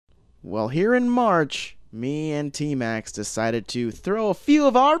Well, here in March, me and T-Max decided to throw a few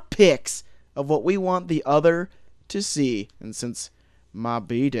of our picks of what we want the other to see. And since my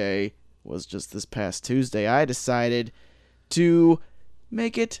B-Day was just this past Tuesday, I decided to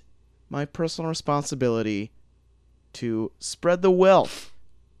make it my personal responsibility to spread the wealth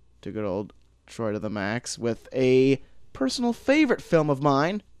to good old Troy to the Max with a personal favorite film of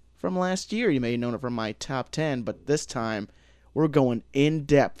mine from last year. You may have known it from my top 10, but this time we're going in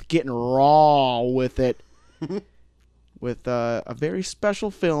depth, getting raw with it, with a very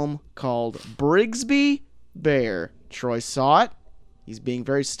special film called Brigsby Bear. Troy saw it. He's being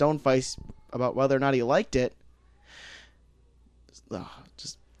very stone-faced about whether or not he liked it.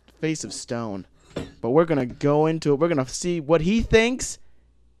 Just face of stone. But we're going to go into it. We're going to see what he thinks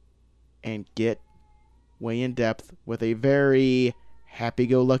and get way in depth with a very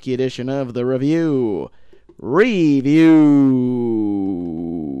happy-go-lucky edition of the review. Review.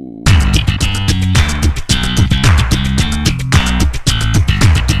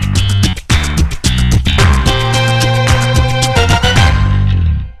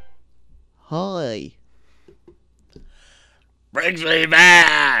 Hi. Brigsby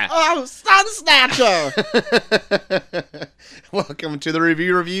Bear! Oh, Sun Snatcher! Welcome to the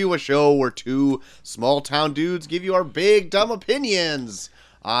Review, a show where two small-town dudes give you our big, dumb opinions.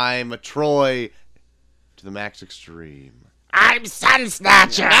 I'm Troy to the Max Extreme. I'm Sun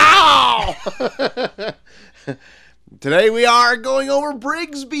Snatcher. No! Today we are going over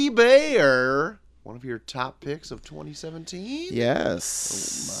Brigsby Bear, one of your top picks of 2017.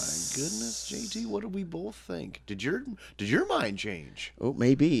 Yes. Oh my goodness, JT, what did we both think? Did your mind change? Oh,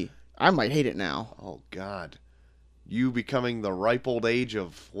 maybe. I might hate it now. Oh God. You becoming the ripe old age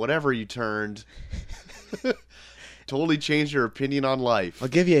of whatever you turned totally changed your opinion on life. I'll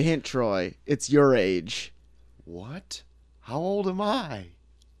give you a hint, Troy. It's your age. What? How old am I?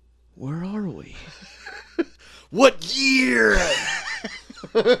 Where are we? What year?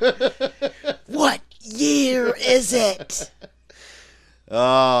 What year is it?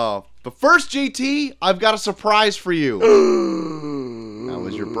 Oh, but first, JT, I've got a surprise for you. That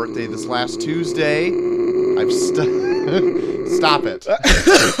was your birthday this last Tuesday. Stop it.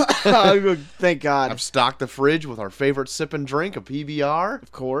 Thank God. I've stocked the fridge with our favorite sip and drink, a PBR.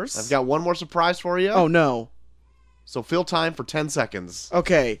 Of course. I've got one more surprise for you. Oh no. So fill time for 10 secones.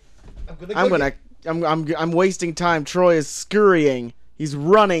 Okay. I'm wasting time. Troy is scurrying. He's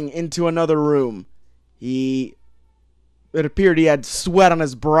running into another room. It appeared he had sweat on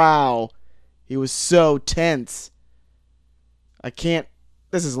his brow. He was so tense.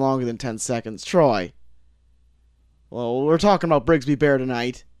 This is longer than 10 seconds. Troy. Well, we're talking about Brigsby Bear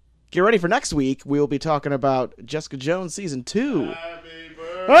tonight. Get ready for next week. We'll be talking about Jessica Jones Season 2. Happy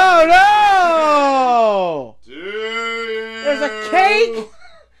birthday. Oh, no! To you. There's a cake?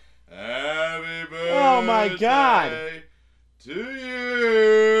 Happy birthday. Oh, my God. To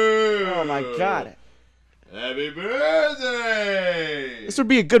you. Oh, my God. Happy birthday. This would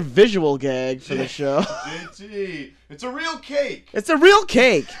be a good visual gag for the show. JT, it's a real cake. It's a real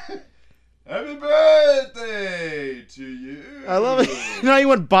cake. Happy birthday to you. I love it. Now you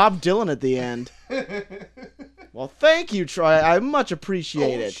went Bob Dylan at the end. Well, thank you, Troy. I much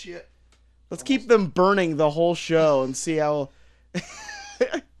appreciate it. Shit. Let's keep them burning the whole show and see how...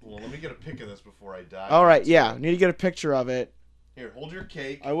 Well, let me get a pic of this before I die. All right, yeah. Need to get a picture of it. Here, hold your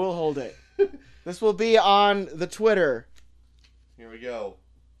cake. I will hold it. This will be on the Twitter. Here we go.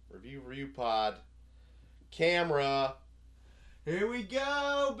 Review pod. Camera. Here we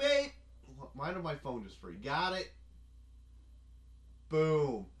go, babe. Mine on my phone just free. Got it.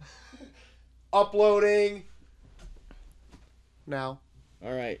 Boom. Uploading. Now.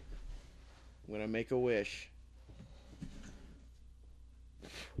 All right. I'm going to make a wish.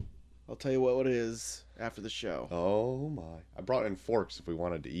 I'll tell you what it is after the show. Oh my. I brought in forks if we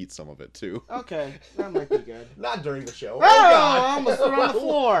wanted to eat some of it too. Okay. That might be good. Not during the show. Oh, I almost threw it on the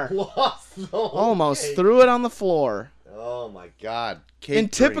floor. Lost the whole Almost cake. threw it on the floor. Oh my God. Cake In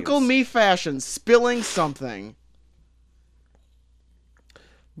typical dreams. me fashion, spilling something.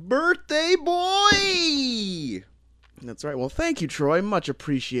 Birthday boy! That's right. Well, thank you, Troy. Much You're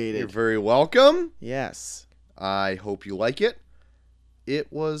appreciated. very welcome. Yes. I hope you like it.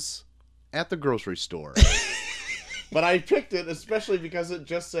 It was at the grocery store. But I picked it especially because it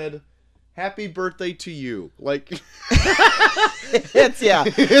just said, happy birthday to you. Like,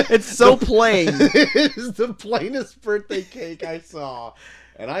 It's so plain. it is the plainest birthday cake I saw.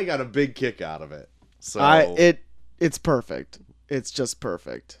 And I got a big kick out of it. So, It's perfect. It's just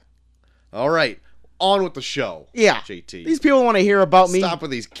perfect. all right. On with the show. Yeah. JT. These people want to hear about me. Stop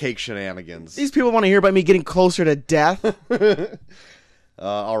with these cake shenanigans. These people want to hear about me getting closer to death.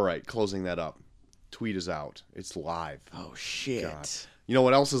 All right, closing that up. Tweet is out. It's live. Oh shit! God. You know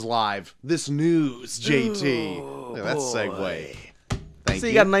what else is live? This news, JT. Ooh, Look at that segue. boy. Thank So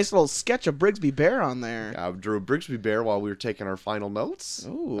you got a nice little sketch of Brigsby Bear on there. I drew Brigsby Bear while we were taking our final notes.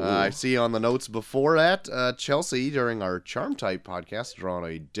 Ooh. I see on the notes before that, Chelsea, during our Charm Type podcast, drawing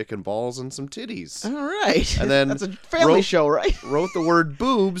a dick and balls and some titties. All right. And then that's a family show, right? Wrote the word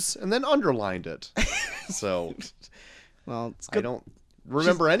boobs and then underlined it. So Well, it's I good. don't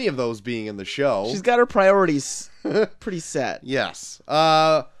remember any of those being in the show. She's got her priorities pretty set. Yes.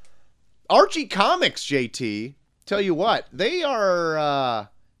 Archie Comics, JT. Tell you what, they are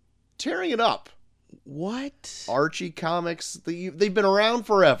tearing it up. What? Archie Comics, they've been around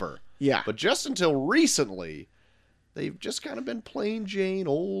forever. Yeah. But just until recently, they've just kind of been plain Jane,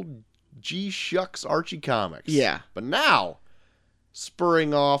 old G-shucks Archie Comics. Yeah. But now,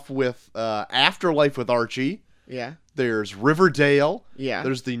 spurring off with Afterlife with Archie, Yeah. there's Riverdale. Yeah.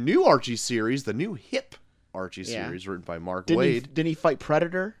 There's the new Archie series, the new hip Archie Yeah. series written by Mark Didn't Waid. didn't he fight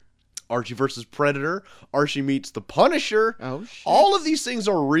Predator? Archie versus Predator. Archie meets the Punisher. Oh shit. All of these things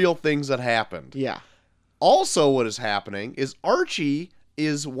are real things that happened. Yeah. Also, what is happening is Archie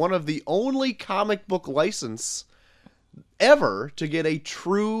is one of the only comic book license ever to get a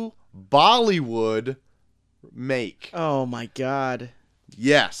true Bollywood make. Oh my god.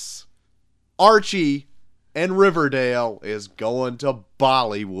 Yes. Archie and Riverdale is going to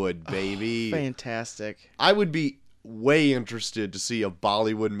Bollywood, baby. Fantastic. I would be way interested to see a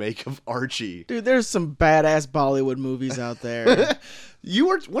Bollywood make of Archie. Dude, there's some badass Bollywood movies out there.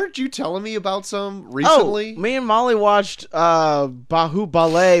 Weren't you telling me about some recently? Oh, me and Molly watched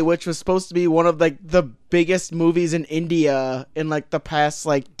Bahubali, which was supposed to be one of like the biggest movies in India in like the past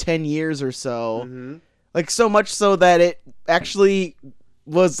like 10 years or so. Mm-hmm. Like so much so that it actually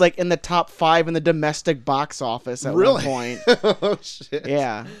was like in the top 5 in the domestic box office at Really? one point. Oh shit.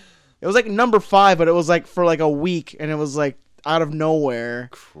 Yeah. It was like number 5, but it was like for like a week and it was like out of nowhere.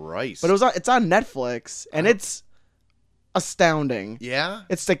 Christ. But it's on Netflix and it's astounding. Yeah?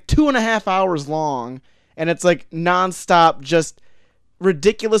 It's like 2.5 hours long, and it's like nonstop, just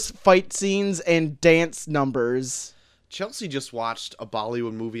ridiculous fight scenes and dance numbers. Chelsea just watched a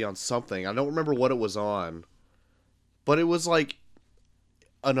Bollywood movie on something. I don't remember what it was on. But it was like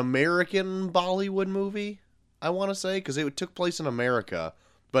an American Bollywood movie, I want to say, because it took place in America,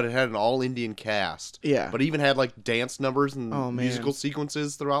 but it had an all-Indian cast. Yeah. But it even had like dance numbers and Oh, man. musical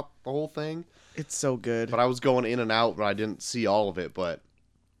sequences throughout the whole thing. It's so good. But I was going in and out, but I didn't see all of it. But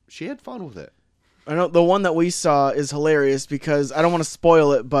she had fun with it. I know the one that we saw is hilarious because I don't want to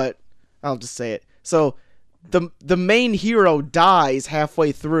spoil it, but I'll just say it. So the main hero dies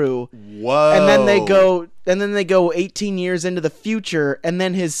halfway through, Whoa! and then they go 18 years into the future, and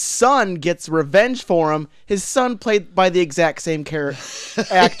then his son gets revenge for him. His son played by the exact same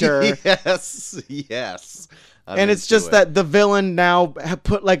actor. yes. I'm And it's into just it. that the villain now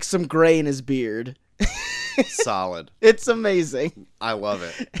put like some gray in his beard. Solid. It's amazing. I love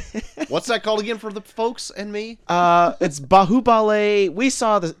it. What's that called again for the folks and me? It's Bahubali. We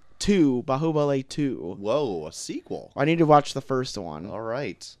saw the Bahubali 2. Whoa, a sequel. I need to watch the first one. All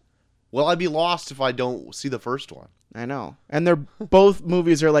right. Well, I'd be lost if I don't see the first one. I know. And they're both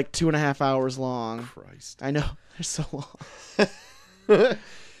movies are like 2.5 hours long. Christ. I know. They're so long.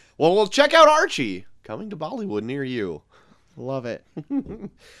 Well, check out Archie. Coming to Bollywood near you. Love it.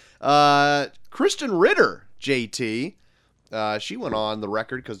 Kristen Ritter, JT. She went on the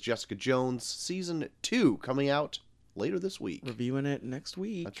record because Jessica Jones Season 2 coming out later this week. Reviewing it next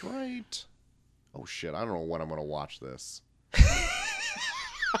week. That's right. Oh, shit. I don't know when I'm going to watch this.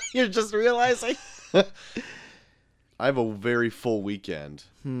 You're just realizing? I have a very full weekend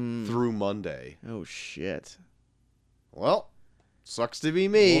Hmm. through Monday. Oh, shit. Well, sucks to be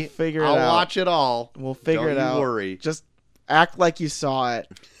me. We'll figure it I'll out. watch it all. We'll figure Don't it out. you worry. Just act like you saw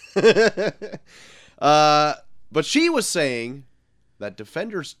it. But she was saying that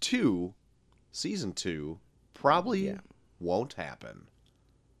Defenders 2, Season 2, probably won't happen.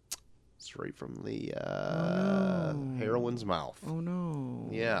 Straight from the heroine's mouth. Oh, no.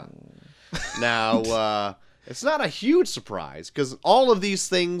 Yeah. Now, it's not a huge surprise, because all of these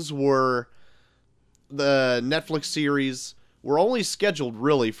things were... The Netflix series were only scheduled,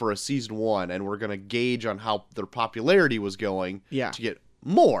 really, for a Season 1, and we're going to gauge on how their popularity was going Yeah. to get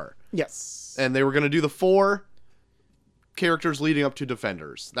more. Yes. And they were going to do the 4 characters leading up to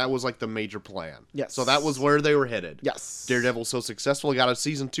Defenders. That was like the major plan. Yes. So that was where they were headed. Yes. Daredevil was so successful, it got a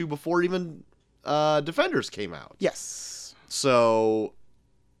Season 2 before even Defenders came out. Yes. So,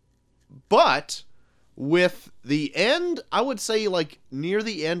 but with the end, I would say like near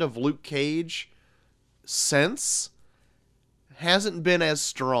the end of Luke Cage, Sense hasn't been as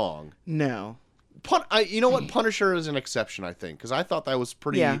strong. No. You know what? Punisher is an exception, I think, because I thought that was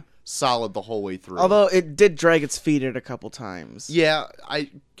pretty solid the whole way through. Although it did drag its feet at a couple times. Yeah,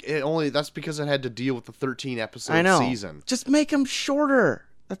 that's because it had to deal with the 13 episode season. Just make them shorter.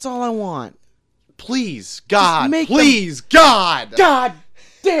 That's all I want. Please, God. make Please, God. God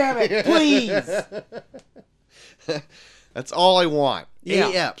damn it, please. That's all I want. Yeah.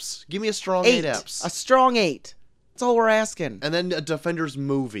 8 eps. Give me a strong 8 eps. A strong 8. That's all we're asking. And then a Defenders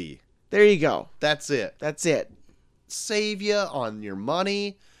movie. There you go. That's it. That's it. Save you on your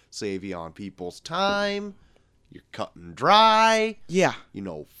money. Save you on people's time. You're cutting dry. Yeah.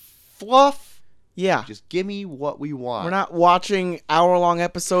 Fluff. Yeah. Just give me what we want. We're not watching hour-long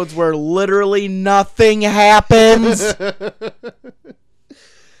episodes where literally nothing happens.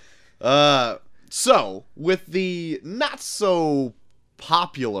 So, with the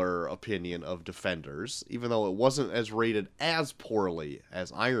not-so-popular opinion of Defenders, even though it wasn't as rated as poorly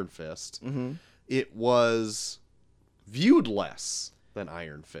as Iron Fist, it was viewed less than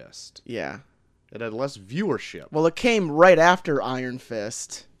Iron Fist. Yeah. It had less viewership. Well, it came right after Iron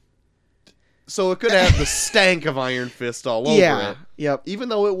Fist. So it could have the stank of Iron Fist all over it. Yep. Even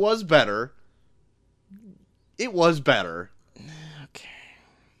though it was better. It was better.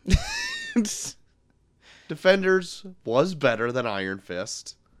 Okay. Defenders was better than Iron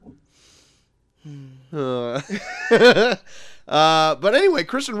Fist. But anyway,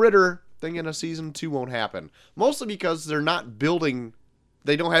 Kristen Ritter thinking a season 2 won't happen. Mostly because they're not building...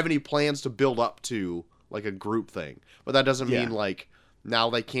 They don't have any plans to build up to, like, a group thing. But that doesn't mean, like, now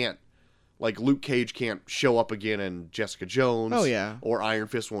they can't... Like, Luke Cage can't show up again in Jessica Jones. Oh, yeah. Or Iron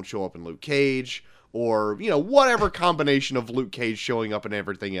Fist won't show up in Luke Cage. Or, whatever combination of Luke Cage showing up in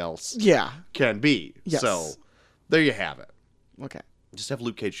everything else can be. Yes. So, there you have it. Okay. Just have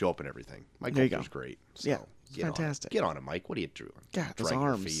Luke Cage show up in everything. Mike There you Coulter's go. great. So Yeah, it's fantastic. Get on it, Mike. What are you doing? God, those Dragging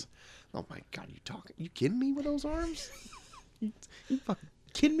your arms. feet. Oh, my God. You kidding me with those arms? You fucking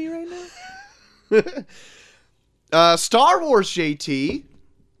kidding me right now? Star Wars, JT.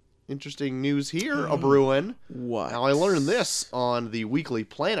 Interesting news here, a brewing. What? Now, I learned this on the Weekly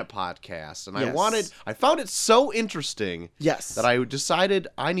Planet podcast, and Yes. I found it so interesting Yes. that I decided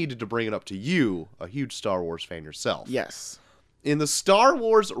I needed to bring it up to you, a huge Star Wars fan yourself. Yes. In the Star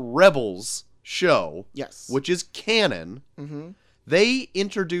Wars Rebels show, Yes. which is canon, they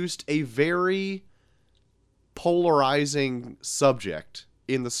introduced a very polarizing subject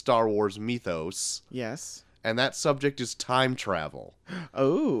in the Star Wars mythos, Yes. and that subject is time travel.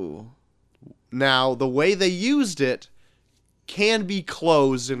 Oh. Now, the way they used it can be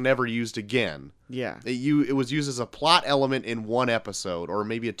closed and never used again. Yeah. It was used as a plot element in one episode, or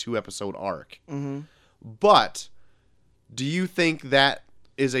maybe a 2-episode arc. Mm-hmm. But, do you think that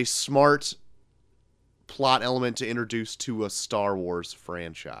is a smart plot element to introduce to a Star Wars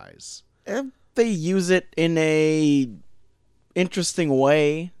franchise? If they use it in a interesting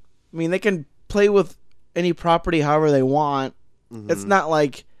way, I mean, they can play with any property however they want. It's not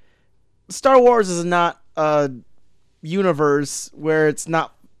like Star Wars is not a universe where it's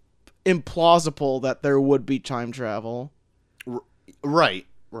not implausible that there would be time travel. Right.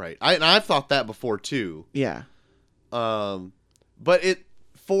 I've thought that before too. Yeah. But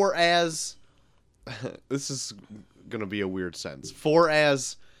this is gonna be a weird sentence. For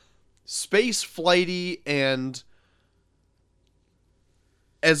as space flighty and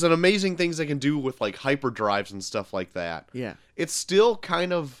as an amazing things they can do with like hyperdrives and stuff like that. Yeah. It's still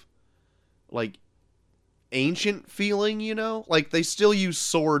kind of like ancient feeling, Like they still use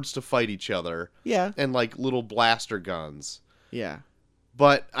swords to fight each other. Yeah. And like little blaster guns. Yeah.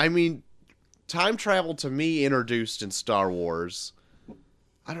 But I mean, time travel to me introduced in Star Wars,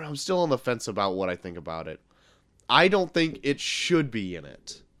 I don't know, I'm still on the fence about what I think about it. I don't think it should be in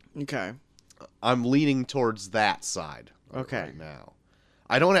it. Okay. I'm leaning towards that side Okay. right now.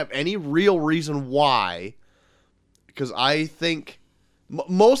 I don't have any real reason why, because I think,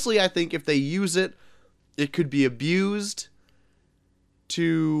 mostly I think if they use it, it could be abused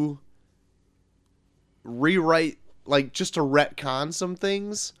to rewrite, like just to retcon some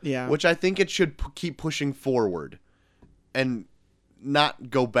things. Yeah. Which I think it should keep pushing forward and not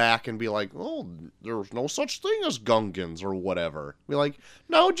go back and be like, oh, there's no such thing as Gungans or whatever. Be like,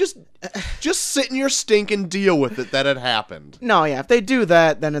 no, just sit in your stink and deal with it that it happened. No, yeah. If they do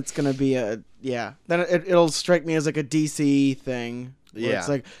that, then it's gonna be then it'll strike me as like a DC thing. Where it's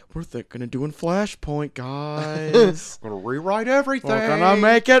like, we're gonna do in Flashpoint, guys. We're gonna rewrite everything. We're gonna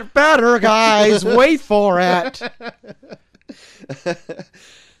make it better, guys. Wait for it.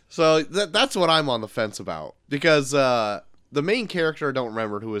 So that's what I'm on the fence about, because the main character, I don't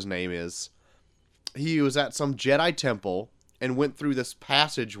remember who his name is. He was at some Jedi temple, and went through this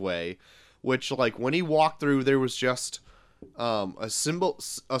passageway, which, like, when he walked through, there was just a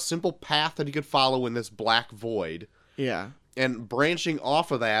simple path that he could follow in this black void. Yeah. And branching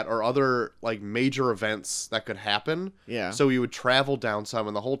off of that are other, like, major events that could happen. Yeah. So he would travel down some,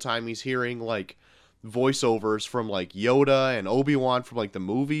 and the whole time he's hearing, like, voiceovers from, like, Yoda and Obi-Wan from, like, the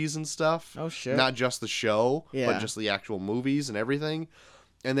movies and stuff. Oh, shit. Not just the show, Yeah. but just the actual movies and everything.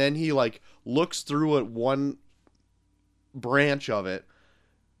 And then he, like, looks through at one branch of it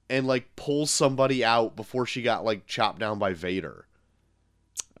and, like, pulls somebody out before she got, like, chopped down by Vader.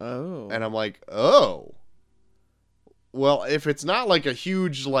 Oh. And I'm like, oh. Well, if it's not, like, a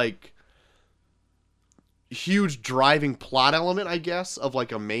huge driving plot element, I guess, of,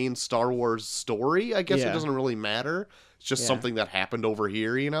 like, a main Star Wars story, I guess it Yeah. doesn't really matter. It's just Yeah. something that happened over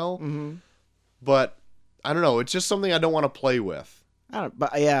here, you know? Mm-hmm. But, I don't know, it's just something I don't want to play with.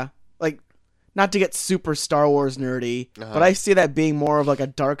 But yeah, like, not to get super Star Wars nerdy, Uh-huh. but I see that being more of like a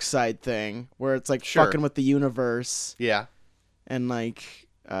dark side thing, where it's like Sure. fucking with the universe Yeah. and like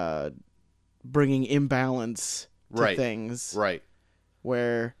bringing imbalance to Right. things. Right.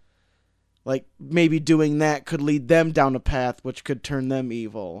 Where, like, maybe doing that could lead them down a path which could turn them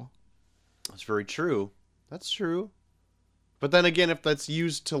evil. That's very true. That's true. But then again, if that's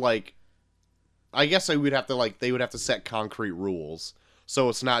used to, like, I guess they would have to set concrete rules. So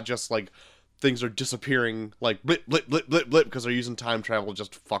it's not just, like, things are disappearing, like, blip, blip, blip, blip, blip, because they're using time travel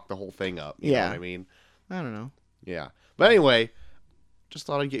just to fuck the whole thing up. You know what I mean? I don't know. Yeah. But anyway, just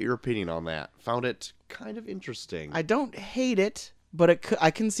thought I'd get your opinion on that. Found it kind of interesting. I don't hate it, but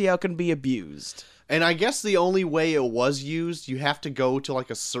I can see how it can be abused. And I guess the only way it was used, you have to go to, like,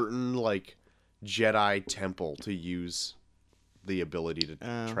 a certain, like, Jedi temple to use the ability to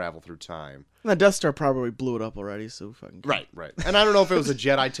travel through time. And the Death Star probably blew it up already, so fucking Right. And I don't know if it was a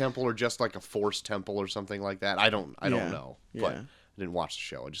Jedi temple or just like a Force temple or something like that. I don't know. But Yeah. I didn't watch the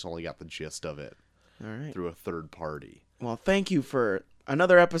show. I just only got the gist of it All right. through a third party. Well, thank you for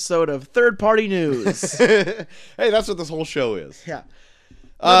another episode of Third Party News. Hey, that's what this whole show is. Yeah.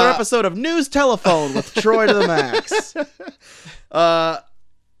 Another episode of News Telephone with Troy to the max.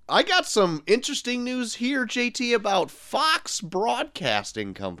 I got some interesting news here, JT, about Fox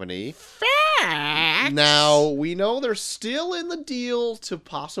Broadcasting Company. Facts. Now, we know they're still in the deal to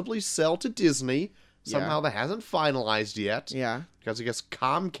possibly sell to Disney. Yeah. Somehow that hasn't finalized yet. Yeah. Because I guess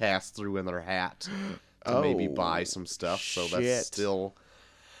Comcast threw in their hat to maybe buy some stuff. So shit. that's still...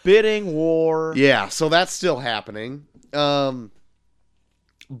 Bidding war. Yeah, so that's still happening.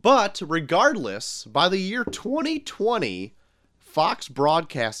 But regardless, by the year 2020, Fox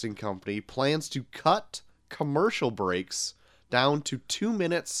Broadcasting Company plans to cut commercial breaks down to 2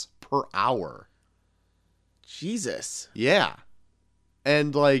 minutes per hour. Jesus. Yeah.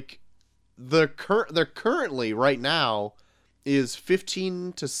 And, like, they're currently, right now, is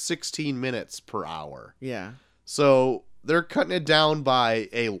 15 to 16 minutes per hour. Yeah. So they're cutting it down by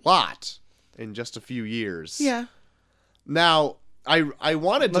a lot in just a few years. Yeah. Now, I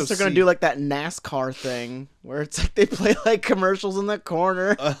wanted Unless to they're going to do like that NASCAR thing where it's like they play like commercials in the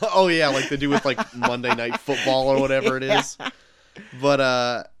corner. oh, yeah, like they do with, like, Monday Night Football or whatever it is. But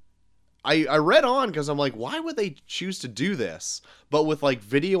I read on because I'm like, why would they choose to do this? But with, like,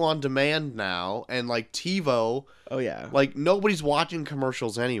 video on demand now and, like, TiVo, Oh, yeah. like, nobody's watching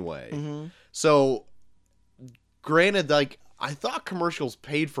commercials anyway. Mm-hmm. So, granted, like, I thought commercials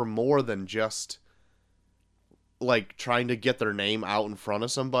paid for more than just, like, trying to get their name out in front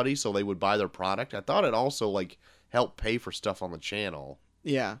of somebody so they would buy their product. I thought it also, like, helped pay for stuff on the channel.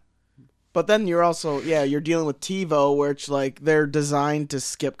 Yeah. But then you're also, you're dealing with TiVo, where it's like they're designed to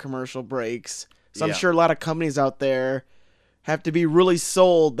skip commercial breaks. So I'm Yeah. sure a lot of companies out there have to be really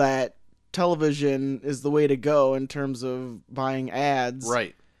sold that television is the way to go in terms of buying ads.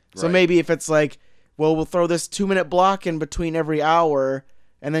 Right. So maybe if it's like, well, we'll throw this 2-minute block in between every hour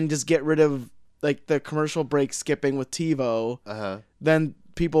and then just get rid of like the commercial break skipping with TiVo, then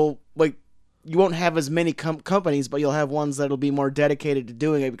people, like, you won't have as many companies, but you'll have ones that'll be more dedicated to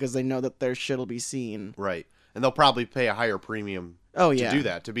doing it because they know that their shit will be seen. Right. And they'll probably pay a higher premium to do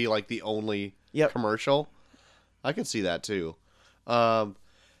that, to be, like, the only commercial. I could see that, too.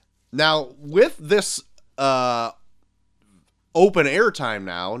 Now, with this open airtime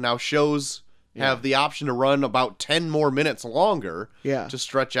now shows have the option to run about 10 more minutes longer to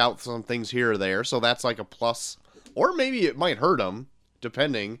stretch out some things here or there. So that's like a plus. Or maybe it might hurt them,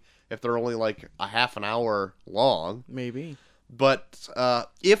 depending if they're only like a half an hour long. Maybe. But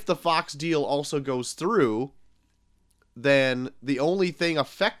if the Fox deal also goes through, then the only thing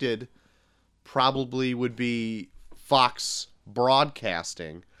affected probably would be Fox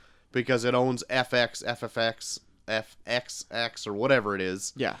Broadcasting, because it owns FX, FFX, FXX or whatever it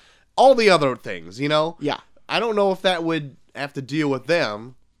is. Yeah. All the other things, you know? Yeah. I don't know if that would have to deal with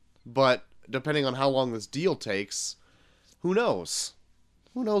them, but depending on how long this deal takes, who knows?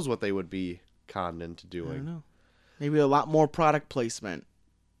 Who knows what they would be conned into I doing? don't know. Maybe a lot more product placement.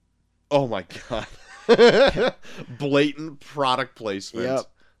 Oh my god. Blatant product placement.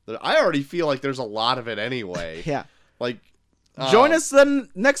 Yep. I already feel like there's a lot of it anyway. Yeah. Like, Join us then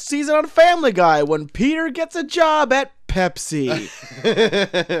next season on Family Guy when Peter gets a job at Pepsi.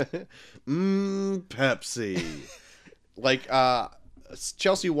 Pepsi. Like,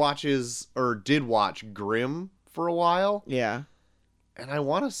 Chelsea watches, or did watch Grimm for a while. Yeah. And I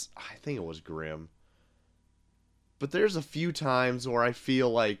think it was Grimm. But there's a few times where I feel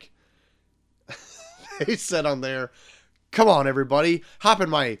like they said on there, come on, everybody, hop in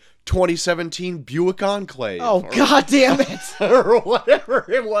my 2017 Buick Enclave. Oh, God damn it. Or whatever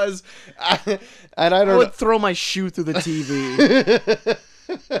it was. And I I don't would know. throw my shoe through the TV.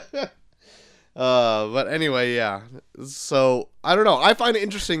 But anyway, yeah. So, I don't know. I find it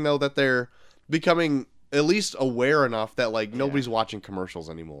interesting, though, that they're becoming at least aware enough that, like, nobody's watching commercials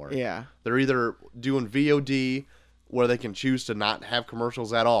anymore. Yeah. They're either doing VOD, where they can choose to not have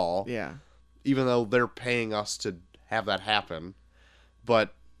commercials at all, Yeah. even though they're paying us to have that happen,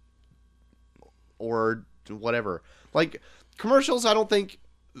 or whatever. Like, commercials, I don't think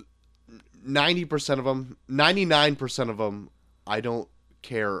 90% of them, 99% of them, I don't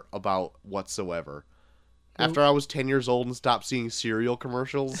care about whatsoever. After I was 10 years old and stopped seeing cereal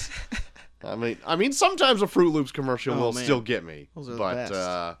commercials, I mean, sometimes a Fruit Loops commercial will man. still get me, Those are the but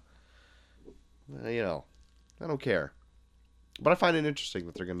best. you know, I don't care. But I find it interesting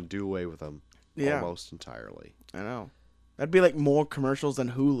that they're going to do away with them almost entirely. I know. That'd be like more commercials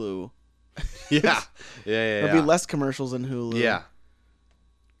than Hulu. Yeah. There'd be less commercials than Hulu. Yeah.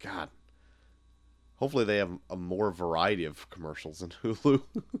 God. Hopefully they have a more variety of commercials than Hulu.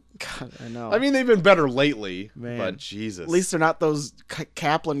 God, I know. I mean, they've been better lately, Man. but Jesus. At least they're not those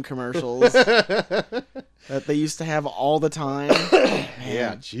Kaplan commercials that they used to have all the time. Yeah,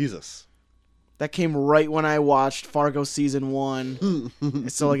 Man, Jesus. that came right when I watched Fargo season 1.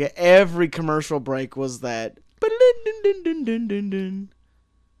 So like every commercial break was that.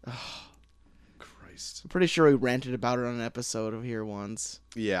 I'm Christ. pretty sure we ranted about it on an episode of here once.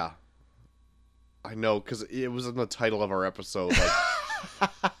 Yeah. I know, because it was in the title of our episode, like,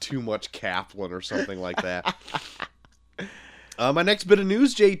 Too Much Kaplan or something like that. My next bit of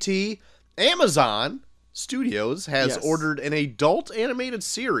news, JT, Amazon Studios has ordered an adult animated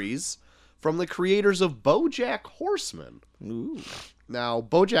series from the creators of BoJack Horseman. Ooh. Now,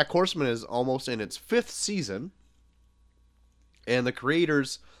 BoJack Horseman is almost in its 5th season, and the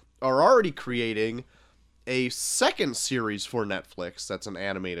creators are already creating a second series for Netflix that's an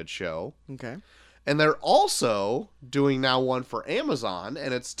animated show. Okay. And they're also doing now one for Amazon,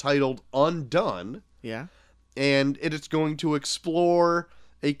 and it's titled Undone. Yeah. And it is going to explore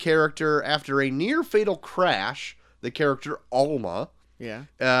a character after a near-fatal crash. The character Alma Yeah.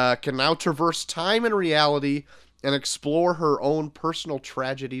 can now traverse time and reality and explore her own personal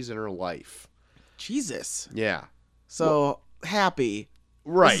tragedies in her life. Jesus. Yeah. So happy.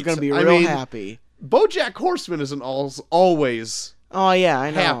 Right. This is gonna be I real mean, happy. BoJack Horseman isn't always Oh yeah,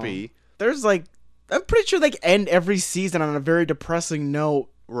 I know. happy. There's like, I'm pretty sure they end every season on a very depressing note.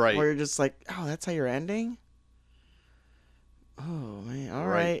 Right. Where you're just like, oh, that's how you're ending? Oh, man. All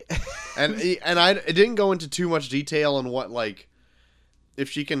Right. right. And it didn't go into too much detail on what, like, if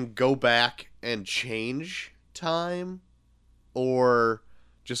she can go back and change time or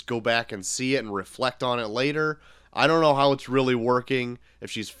just go back and see it and reflect on it later. I don't know how it's really working.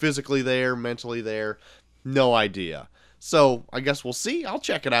 If she's physically there, mentally there, no idea. So I guess we'll see. I'll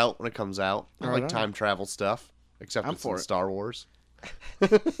check it out when it comes out. I like Alright. time travel stuff, except I'm it's in for it. Star Wars.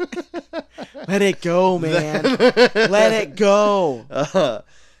 Let it go, man. Let it go.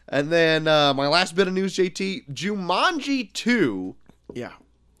 And then my last bit of news, JT, Jumanji 2 Yeah,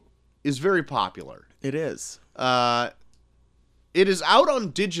 is very popular. it is. It is out on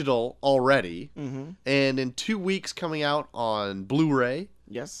digital already, Mm-hmm. and in 2 weeks coming out on Blu-ray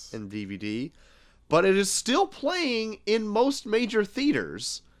Yes. and DVD, but it is still playing in most major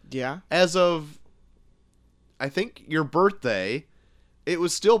theaters. Yeah. As of, I think, your birthday, it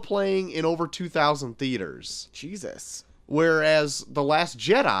was still playing in over 2,000 theaters. Jesus. Whereas The Last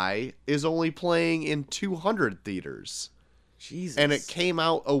Jedi is only playing in 200 theaters. Jesus. And it came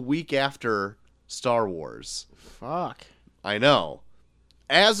out a week after Star Wars. Fuck. I know.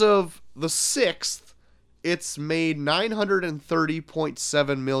 As of the 6th, it's made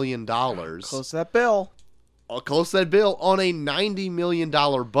 $930.7 million. Close to that bill. Close to that bill on a $90 million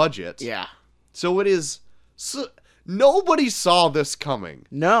budget. Yeah. So it is... So, Nobody saw this coming.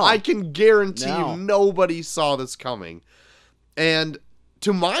 No. I can guarantee No. you nobody saw this coming. And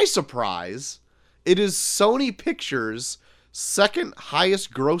to my surprise, it is Sony Pictures' second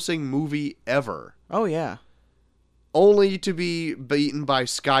highest grossing movie ever. Oh, yeah. Only to be beaten by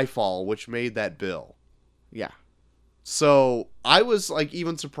Skyfall, which made that bill. Yeah. So I was like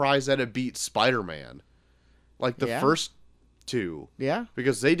even surprised that it beat Spider-Man. Like the Yeah. first two. Yeah.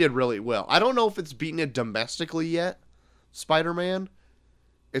 Because they did really well. I don't know if it's beaten it domestically yet, Spider-Man.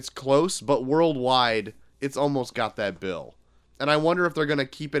 It's close, but worldwide, it's almost got that bill. And I wonder if they're going to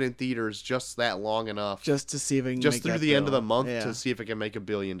keep it in theaters just that long enough. Just to see if it can Just make through that the end of bill. the month Yeah. to see if it can make $1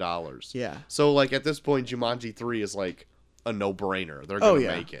 billion. Yeah. So, like, at this point, Jumanji 3 is like a no-brainer. They're going to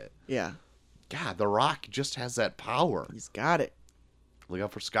yeah. make it. Yeah. God, The Rock just has that power. He's got it. Look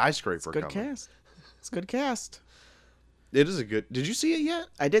out for Skyscraper Good coming. cast. It's a good cast. It is a good... Did you see it yet?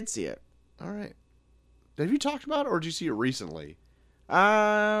 I did see it. All right. Have you talked about it, or did you see it recently?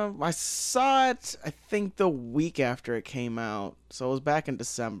 I saw it, I think, the week after it came out. So it was back in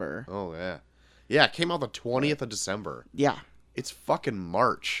December. Oh, yeah. Yeah, it came out the 20th of December. Yeah. It's fucking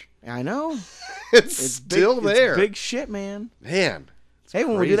March. I know. It's, It's still big, there. It's big shit, man. Man. it's Hey,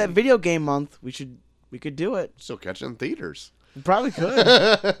 when we do that crazy. video game month, we could do it. Still catch it in theaters. We probably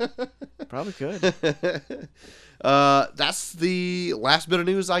could. Probably could. That's the last bit of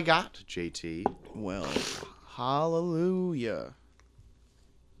news I got, JT. Well, hallelujah.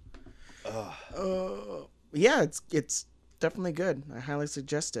 Yeah, it's definitely good. I highly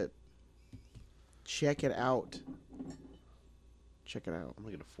suggest it. Check it out. Check it out. I'm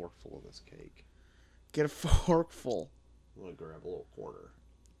gonna get a forkful of this cake. Get a forkful. I'm gonna grab a little quarter.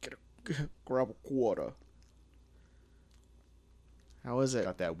 Grab a quarter. How is it?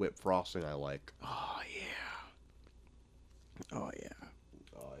 Got that whipped frosting I like. Oh yeah. Oh yeah.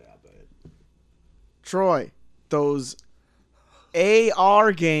 Oh yeah, babe. Troy, those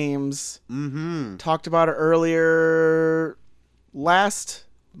AR games. Mm-hmm. Talked about it earlier last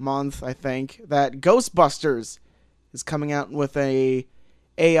month, I think, that Ghostbusters is coming out with a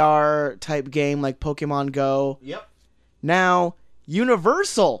AR type game like Pokemon Go. Yep. Now,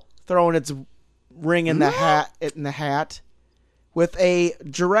 Universal throwing its ring in the hat with a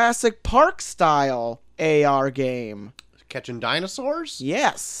Jurassic Park style AR game. Catching dinosaurs?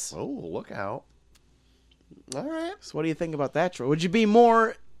 Yes. Oh, look out. All right. So what do you think about that, Troy? Would you be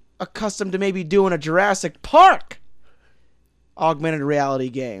more accustomed to maybe doing a Jurassic Park augmented reality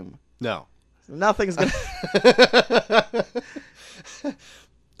game? No. Nothing's gonna.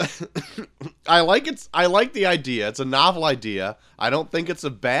 I like the idea. It's a novel idea. I don't think it's a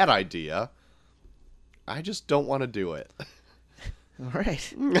bad idea. I just don't want to do it. All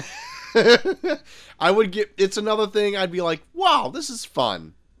right. It's another thing I'd be like, wow, this is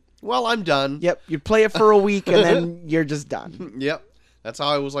fun. Well, I'm done. Yep. You play it for a week and then you're just done. Yep. That's how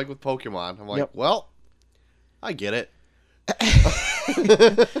I was like with Pokemon. I'm like, Yep. well, I get it.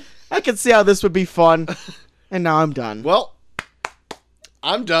 I can see how this would be fun, and now I'm done. Well,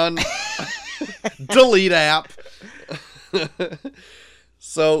 I'm done. Delete app.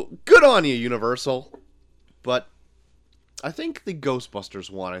 So, good on you, Universal. But I think the Ghostbusters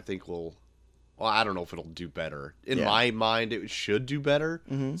one, will... Well, I don't know if it'll do better. In Yeah. my mind, it should do better.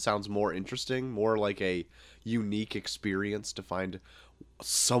 Mhm. Sounds more interesting. More like a unique experience to find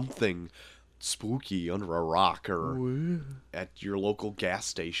something spooky under a rock or at your local gas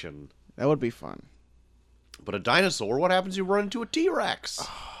station. That would be fun. But a dinosaur, what happens if you run into a T-Rex?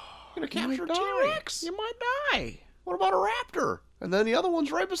 You're going to You capture a might die. T-Rex. You might die. What about a raptor? And then the other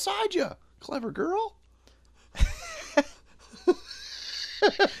one's right beside you. Clever girl.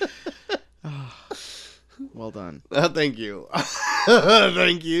 Well done. Thank you.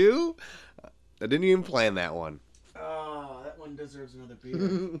 Thank you. I didn't even plan that one. Oh, that one deserves another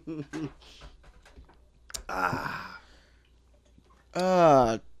beer.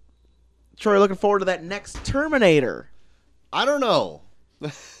 Troy, looking forward to that next Terminator. I don't know.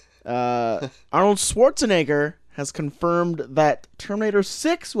 Arnold Schwarzenegger has confirmed that Terminator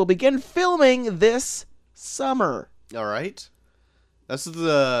 6 will begin filming this summer. All right. This is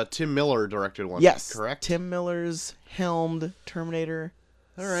the Tim Miller directed one. Yes, Correct? Tim Miller's helmed Terminator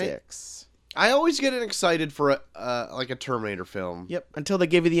All right. 6. I always get excited for a Terminator film. Yep, until they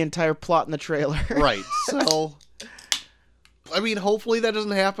give you the entire plot in the trailer. Right. So, I mean, hopefully that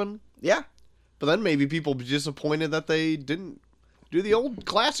doesn't happen. Yeah. But then maybe people be disappointed that they didn't do the old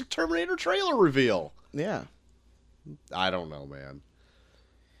classic Terminator trailer reveal. Yeah. I don't know, man.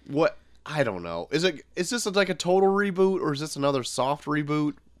 What? I don't know. Is this like a total reboot or is this another soft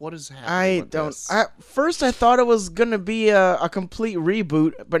reboot? What is happening? I with don't. this? At first, I thought it was gonna be a complete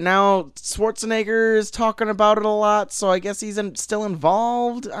reboot, but now Schwarzenegger is talking about it a lot, so I guess he's still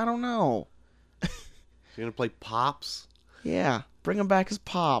involved. I don't know. He's gonna play Pops. Yeah, bring him back as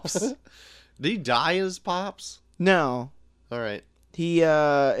Pops. Did he die as Pops? No, All right. he.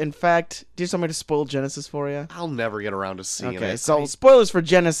 In fact, do you want me to spoil Genesis for you? I'll never get around to seeing Okay, it. so spoilers for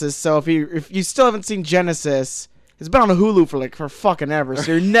Genesis. So if you still haven't seen Genesis, it's been on Hulu for fucking ever,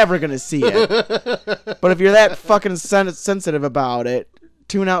 so you're never gonna see it. But if you're that fucking sensitive about it,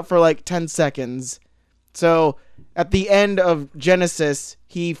 tune out for like 10 seconds. So at the end of Genesis,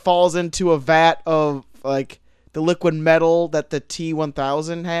 he falls into a vat of like the liquid metal that the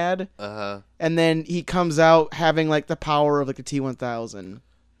T-1000 had, and then he comes out having like the power of like the T-1000.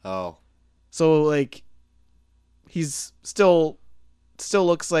 Oh. So like he's still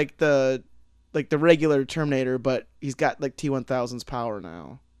looks like the regular Terminator, but he's got like T-1000's power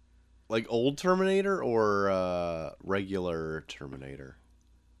now. Like old Terminator or regular Terminator?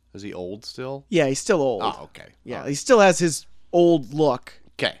 Is he old still? Yeah, he's still old. Oh, okay. Yeah, he still has his old look,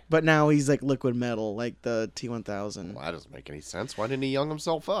 Okay. but now he's like liquid metal, like the T-1000. Well, that doesn't make any sense. Why didn't he young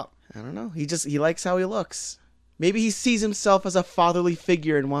himself up? I don't know. He likes how he looks. Maybe he sees himself as a fatherly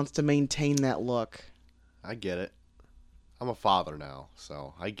figure and wants to maintain that look. I get it. I'm a father now,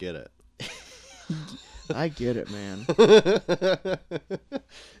 so I get it. I get it, man.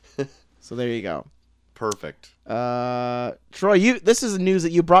 So there you go. Perfect. Troy, this is news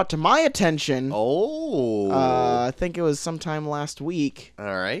that you brought to my attention. Oh. I think it was sometime last week. All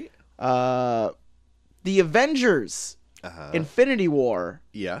right. The Avengers Infinity War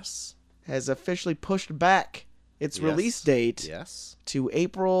Yes. has officially pushed back its Yes. release date Yes. to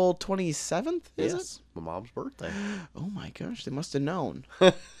April 27th, is Yes. My mom's birthday. it? Oh my gosh, they must have known.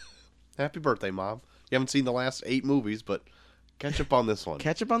 Happy birthday, Mom. You haven't seen the last 8 movies, but catch up on this one.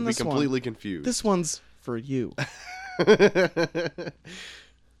 Catch up on this Be one. completely confused. This one's for you.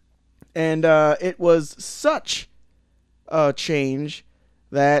 And it was such a change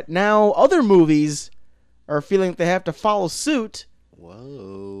that now other movies are feeling they have to follow suit,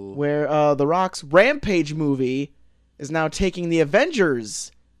 Whoa. where The Rock's Rampage movie is now taking the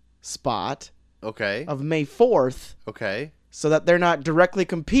Avengers spot Okay. of May 4th, Okay. so that they're not directly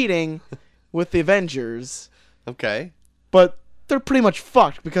competing with the Avengers. Okay. But they're pretty much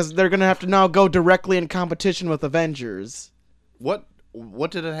fucked because they're going to have to now go directly in competition with Avengers. What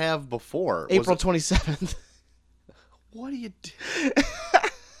did it have before? Was April it- 27th. What do you do?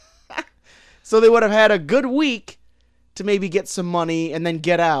 So they would have had a good week to maybe get some money and then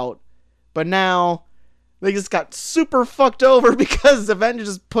get out. But now they just got super fucked over because Avengers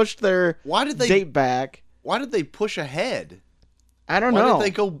just pushed their Why did they date back. Why did they push ahead? I don't Why know.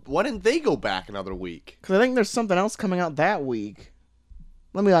 didn't they go back another week? Because I think there's something else coming out that week.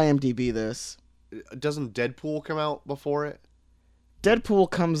 Let me IMDb this. Doesn't Deadpool come out before it? Deadpool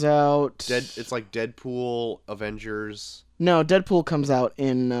comes out... It's like Deadpool, Avengers. No, Deadpool comes out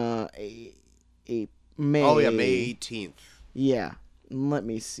in a May. Oh yeah, May 18th. Yeah. Let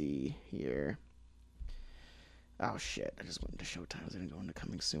me see here. Oh shit! I just went into Showtime. I was gonna go into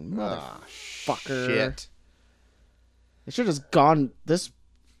coming soon. Motherfucker! Shit. It should have just gone this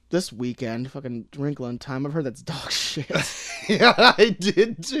weekend. Fucking Wrinkle in Time. I've heard that's dog shit. Yeah, I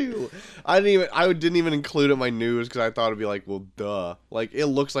did too. I didn't even include it in my news because I thought it'd be like, well, duh. Like it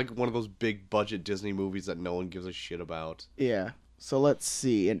looks like one of those big budget Disney movies that no one gives a shit about. Yeah. So let's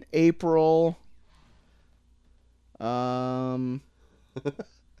see. In April.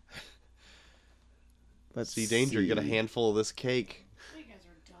 Let's See, Danger, get a handful of this cake. You guys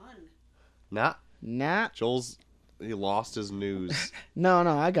are done. Nah. He lost his news. No,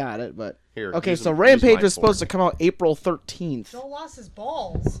 I got it. But Here. okay, use so use Rampage mine was for supposed to it. come out April 13th. Joel lost his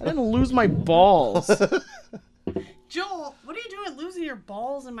balls. I didn't lose my balls. Joel, what are you doing losing your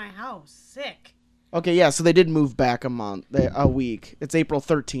balls in my house? Sick. Okay, yeah, so they did move back a week. It's April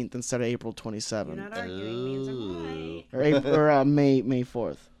 13th instead of April You're 27th. not arguing. Means I'm right. Or, May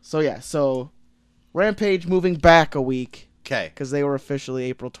 4th. So yeah, so Rampage moving back a week Okay. because they were officially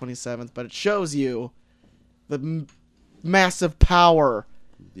April 27th, but it shows you the massive power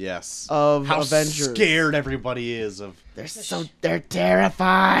Yes. of How Avengers. scared everybody is of. They're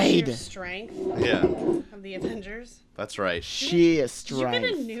terrified. Sheer strength Yeah, of the Avengers. that's right. Sheer Did you get a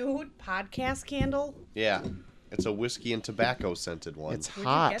strength. new podcast candle? Yeah, it's a whiskey and tobacco scented one. It's Where'd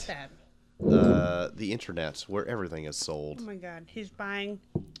hot. you get that? The internet where everything is sold. Oh my god, he's buying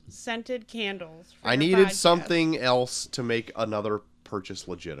scented candles. For I your needed podcast. something else to make another purchase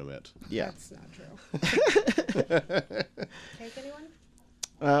legitimate. Yeah. That's not true. Take anyone?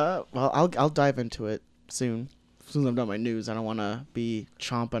 Well, I'll dive into it soon. soon as I'm done my news, I don't want to be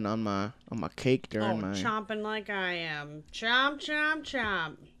chomping on my cake during my. chomping like I am. Chomp, chomp,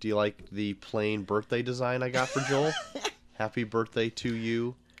 chomp. Do you like the plain birthday design I got for Joel? Happy birthday to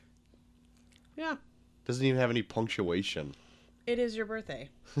you. Yeah, Doesn't even have any punctuation. it is your birthday.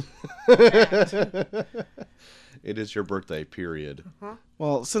 It is your birthday, period.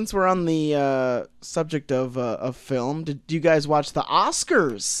 Well, since we're on the subject of film, did you guys watch the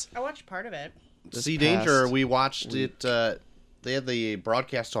Oscars? I watched part of it. Sea past Danger, we watched it. They had the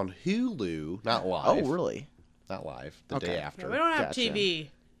broadcast on Hulu, not live. Oh, really? Not live. The Okay. day Yeah, after. we don't have Gotcha. TV,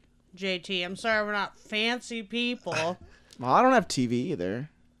 JT. I'm sorry, we're not fancy people. Well, I don't have TV either.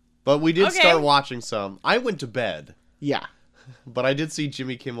 But we did Okay. start watching some. I went to bed, Yeah, but I did see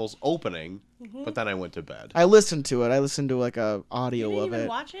Jimmy Kimmel's opening. Mm-hmm. But then I went to bed. I listened to it. I listened to like a You audio didn't of even it.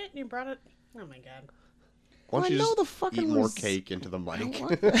 watch it? You brought it? Oh my god. Why Well, don't I you know just the fucking eat more res- cake into the mic?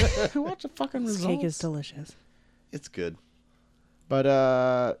 Watch the fucking results. delicious. It's good.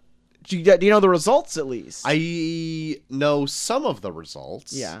 But do you know the results at least? I know some of the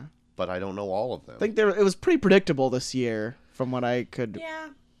results. Yeah. But I don't know all of them. I think it was pretty predictable this year, from what I could Yeah,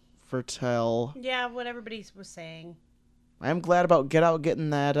 foretell. yeah. What everybody was saying. I am glad about Get Out getting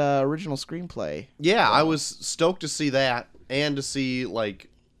that original screenplay. Yeah, I was stoked to see that and to see like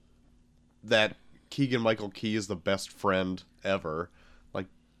that Keegan Michael Key is the best friend ever. Like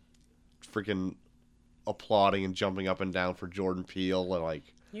freaking applauding and jumping up and down for Jordan Peele and like,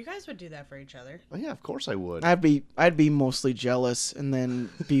 You guys would do that for each other. oh, yeah, of course I would. I'd be mostly jealous and then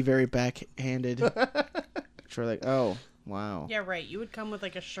be very backhanded. Sure, like, oh wow. Yeah, right. You would come with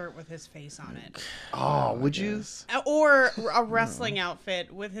like a shirt with his face on it, Oh, would you? Yes. or a wrestling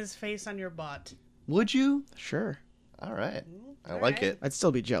outfit with his face on your butt. Would you? Sure. All right. I all like right. it. I'd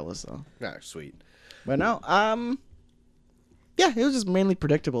still be jealous though. Ah, sweet. But no, yeah, it was just mainly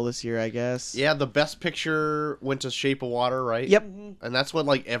predictable this year, I guess. Yeah, the best picture went to Shape of Water, right? Yep. And that's what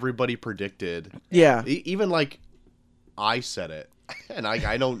like everybody predicted. Yeah. Even like I said it, and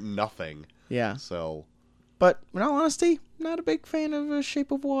I know nothing. Yeah. So But in all honesty, not a big fan of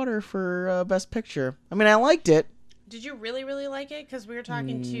Shape of Water for Best Picture. I mean, I liked it. Did you really, really like it? Because we were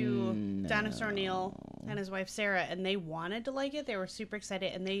talking to Dinosaur Neil and his wife Sarah, and they wanted to like it. They were super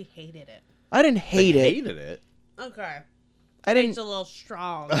excited, and they hated it. I didn't hate they it. hated it. Okay, I it's didn't. a little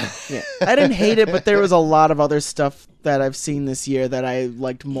strong. Yeah, I didn't hate it, but there was a lot of other stuff that I've seen this year that I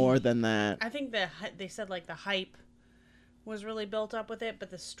liked more than that. I think they said like the hype was really built up with it, but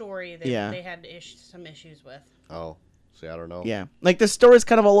the story Yeah. they had some issues with. Oh, see, I don't know. Yeah, like the story's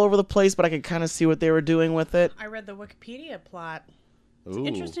kind of all over the place, but I could kind of see what they were doing with it. I read the Wikipedia plot. Ooh.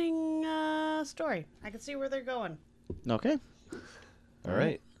 Interesting story. I can see where they're going. Okay, All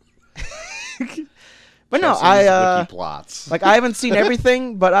right. but no, Chelsea's wiki plots. like I haven't seen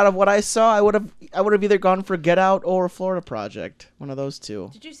everything, but out of what I saw, I would have either gone for Get Out or Florida Project, one of those two.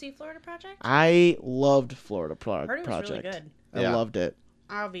 Did you see Florida Project? I loved Florida I heard it was Project. really good. I Yeah. loved it.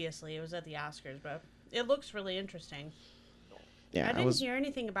 Obviously, it was at the Oscars, but it looks really interesting. Yeah, I didn't hear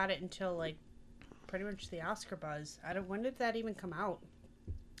anything about it until like pretty much the Oscar buzz. When did that even come out?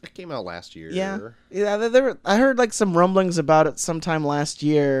 It came out last year. Yeah. I heard like some rumblings about it sometime last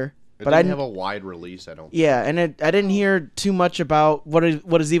year, It but I didn't didn't have a wide release, I don't. Yeah, and I didn't hear too much about what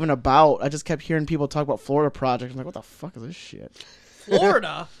is even about. I just kept hearing people talk about Florida Project. I'm like, what the fuck is this shit?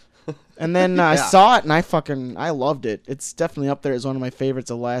 Florida. And then I Yeah. saw it and I loved it. It's definitely up there as one of my favorites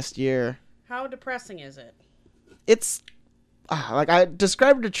of last year. How depressing is it? It's like I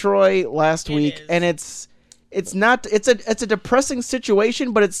described Detroit last It week, is. and it's a depressing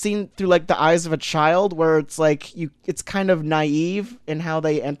situation, but it's seen through like the eyes of a child, where it's like it's kind of naive in how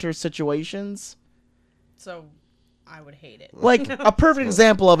they enter situations. So, I would hate it. Like a perfect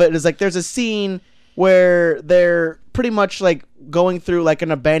example of it is like there's a scene where they're pretty much like going through like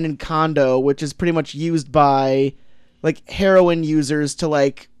an abandoned condo, which is pretty much used by like heroin users to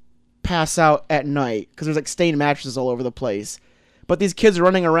like pass out at night because there's like stained mattresses all over the place. But these kids are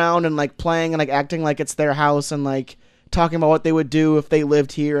running around and like playing and like acting like it's their house and like talking about what they would do if they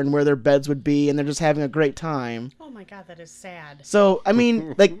lived here and where their beds would be, and they're just having a great time. Oh my god, that is sad. So I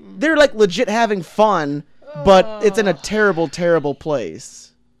mean, like they're like legit having fun, but it's in a terrible, terrible place.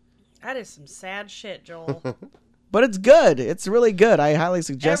 That is some sad shit, Joel. But it's good. It's really good. I highly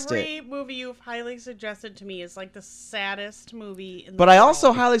suggest Every it. movie you've highly suggested to me is like the saddest movie in the But I world.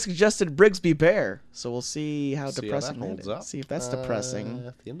 also highly suggested Brigsby Bear. So we'll see how See how depressing that holds it is. up. See if that's depressing.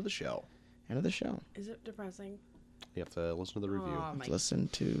 At the end of the show, End of the show. Is it depressing? you have to listen to the review. Oh my! Listen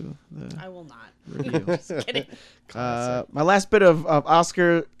to the I will not. review. Just kidding. My last bit of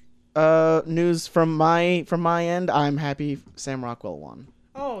Oscar news from my end. I'm happy Sam Rockwell won.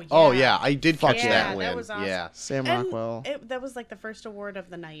 Oh yeah. Oh yeah, I did catch Yeah, that that win. was awesome. Yeah, Sam And Rockwell. that was like the first award of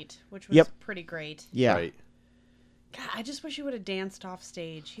the night, which was Yep. pretty great. Yeah. right. God, I just wish he would have danced off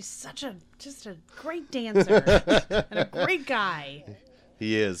stage. He's just a great dancer and a great guy.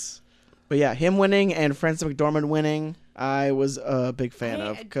 He is. But yeah, him winning and Frances McDormand winning, I was a big fan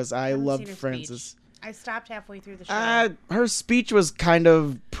of because I haven't loved seen her Frances. speech. I stopped halfway through the show. Her speech was kind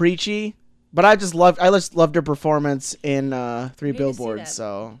of preachy, but I just loved her performance in Three need to see Billboards. that.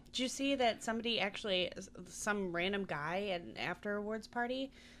 So Did you see that somebody actually, some random guy at an after awards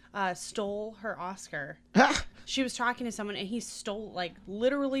party, stole her Oscar? She was talking to someone and he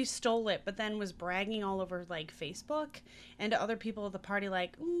literally stole it, but then was bragging all over like Facebook and to other people at the party,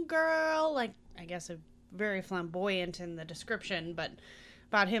 like, girl, like, I guess a very flamboyant in the description, but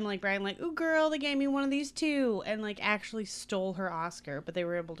about him like bragging, like, ooh, girl, they gave me one of these too, and like actually stole her Oscar, but they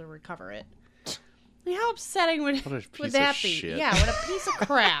were able to recover it. Like, how upsetting would What a piece would that of be? shit. Yeah, what a piece of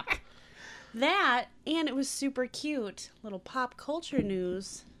crap. That, and it was super cute. Little pop culture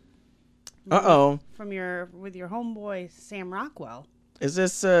news from your homeboy Sam Rockwell. is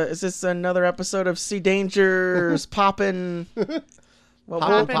this another episode of Sea Danger's poppin'?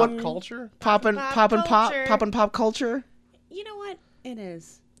 Pop culture. Poppin' culture. pop culture. You know what? It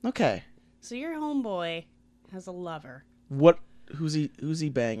is. Okay, So your homeboy has a lover, what? Who's he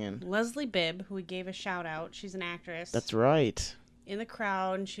banging? Leslie Bibb, who we gave a shout out. She's an actress. That's right. In the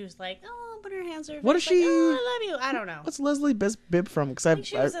crowd, and she was like, "Oh, put her hands on her What face, is she- like, oh, I love you." I don't know. What's Leslie Bibb from? Because I think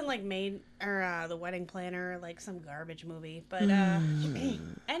she was in like The Wedding Planner, like some garbage movie. But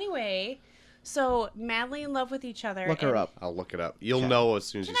anyway, so madly in love with each other. look her and up. I'll look it up. You'll know as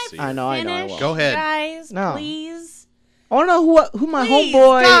soon as Can you I see I it. know, I finish, will. Go ahead. guys. No. Please, I want to know who my Please,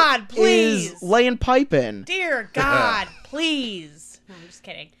 homeboy God, please. is laying pipe in. dear God, please. No, I'm just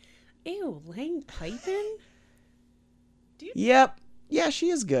kidding. Ew, laying pipe in? Yep. Yeah, she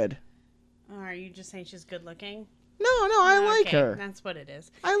is good. Oh, are you just saying she's good looking? No, I like Okay, her. That's what it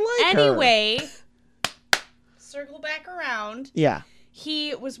is. I like her. Anyway, circle back around. Yeah.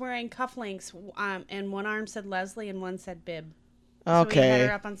 He was wearing cufflinks, and one arm said Leslie and one said Bibb. So he had Okay.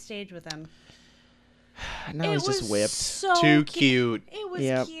 her up on stage with him. Now he's just whipped. So Too cute. It was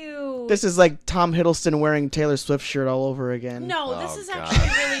Yep. cute. This is like Tom Hiddleston wearing Taylor Swift shirt all over again. No, this Oh, is God. actually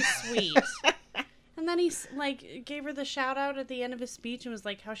really sweet. And then he like gave her the shout out at the end of his speech and was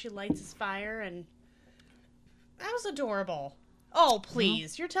like how she lights his fire, and that was adorable. Oh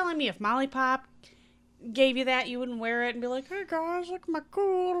please, you're telling me if Molly Pop gave you that, you wouldn't wear it and be like, "Hey guys, look at my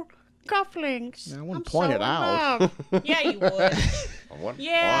cool cufflinks." I wouldn't I'm point so it in out. love." Yeah, you would. One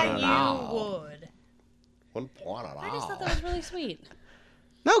Yeah, point it you out. would. One point it I just thought out. that was really sweet.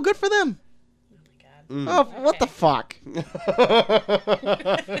 No, good for them. Oh my god. Oh, what the fuck?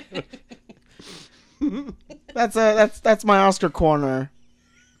 That's my Oscar corner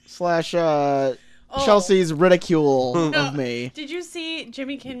slash Chelsea's ridicule of me. Did you see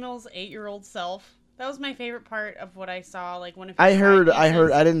Jimmy Kimmel's 8-year-old self? That was my favorite part of what I saw. Like one of his I heard.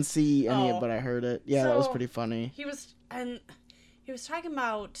 pieces. I didn't see any of Oh. it, but I heard it. Yeah, that was So- pretty funny. He was talking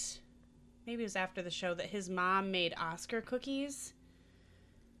about, maybe it was after the show, that his mom made Oscar cookies.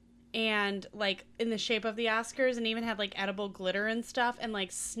 And like in the shape of the Oscars, and even had like edible glitter and stuff, and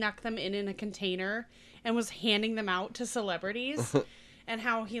like snuck them in a container and was handing them out to celebrities. And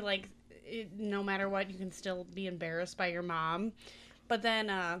how he like, no matter what, you can still be embarrassed by your mom. But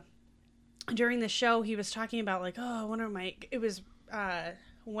then during the show, he was talking about like, oh, one of my, it was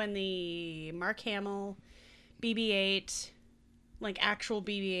when the Mark Hamill BB-8, like actual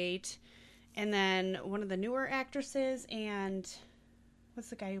BB-8, and then one of the newer actresses, and what's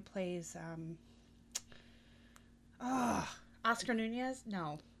the guy who plays Oscar Nunez?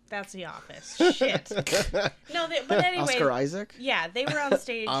 No, that's The Office. Shit. No, but anyway, Oscar Isaac. yeah, they were on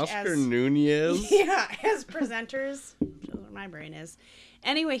stage Oscar as Nunez. yeah, as presenters. Shows what my brain is.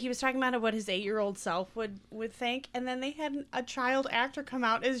 Anyway, he was talking about what his 8-year-old self would think, and then they had a child actor come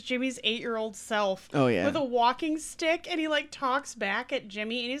out as Jimmy's 8-year-old self. Oh, yeah. With a walking stick, and he like talks back at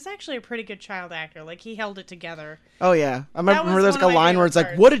Jimmy, and he's actually a pretty good child actor. Like he held it together. Oh yeah, I remember was there's one like of a my line where favorite it's like,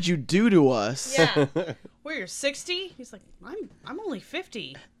 parts. "What did you do to us?" Yeah. Where you're 60? He's like, I'm only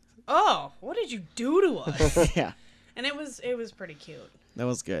 50. Oh, what did you do to us? Yeah, And it was pretty cute. that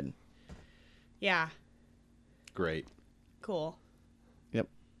was good. Yeah. Great. Cool. Yep.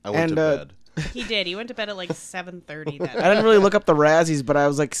 I went And, to bed. He did. He went to bed at like 7:30 that I night. didn't really look up the Razzies, but I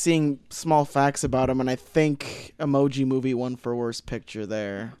was like seeing small facts about him, and I think Emoji Movie won for Worst Picture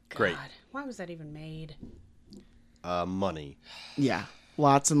there. Great. God, why was that even made? Money. Yeah,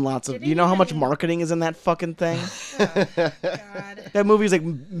 lots and lots of. Did Do you know how much even- marketing is in that fucking thing? God. That movie's like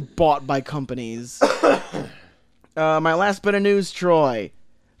bought by companies. My last bit of news, Troy.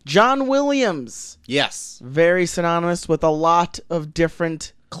 John Williams. Yes. Very synonymous with a lot of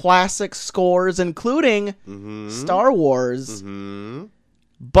different classic scores, including Star Wars. Mm-hmm.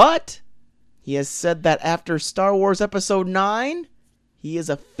 But he has said that after Star Wars Episode 9, he is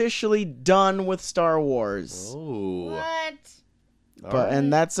officially done with Star Wars. Oh. What?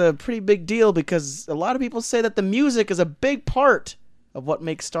 And that's a pretty big deal because a lot of people say that the music is a big part of what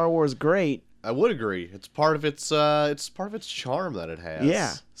makes Star Wars great. I would agree. It's part of its charm that it has.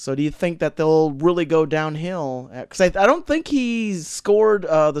 Yeah. So do you think that they'll really go downhill? Because I don't think he scored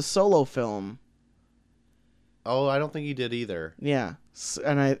the Solo film. Oh, I don't think he did either. Yeah.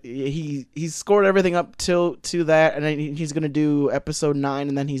 And he scored everything up to that, and then he's gonna do Episode 9,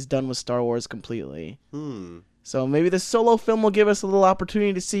 and then he's done with Star Wars completely. So maybe the Solo film will give us a little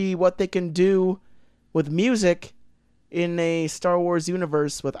opportunity to see what they can do with music in a Star Wars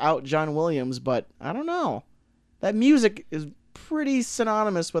universe without John Williams, but I don't know. That music is pretty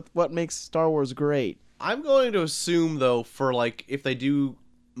synonymous with what makes Star Wars great. I'm going to assume, though, for, like, if they do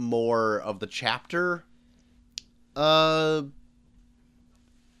more of the chapter,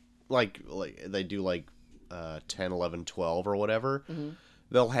 like they do, like, 10, 11, 12 or whatever,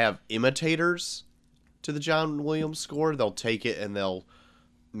 they'll have imitators to the John Williams score. They'll take it and they'll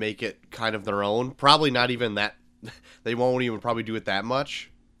make it kind of their own. Probably not even that. They won't even probably do it that much.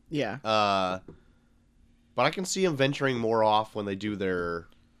 Yeah. But I can see them venturing more off when they do their,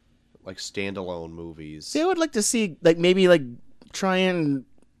 like, standalone movies. See, I would like to see, like, maybe, like, try and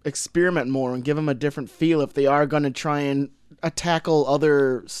experiment more and give them a different feel if they are going to try and tackle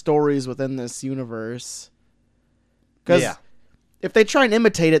other stories within this universe. Because if they try and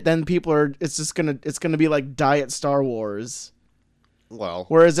imitate it, then it's gonna be like Diet Star Wars. Well,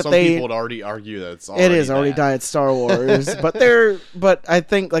 whereas if some they, people would already argue that it's already that. Diet Star Wars, but I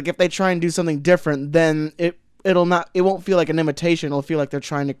think, like, if they try and do something different, then it won't feel like an imitation. It'll feel like they're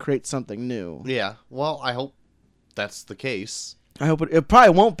trying to create something new. Yeah. Well, I hope that's the case. I hope it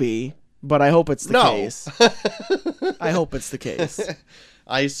probably won't be, but I hope it's the case. I hope it's the case.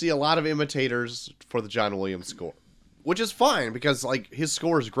 I see a lot of imitators for the John Williams score, which is fine because, like, his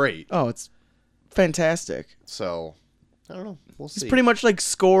score is great. Oh, it's fantastic. So, I don't know. We'll see. He's pretty much, like,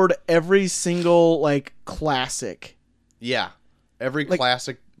 scored every single, like, classic. Yeah. Every Like,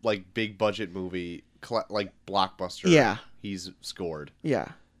 classic, like, big budget movie, like, blockbuster. Yeah. He's scored.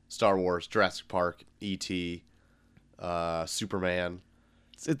 Yeah. Star Wars, Jurassic Park, E.T., Superman.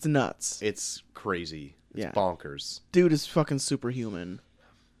 It's nuts. It's crazy. It's Yeah. bonkers. Dude is fucking superhuman.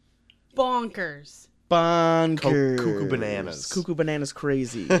 Bonkers. Bonkers. Cuckoo bananas. Cuckoo bananas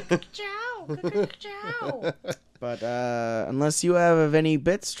crazy. Ciao. Ciao. But unless you have any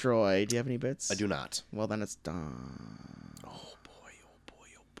bits, Troy. Do you have any bits? I do not. Well, then it's done. Oh boy.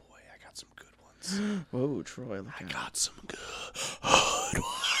 I got some good ones. Whoa, Troy. Look out. Got some good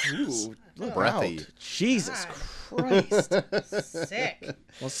ones. Ooh, look Breathy. out. Jesus God. Christ. Sick.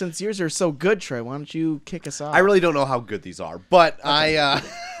 Well, since yours are so good, Troy, why don't you kick us off? I really don't know how good these are, but I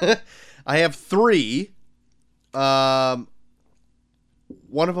I have 3. One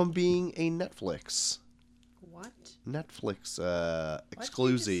of them being a Netflix What?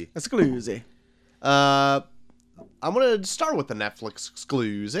 exclusive. Exclusive. I'm gonna start with the Netflix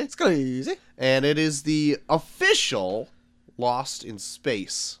exclusive, Exclusive. and it is the official Lost in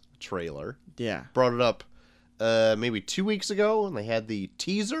Space trailer. Yeah. Brought it up maybe 2 weeks ago, and they had the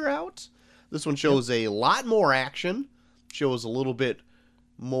teaser out. This one shows a lot more action, shows a little bit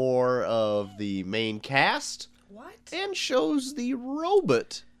more of the main cast, What? and shows the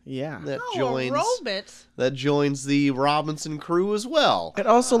robot Yeah. that Oh, joins a robot. the Robinson crew as well. It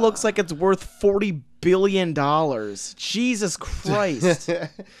also looks like it's worth $40 billion. Jesus Christ.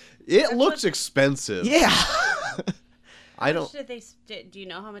 It looks expensive. Yeah. I don't. Do you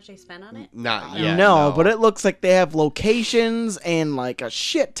know how much they spent on it? Not yet. No, but it looks like they have locations and, like, a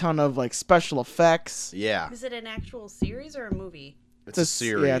shit ton of, like, special effects. Yeah, Is it an actual series or a movie? it's a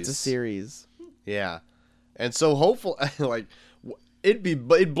series. Yeah, it's a series. Yeah, and so hopefully, like,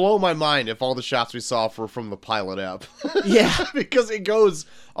 it'd blow my mind if all the shots we saw were from the pilot app. Yeah. Because it goes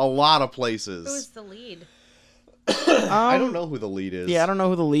a lot of places. Who's the lead? I don't know who the lead is. Yeah, I don't know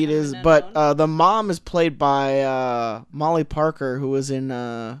who the lead is, no, but no. the mom is played by Molly Parker, who was in,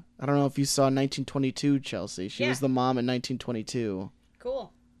 I don't know if you saw 1922, Chelsea. She was Yeah. the mom in 1922.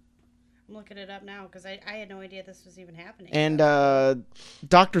 Cool. I'm looking it up now because I had no idea this was even happening. And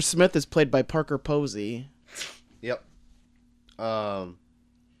Dr. Smith is played by Parker Posey. Yep. But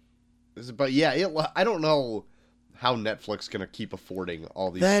yeah, I don't know how Netflix gonna keep affording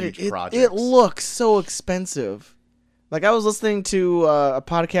all these huge projects. It looks so expensive. Like, I was listening to a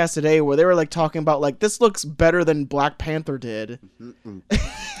podcast today where they were, like, talking about, like, this looks better than Black Panther did.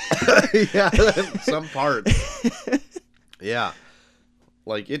 Yeah, some parts. Yeah.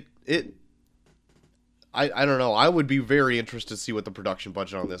 Like it I don't know. I would be very interested to see what the production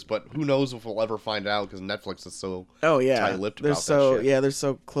budget on this, but who knows if we'll ever find out because Netflix is so Oh yeah, tight-lipped they're about so that shit. yeah they're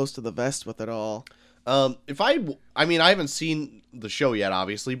so close to the vest with it all. I mean, I haven't seen the show yet,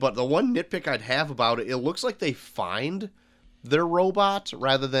 obviously, but the one nitpick I'd have about it, it looks like they find their robot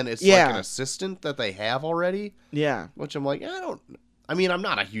rather than it's like an assistant that they have already. Yeah, Which I'm like, I mean, I'm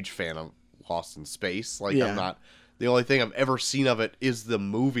not a huge fan of Lost in Space. Like, Yeah. I'm not. The only thing I've ever seen of it is the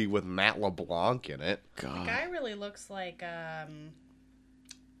movie with Matt LeBlanc in it. The God. guy really looks like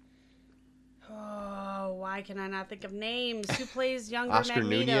oh, why can I not think of names? Who plays younger Oscar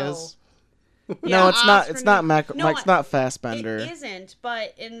Magneto? Nunez. No, it's not. Oscar It's not Nunez. No, It's not Fassbender. It isn't,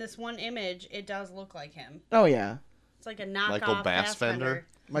 but in this one image, it does look like him. Oh yeah, It's like a knockoff Michael Bassfender? Fassbender.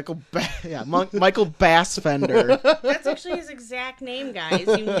 Michael Bassfender. That's actually his exact name, guys.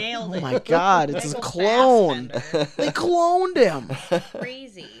 You nailed it. Oh my God, it's his Michael clone. Bassfender. They cloned him.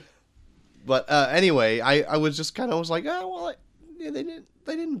 Crazy. But anyway, I was just kind of was like, oh well, they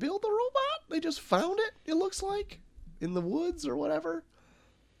didn't build the robot. They just found it. It looks like in the woods or whatever.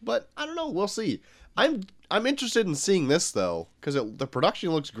 But I don't know. We'll see. I'm interested in seeing this though because the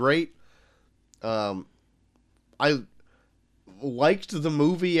production looks great. I liked the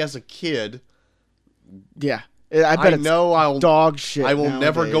movie as a kid. Yeah, I bet it's know I'll dog shit. I will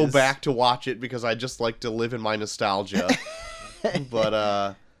never go nowadays. back to watch it because I just like to live in my nostalgia.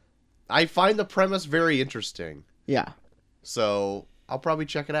 But I find the premise very interesting. Yeah, So I'll probably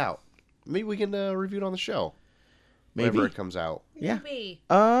check it out. Maybe we can review it on the show. maybe. Whenever it comes out. Yeah. Maybe.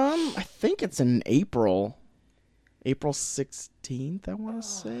 I think it's in April 16th. I want to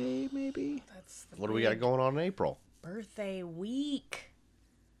say maybe. That's the What do we got going on in April? birthday week.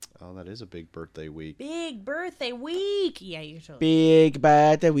 Oh, that is a big birthday week. Big birthday week. Yeah, you totally. Big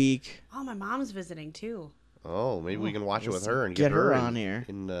bad the week. Oh, my mom's visiting too. Oh, maybe we can watch it with let's her and get get her in- on here.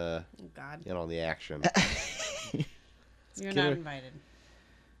 Oh God, in on the action. you're get not her- invited.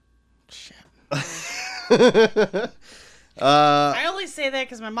 Shit. I only say that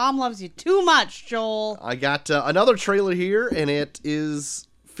because my mom loves you too much, Joel. I got another trailer here, and it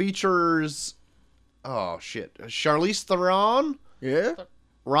features. Oh shit! Charlize Theron, Yeah.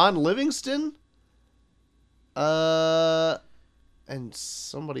 Ron Livingston, and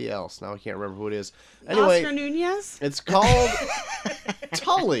somebody else. Now I can't remember who it is. Anyway, Oscar Nunez. it's called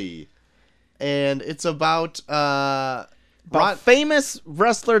Tully, and it's about About famous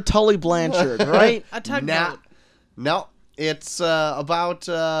wrestler Tully Blanchard, right? A tugboat. No, it's about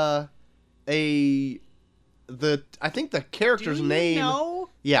I think the character's Do you name. know?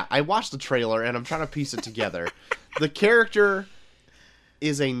 Yeah, I watched the trailer and I'm trying to piece it together. The character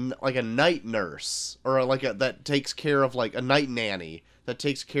is a night nurse or that takes care of like a night nanny that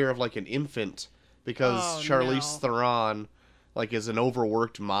takes care of like an infant because Oh, Charlize no. Theron like is an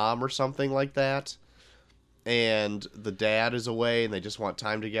overworked mom or something like that. And the dad is away and they just want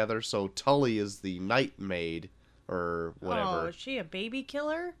time together. So Tully is the night maid or Oh, whatever. is she a baby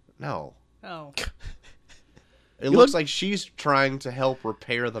killer? No. Oh, It looks like she's trying to help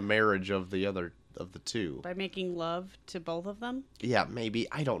repair the marriage of the two. by making love to both of them. Yeah, maybe.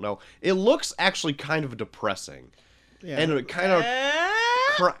 I don't know. It looks actually kind of depressing. Yeah. And it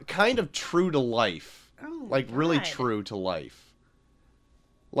kind of true to life. Oh, Like really God. true to life.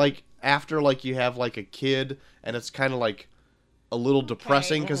 Like after like you have like a kid and it's kind of like a little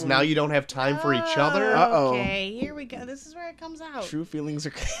depressing because now you don't have time for each other. Uh-oh. Okay, here we go. This is where it comes out. True feelings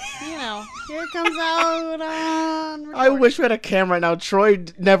are. You know, here it comes out on. I recording. wish we had a camera right now. Troy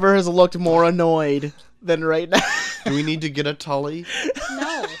never has looked more annoyed than right now. Do we need to get a Tully?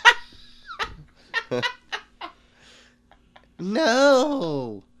 No.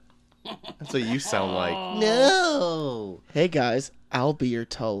 No. That's what you sound like. No. Hey guys, I'll be your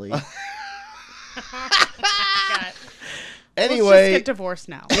Tully. God. Anyway, Let's just get divorced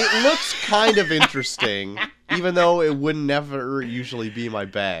now. it looks kind of interesting, even though it would never usually be my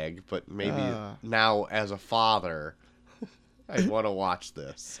bag. But maybe now, as a father, I want to watch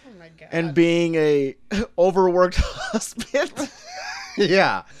this. Oh my God. And being a overworked husband.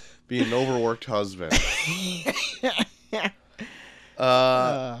 Yeah, be an overworked husband.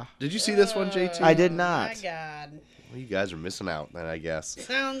 Did you see this one, JT? I did Oh not. my God. Well, you guys are missing out, then I guess.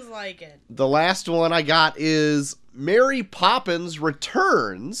 Sounds like it. The last one I got is Mary Poppins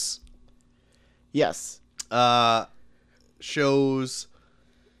Returns. Yes. Shows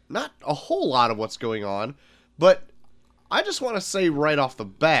not a whole lot of what's going on, but I just want to say right off the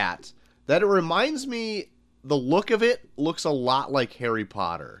bat that it reminds me, the look of it looks a lot like Harry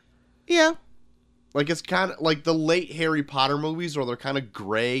Potter. Yeah. Like, it's kind of like the late Harry Potter movies where they're kind of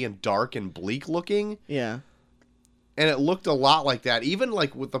gray and dark and bleak looking. Yeah. And it looked a lot like that. Even,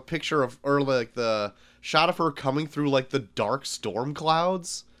 like, with the picture of, or, like, the shot of her coming through, like, the dark storm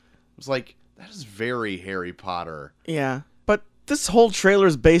clouds. It was like, that is very Harry Potter. Yeah. But this whole trailer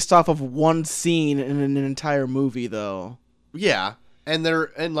is based off of one scene in an entire movie, though. Yeah. And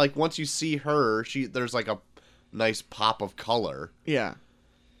like, once you see her, there's, like, a nice pop of color. Yeah.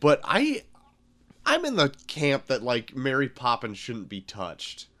 But I'm in the camp that, like, Mary Poppins shouldn't be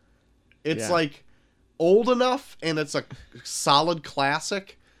touched. It's, Yeah. like, old enough, and it's a solid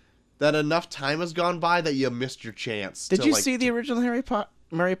classic, that enough time has gone by that you missed your chance. Did to, you like, see the original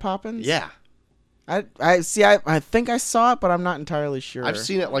Mary Poppins? Yeah. I see. I think I saw it, but I'm not entirely sure. I've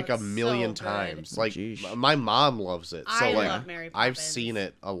seen it, like, a It's million so good. times. Like, Jeesh. my mom loves it. So, I like, love Mary I've Poppins. seen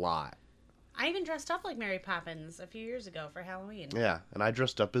it a lot. I even dressed up like Mary Poppins a few years ago for Halloween. Yeah. And I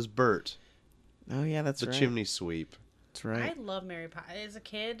dressed up as Bert, Oh yeah, that's the right. chimney sweep. That's right. I love Mary Poppins. As a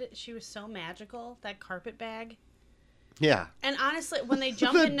kid, she was so magical. That carpet bag. Yeah. And honestly, when they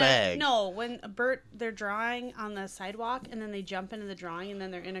jump The into bag. when they're drawing on the sidewalk, and then they jump into the drawing, and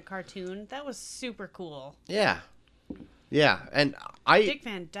then they're in a cartoon. That was super cool. Yeah. Yeah. And Dick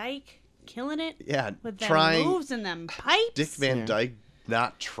Van Dyke killing it yeah, with them trying moves and them pipes. Dick Van Yeah. Dyke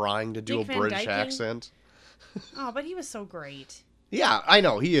not trying to do Dick a Van British Dyking? accent. Oh, but he was so great. Yeah, I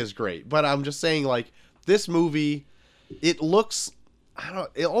know he is great, but I'm just saying, like, this movie, it looks,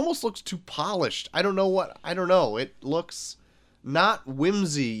 it almost looks too polished. I don't know. It looks not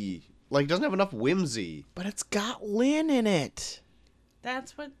whimsy. Like, doesn't have enough whimsy. But it's got Lynn in it.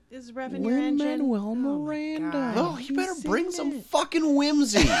 That's what is revving your Lin engine. Manuel Oh my Miranda. God. Oh, you better He's bring in some it. fucking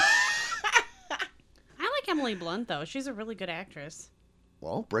whimsy. I like Emily Blunt though. She's a really good actress.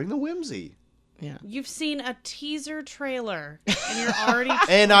 Well, bring the whimsy. Yeah. You've seen a teaser trailer and you're already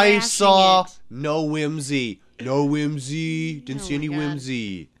And I trashing saw it. no whimsy. No whimsy. Didn't Oh see my any God.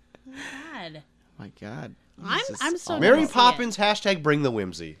 whimsy. God. My God. I'm so awful. Mary Mary see Poppins, hashtag bring the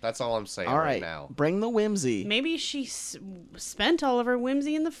whimsy. That's all I'm saying All right right. now. Bring the whimsy. Maybe she spent all of her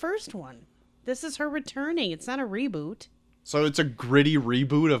whimsy in the first one. This is her returning. It's not a reboot. So it's a gritty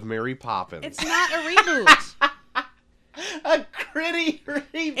reboot of Mary Poppins. It's not a reboot. a gritty reboot.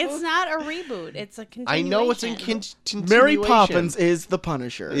 It's not a reboot. It's a I continuation. know it's in Mary continuation. Poppins is the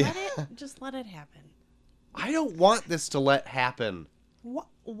Punisher. Yeah. Just let it happen. I don't want this to let happen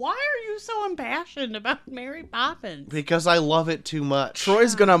Why are you so impassioned about Mary Poppins? because I love it too much.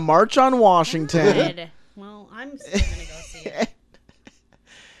 Troy's gonna march on Washington. Good. Well, I'm still gonna go see it.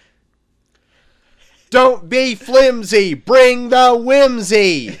 Don't be flimsy. Bring the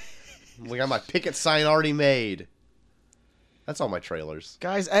whimsy. We got my picket sign already made. That's all my trailers.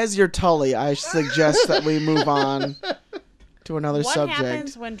 Guys, as your Tully, I suggest that we move on to another What subject.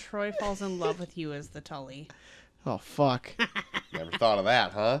 happens when Troy falls in love with you as the Tully? Oh fuck. Never thought of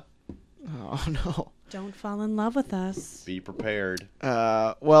that, huh? Oh no. Don't fall in love with us. Be prepared.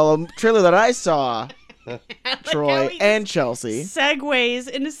 Well, a trailer that I saw, Troy he and Chelsea. Segues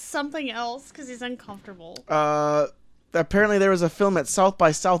into something else because he's uncomfortable. Apparently there was a film at South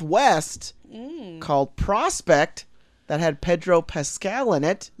by Southwest called Prospect that had Pedro Pascal in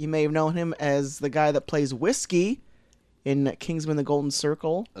it. You may have known him as the guy that plays Whiskey in Kingsman: The Golden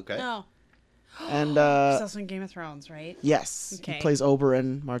Circle. Okay. Oh, And he's also in Game of Thrones, right? yes, Okay. he plays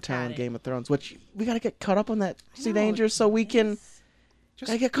Oberyn Martell Got in it. Game of Thrones, which we got to get caught up on that Sea know, Danger so we can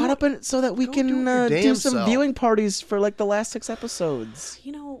gotta get caught up in it so that we go can do it your do damn some self. viewing parties for like the last 6 episodes.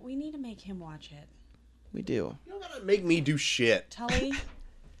 You know, we need to make him watch it. We do. You don't gotta make me do shit. Tully,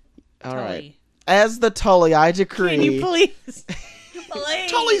 All right. Tully. As the Tully, I decree. Can you please?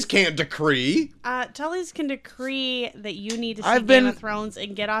 Please. Tully's can't decree. Tully's can decree that you need to see I've Game been- of Thrones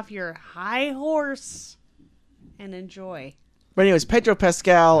and get off your high horse and enjoy. But anyways, Pedro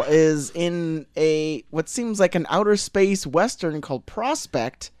Pascal is in what seems like an outer space western called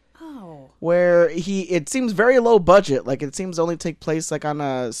Prospect, Oh, where it seems very low budget. Like it seems to only take place like on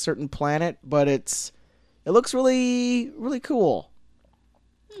a certain planet, but it looks really really cool.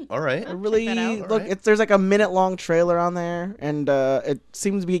 All right. It really that out. look. Alright. There's like a minute-long trailer on there, and it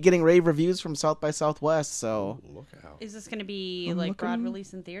seems to be getting rave reviews from South by Southwest. So Look out. is this going to be I'm like broad looking-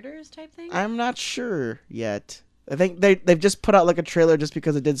 release in theaters type thing? I'm not sure yet. I think they've just put out like a trailer just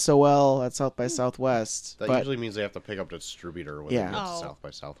because it did so well at South by Southwest. That but, usually means they have to pick up the distributor when Yeah. they get to Oh. South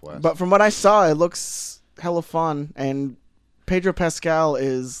by Southwest. but from what I saw, it looks hella fun, and Pedro Pascal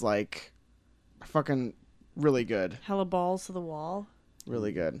is like fucking really good, Hella balls to the wall.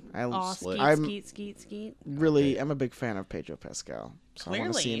 really good. Aw, skeet, I'm skeet, skeet, skeet. really, I'm a big fan of Pedro Pascal. So I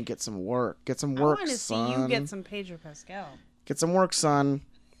want to see Clearly. him get some work. Get some I work, want to see son. you get some Pedro Pascal. Get some work, son.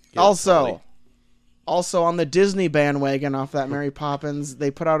 Get also, Tully. Also on the Disney bandwagon off that Mary Poppins,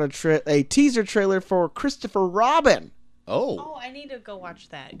 they put out a teaser trailer for Christopher Robin. Oh, I need to go watch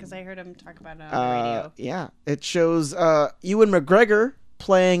that because I heard him talk about it on the radio. Yeah, it shows Ewan McGregor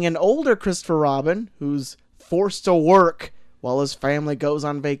playing an older Christopher Robin who's forced to work while his family goes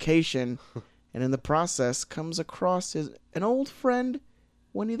on vacation, and in the process comes across an old friend,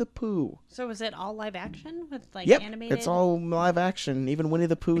 Winnie the Pooh. So is it all live action with like Yep, animated? it's all live action. Even Winnie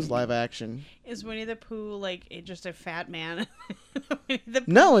the Pooh's live action. Is Winnie the Pooh like just a fat man? Winnie the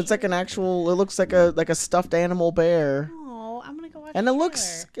Pooh No, it's like an actual. It looks like a stuffed animal bear. Oh, I'm gonna go watch. And the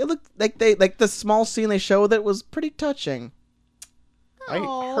it looked like the small scene they showed with it was pretty touching. I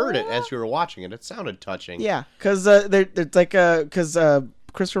heard it as you were watching it. It sounded touching. Yeah, because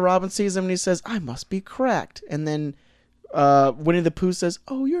Christopher Robin sees him and he says, "I must be cracked," and then Winnie the Pooh says,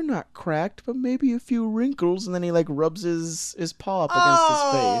 "Oh, you're not cracked, but maybe a few wrinkles," and then he like rubs his paw up against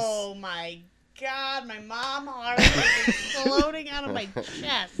his face. Oh my God, my mom heart is exploding out of my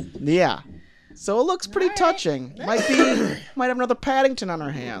chest. Yeah. So it looks pretty touching. Might have another Paddington on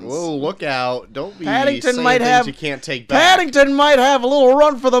our hands. Whoa, look out. Don't be Paddington saying might things have- you can't take back. Paddington might have a little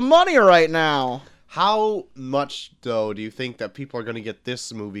run for the money right now. How much, though, do you think that people are going to get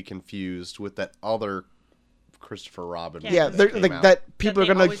this movie confused with that other Christopher Robin movie Yeah, that they're came like out? that. People they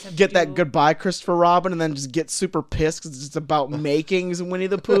are gonna always have get to that do- goodbye Christopher Robin and then just get super pissed because it's just about makings Winnie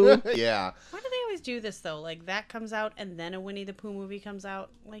the Pooh. Yeah. Why do they always do this though? Like that comes out and then a Winnie the Pooh movie comes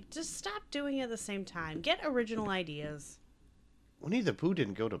out. Like just stop doing it at the same time. Get original ideas. Winnie the Pooh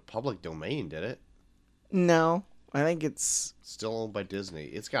didn't go to public domain, did it? No, I think it's Still owned by Disney.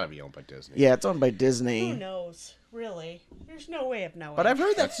 It's got to be owned by Disney. it's owned by Who Disney. knows? Really? There's no way of knowing. But I've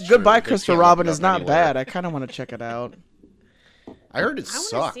heard that That's Goodbye true. They Christopher can't look Robin it is up not anywhere. bad. I kind of want to check it out. I heard it I want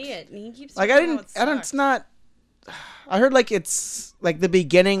sucked. to see it. And he keeps Like talking about it I don't. sucks. It's not. I heard like it's like the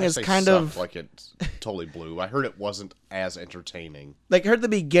beginning I is say kind sucked of like it totally blew. I heard it wasn't as entertaining. like I heard the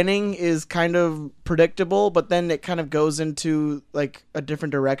beginning is kind of predictable, but then it kind of goes into like a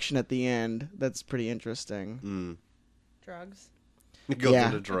different direction at the end. That's pretty interesting. drugs. It goes Yeah.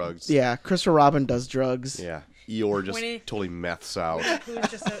 into drugs. Yeah, Christopher Robin does drugs. Yeah. Eeyore just Winnie- totally meths out. Who's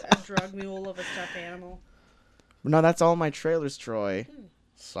just a drug mule of a stuffed animal. No, that's all my trailers, Troy.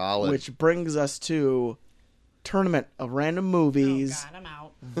 Solid. Which brings us to Tournament of Random Movies, Oh God, I'm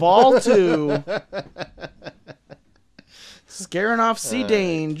out. Vol 2. Scaring off Sea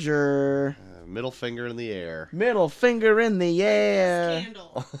Danger. Middle finger in the air. Middle finger in the air.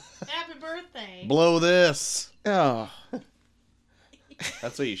 Candle. Happy birthday. Blow this. Oh,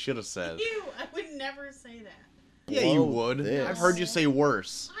 That's what you should have said. Ew, I would never say that. Yeah, you Blow would. this. I've heard you say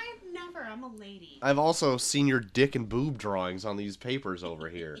worse. I've never. I'm a lady. I've also seen your dick and boob drawings on these papers over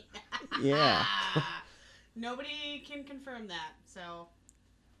here. yeah. Nobody can confirm that, so.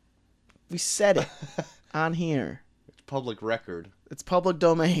 We said it on here. It's public record. It's public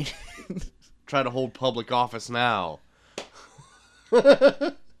domain. Try to hold public office now.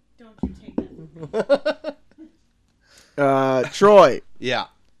 Don't you take that. Troy, Yeah.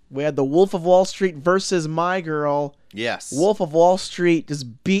 we had the Wolf of Wall Street versus My Girl. Yes. Wolf of Wall Street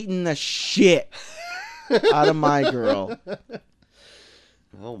just beating the shit out of My Girl.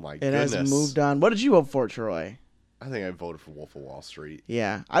 Oh my It goodness. has moved on. What did you vote for, Troy? I think I voted for Wolf of Wall Street.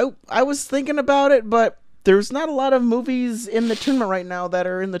 Yeah, I was thinking about it, but there's not a lot of movies in the tournament right now that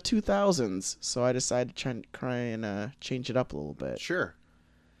are in the 2000s, so I decided to try and change it up a little bit. Sure.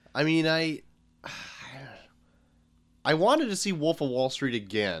 I mean, I wanted to see Wolf of Wall Street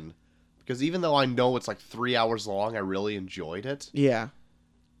again because even though I know it's like 3 hours long, I really enjoyed it. Yeah,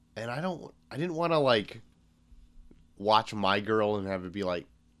 And I didn't want to like watch My Girl and have it be like,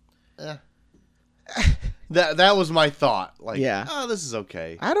 eh. That was my thought. Like, Yeah. oh, this is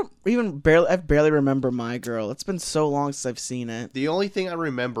okay. I barely remember My Girl. It's been so long since I've seen it. The only thing I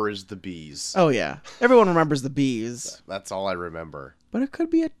remember is the bees. Oh yeah, everyone remembers the bees, That's all I remember. but it could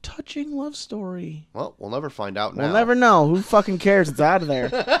be a touching love story. Well, we'll never find out now. We'll never know. Who fucking cares? It's out of there.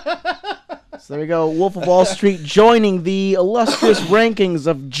 So there we go. Wolf of Wall Street joining the illustrious rankings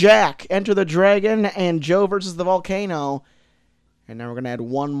of Jack, Enter the Dragon, and Joe versus the Volcano. And now we're going to add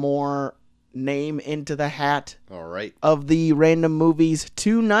one more name into the hat All right. of the random movies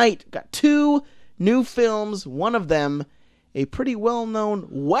tonight. Got two new films. One of them, a pretty well-known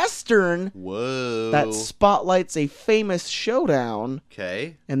Western Whoa. that spotlights a famous showdown.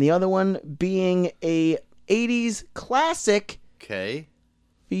 Okay. And the other one being a 80s classic Okay.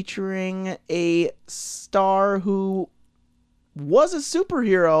 featuring a star who was a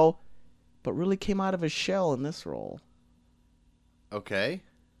superhero, but really came out of his shell in this role. Okay.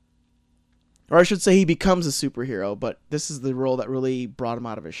 Or I should say he becomes a superhero, but this is the role that really brought him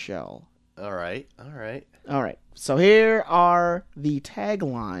out of his shell. All right. All right. All right. So here are the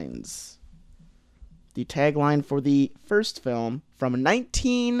taglines. The tagline for the first film from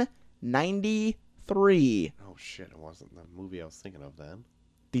 1993. Oh shit! It wasn't the movie I was thinking of then.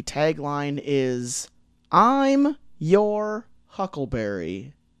 The tagline is, "I'm your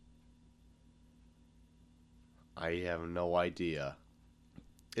Huckleberry." I have no idea.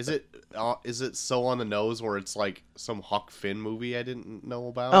 Is it so on the nose where it's like some Huck Finn movie I didn't know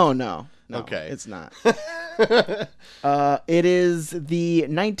about? Oh, no. Okay. It's not. It is the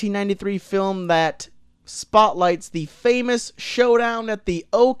 1993 film that spotlights the famous showdown at the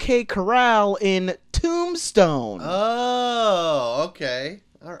OK Corral in Tombstone. Oh, okay.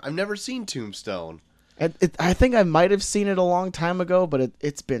 All right. I've never seen Tombstone. I think I might have seen it a long time ago, but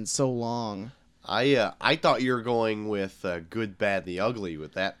it's been so long. I thought you were going with Good, Bad, the Ugly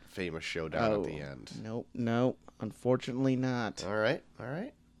with that famous showdown at the end. Nope. Unfortunately not. All right. All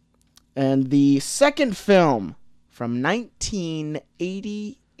right. And the second film from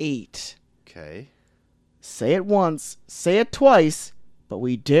 1988. Okay. Say it once, say it twice, but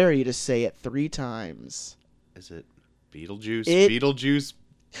we dare you to say it 3 times. Is it Beetlejuice? It- Beetlejuice.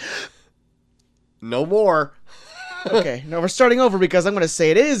 No more. Okay, no, we're starting over because I'm going to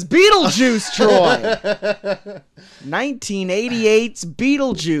say it is Beetlejuice, Troy. 1988's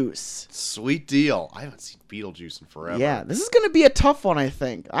Beetlejuice. Sweet deal. I haven't seen Beetlejuice in forever. Yeah, this is going to be a tough one, I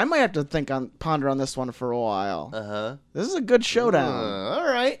think. I might have to ponder on this one for a while. Uh-huh. This is a good showdown. All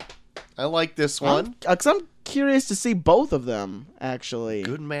right. I like this one. Because I'm curious to see both of them, actually.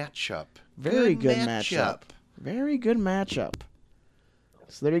 Good matchup. Very good matchup. Very good matchup.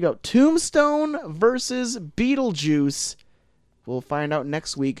 So there you go. Tombstone versus Beetlejuice. We'll find out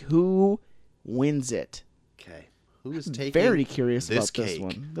next week who wins it. Okay. Who is taking Very curious this about this cake?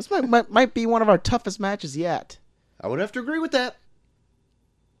 one. This might be one of our toughest matches yet. I would have to agree with that.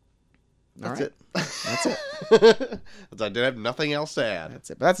 That's All right. it. That's it. I did have nothing else to add. That's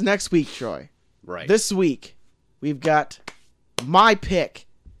it. But that's next week, Troy. Right. This week, we've got my pick.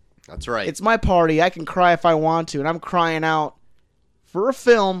 That's right. It's my party. I can cry if I want to, and I'm crying out for a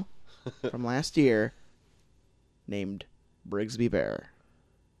film from last year named Brigsby Bear.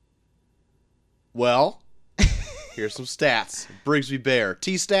 Well, here's some stats. Brigsby Bear.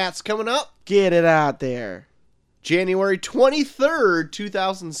 T-stats coming up. Get it out there. January 23rd,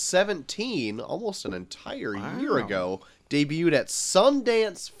 2017, almost an entire year Wow. ago, debuted at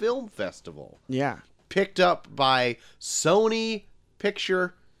Sundance Film Festival. Yeah. Picked up by Sony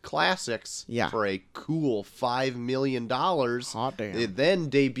Picture Classics Yeah. for a cool $5 million. Hot damn. It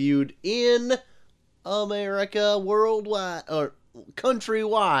then debuted in America worldwide, or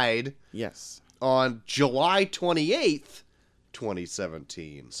countrywide, Yes. on July 28th,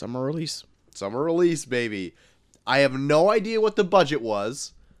 2017. Summer release. Summer release, baby. I have no idea what the budget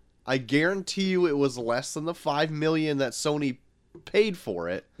was. I guarantee you it was less than the $5 million that Sony paid for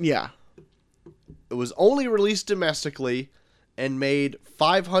it. Yeah. It was only released domestically and made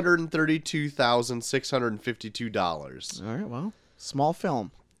 $532,652. All right, well, small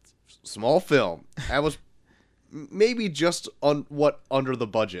film. Small film. That was maybe just under the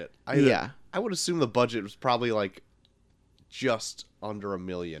budget. Yeah. I would assume the budget was probably like just under $1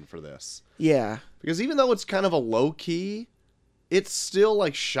 million for this. Yeah. Because even though it's kind of a low key, it's still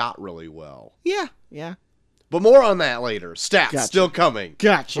like shot really well. Yeah. Yeah. But more on that later. Stats Gotcha. still coming.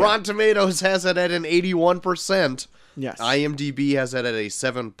 Gotcha. Rotten Tomatoes has it at an 81%. Yes. IMDb has it at a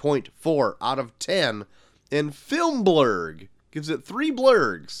 7.4 out of 10. And Film Blurg gives it 3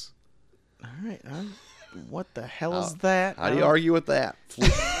 blurgs. All right. What the hell is that? How do you argue with that? 3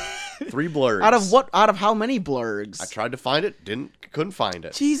 blurgs. Out of what? Out of how many blurgs? I tried to find it, couldn't find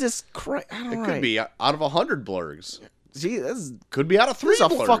it. Jesus Christ! It could be out of 100 blurgs. Gee, this Could be out of 3 is a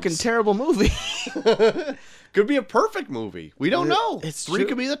blurgs. fucking terrible movie. Could be a perfect movie. We don't know. It's 3 true.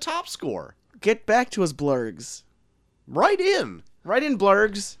 could be the top score. Get back to us, blurgs. Right in. Right in,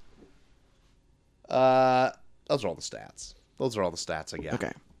 blurgs. Those are all the stats. Those are all the stats I got.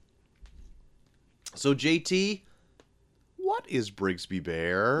 Okay. So JT, what is Brigsby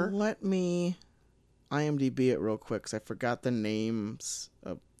Bear? Let me IMDb it real quick because I forgot the names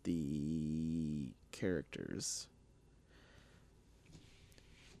of the characters.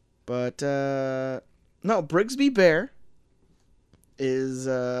 But no, Brigsby Bear is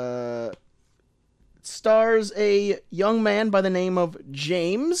stars a young man by the name of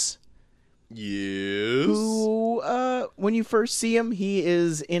James. Yes. Who, when you first see him, he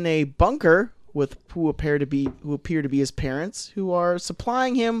is in a bunker with who appear to be his parents, who are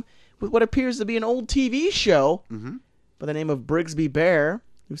supplying him with what appears to be an old TV show by the name of Brigsby Bear,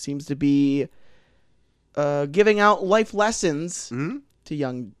 who seems to be giving out life lessons to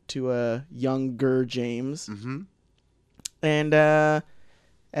to a younger James. Mm-hmm. And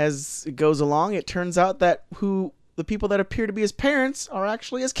as it goes along, it turns out that the people that appear to be his parents are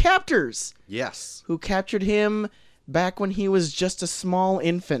actually his captors, Yes. who captured him back when he was just a small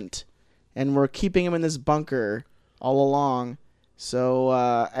infant, and were keeping him in this bunker all along. So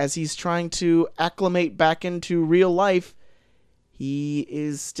as he's trying to acclimate back into real life, he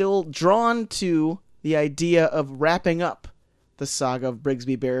is still drawn to the idea of wrapping up the saga of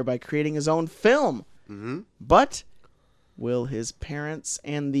Brigsby Bear by creating his own film. Mm-hmm. But will his parents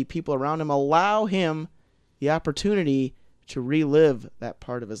and the people around him allow him the opportunity to relive that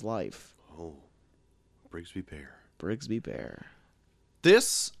part of his life? Oh, Brigsby Bear. Brigsby Bear.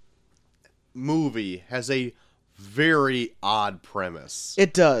 This movie has a very odd premise.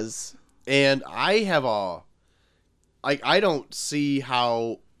 It does. And I have I don't see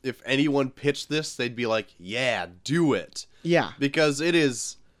how if anyone pitched this, they'd be like, yeah, do it. Yeah. Because it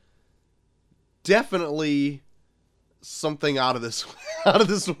is definitely something out of this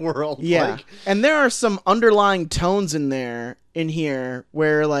world. Yeah. Like, And there are some underlying tones in here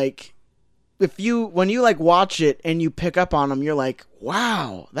where like when you like watch it and you pick up on them, you're like,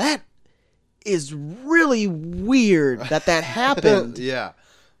 wow, that is really weird that happened. yeah.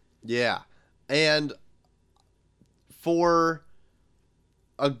 Yeah. And for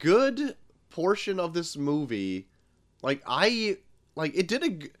a good portion of this movie, okay,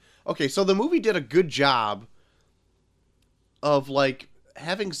 so the movie did a good job of like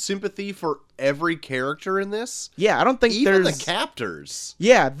having sympathy for every character in this. Yeah, I don't think Even there's the captors.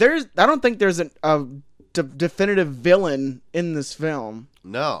 Yeah, I don't think there's a definitive villain in this film.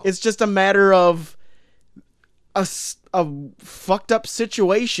 No. It's just a matter of a fucked up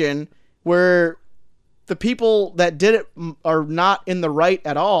situation where the people that did it are not in the right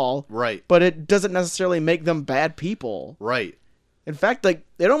at all. Right. But it doesn't necessarily make them bad people. Right. In fact, like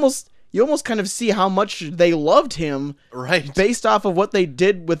you almost kind of see how much they loved him Right. based off of what they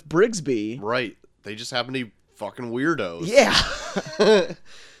did with Brigsby. Right. They just happen to be fucking weirdos. Yeah.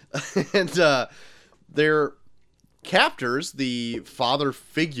 And their captors, the father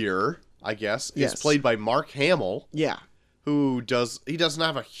figure, I guess, Yes. is played by Mark Hamill, Yeah. who doesn't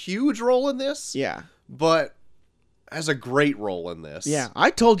have a huge role in this, Yeah. but has a great role in this. Yeah. I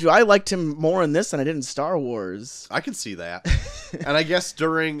told you I liked him more in this than I did in Star Wars. I can see that. And I guess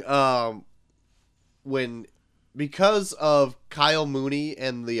during because of Kyle Mooney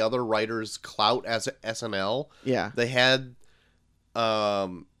and the other writers' clout as SNL, Yeah. they had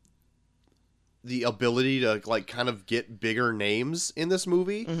the ability to like kind of get bigger names in this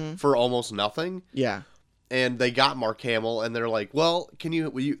movie for almost nothing. Yeah. And they got Mark Hamill, and they're like, "Well,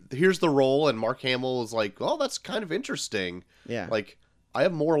 here's the role." And Mark Hamill is like, "Well, that's kind of interesting. Yeah. Like, I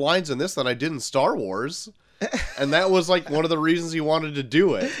have more lines in this than I did in Star Wars." And that was like one of the reasons he wanted to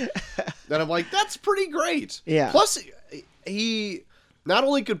do it. And I'm like, that's pretty great. Yeah. Plus, he not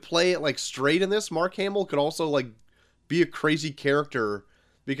only could play it like straight in this, Mark Hamill could also like be a crazy character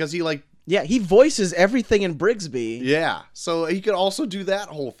because he like, Yeah, he voices everything in Brigsby. yeah. So he could also do that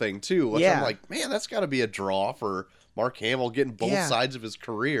whole thing too. Which Yeah. I'm like, man, that's got to be a draw for Mark Hamill getting both Yeah. sides of his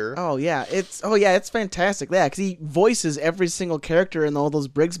career. Oh yeah, it's fantastic. Yeah, because he voices every single character in all those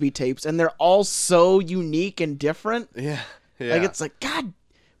Brigsby tapes, and they're all so unique and different. Yeah. Yeah. Like it's like, God,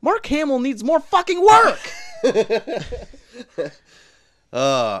 Mark Hamill needs more fucking work.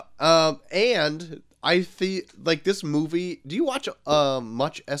 And I feel like this movie. Do you watch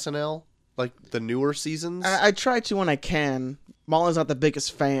much SNL? Like the newer seasons? I try to when I can. Molly's not the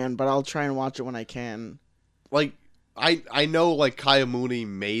biggest fan, but I'll try and watch it when I can. Like I know like Kyle Mooney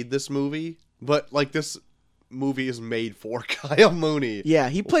made this movie, but like this movie is made for Kyle Mooney. Yeah,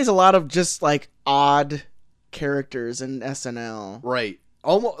 he plays a lot of just like odd characters in SNL. Right.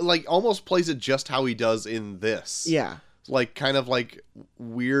 Almost plays it just how he does in this. Yeah. Like kind of like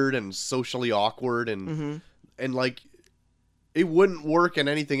weird and socially awkward and like it wouldn't work in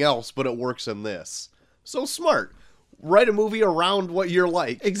anything else, but it works in this. So smart. Write a movie around what you're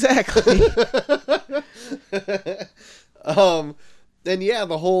like. Exactly. And yeah,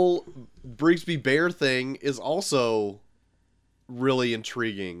 the whole Brigsby Bear thing is also really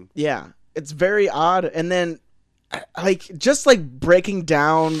intriguing. Yeah, it's very odd. And then, like, just like breaking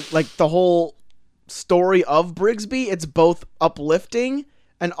down like the whole story of Brigsby, it's both uplifting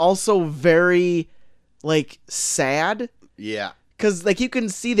and also very like sad. Yeah. Because like you can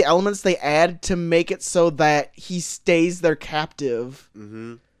see the elements they add to make it so that he stays their captive.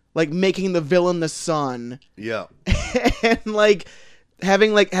 Mm-hmm. Like making the villain the son. Yeah. And like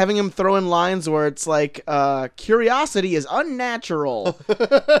having him throw in lines where it's like curiosity is unnatural.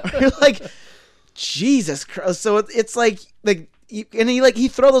 You're like, Jesus Christ. So it's like he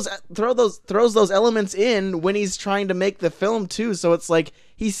throws those elements in when he's trying to make the film too. So it's like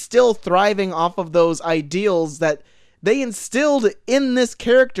he's still thriving off of those ideals that they instilled in this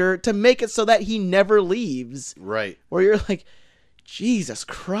character to make it so that he never leaves. Right. Where you're like, Jesus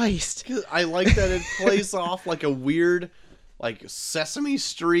Christ. I like that it plays off like a weird, like Sesame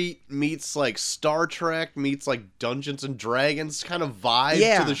Street meets like Star Trek meets like Dungeons and Dragons kind of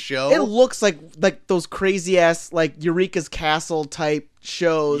vibe to the show. It looks like those crazy ass like Eureka's Castle type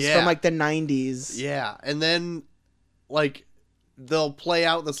shows from like the 90s. Yeah, and then like they'll play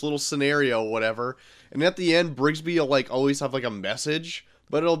out this little scenario, whatever, and at the end, Brigsby will like always have like a message,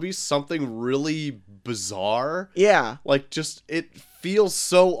 but it'll be something really bizarre. Yeah, like just it feels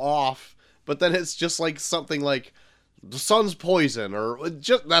so off, but then it's just like something like the sun's poison, or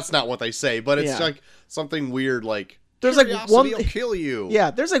just that's not what they say, but it's like something weird like. There's like one will kill you.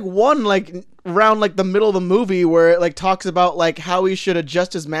 Yeah, there's like one like around like the middle of the movie where it like talks about like how he should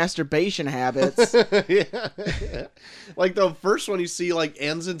adjust his masturbation habits. Yeah. Like the first one you see like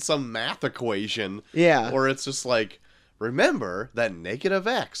ends in some math equation. Yeah. Or it's just like, remember that negative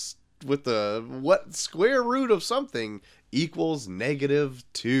x with the what square root of something equals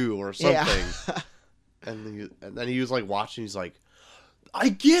 -2 or something. Yeah. and then he was like watching, he's like, I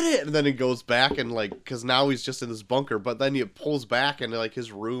get it, and then he goes back and like, because now he's just in this bunker, but then he pulls back and like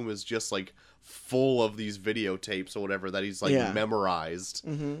his room is just like full of these videotapes or whatever that he's like memorized.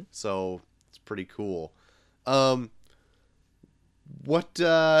 Mm-hmm. So it's pretty cool. What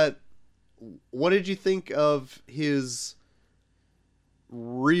did you think of his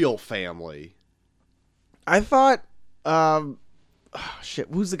real family? I thought,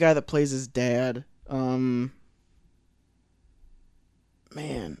 who's the guy that plays his dad?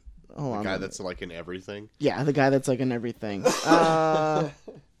 Man, hold on. The guy that's like in everything. Yeah, the guy that's like in everything.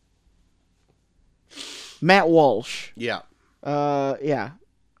 Matt Walsh. Yeah. Yeah.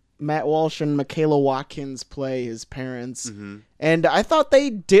 Matt Walsh and Michaela Watkins play his parents. Mm-hmm. And I thought they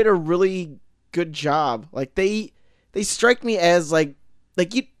did a really good job. Like they strike me as like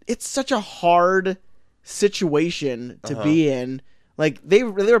it's such a hard situation to be in. Like they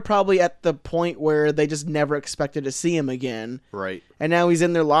were probably at the point where they just never expected to see him again. Right. And now he's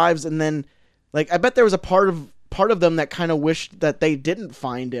in their lives, and then like I bet there was a part of them that kind of wished that they didn't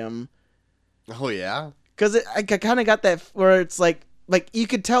find him. Oh yeah. Because I kind of got that where it's like you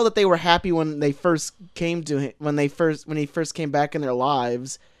could tell that they were happy when they first came to him, when he first came back in their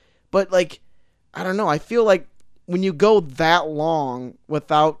lives. But like, I don't know. I feel like when you go that long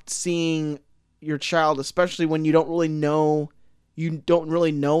without seeing your child, especially when you don't really know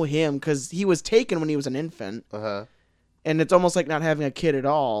him, because he was taken when he was an infant. Uh-huh. And it's almost like not having a kid at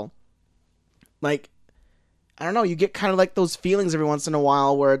all. Like, I don't know. You get kind of like those feelings every once in a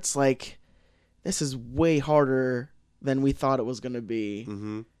while where it's like, this is way harder than we thought it was going to be.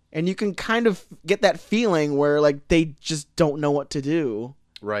 Mm-hmm. And you can kind of get that feeling where like they just don't know what to do.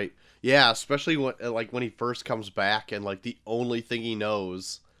 Right. Yeah, especially when he first comes back and like the only thing he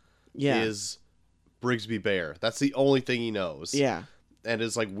knows is Brigsby Bear. That's the only thing he knows. Yeah. And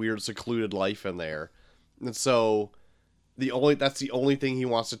his like weird secluded life in there. And so that's the only thing he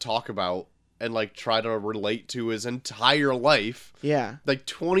wants to talk about and like try to relate to his entire life. Yeah. Like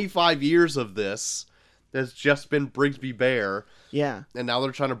 25 years of this has just been Brigsby Bear. Yeah. And now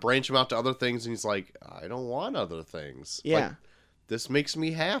they're trying to branch him out to other things, and he's like, I don't want other things. Yeah. Like, this makes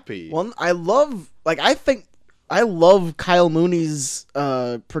me happy. Well, I love Kyle Mooney's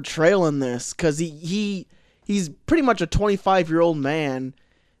portrayal in this, because he's pretty much a 25-year-old man,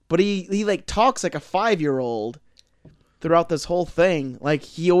 but he like talks like a 5-year-old throughout this whole thing. Like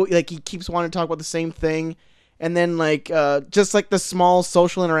he keeps wanting to talk about the same thing, and then like just like the small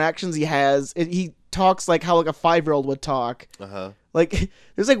social interactions he has, he talks like how like a 5-year-old would talk. Uh-huh. Like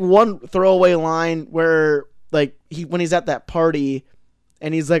there's like one throwaway line where like when he's at that party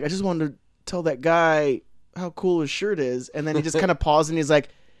and he's like, I just wanted to tell that guy how cool his shirt is, and then he just kind of pauses and he's like,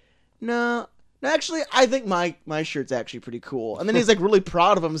 no, actually I think my shirt's actually pretty cool. And then he's like really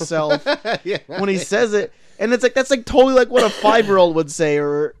proud of himself when he says it, and it's like that's like totally like what a 5-year-old would say,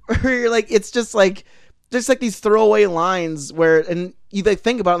 or you're like, it's just like these throwaway lines where, and you like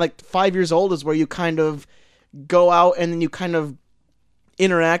think about it, like 5 years old is where you kind of go out and then you kind of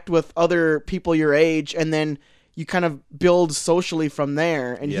interact with other people your age, and then you kind of build socially from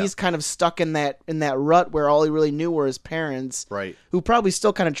there. And he's kind of stuck in that rut where all he really knew were his parents, right? Who probably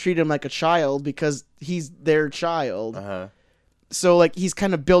still kind of treat him like a child because he's their child. Uh-huh. So like he's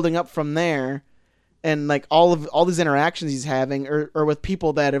kind of building up from there, and like all these interactions he's having are with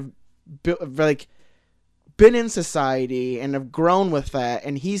people that have been in society and have grown with that,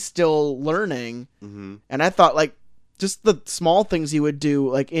 and he's still learning. Mm-hmm. And I thought like just the small things he would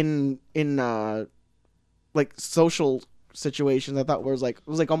do, like in like social situations, I thought was like it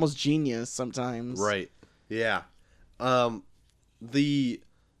was like almost genius sometimes. Right. Yeah. We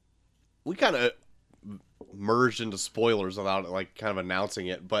kind of merged into spoilers without like kind of announcing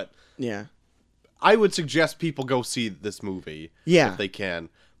it, but Yeah. I would suggest people go see this movie Yeah. if they can.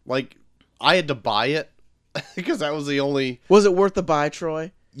 Like, I had to buy it because that was the only. Was it worth the buy,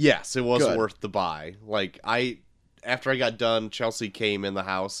 Troy? Yes, it was Good. worth the buy. Like, after I got done, Chelsea came in the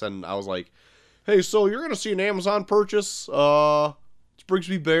house and I was like, "Hey, so you're gonna see an Amazon purchase? It's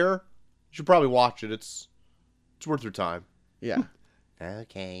Brigsby Bear. You should probably watch it. It's worth your time." Yeah.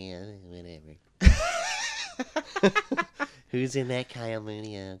 Okay, whatever. Who's in that Kyle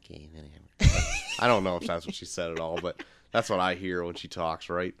Mooney? Okay, whatever. I don't know if that's what she said at all, but that's what I hear when she talks,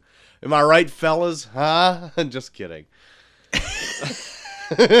 right? Am I right, fellas? Huh? Just kidding. Am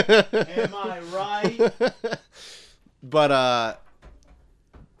I right? But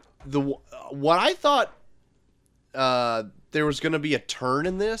what I thought there was going to be a turn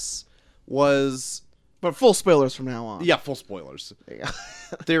in this was But full spoilers from now on. full spoilers. There you go.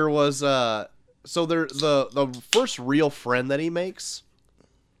 There was the first real friend that he makes.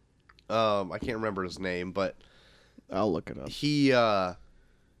 I can't remember his name, but I'll look it up. he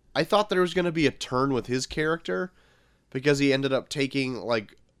I thought there was going to be a turn with his character because he ended up taking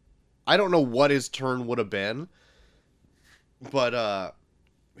like I don't know what his turn would have been, but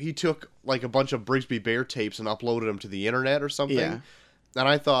he took like a bunch of Brigsby Bear tapes and uploaded them to the internet or something. Yeah. And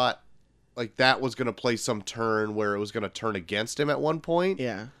I thought like that was going to play some turn where it was going to turn against him at one point,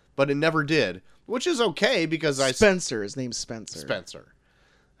 Yeah. but it never did, which is okay because Spencer. His name's Spencer. Spencer.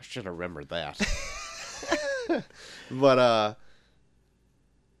 I should have remembered that. But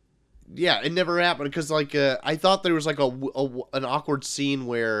yeah, it never happened because like I thought there was like an awkward scene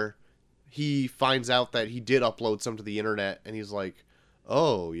where he finds out that he did upload some to the internet and he's like,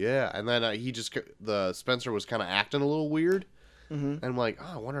 "Oh yeah," and then the Spencer was kind of acting a little weird, and I'm like,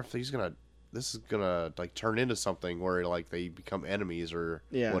 "Oh, I wonder if this is gonna like turn into something where like they become enemies or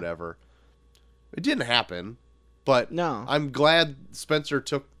Yeah. whatever." It didn't happen, but No. I'm glad Spencer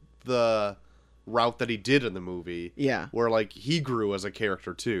took the route that he did in the movie. Yeah. Where like he grew as a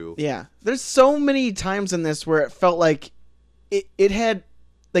character too. Yeah. There's so many times in this where it felt like it had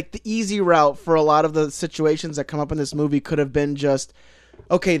like the easy route for a lot of the situations that come up in this movie could have been just,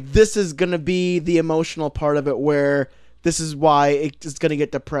 okay, this is going to be the emotional part of it where this is why it's going to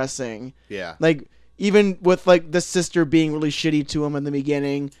get depressing. Yeah. Like, even with, like, the sister being really shitty to him in the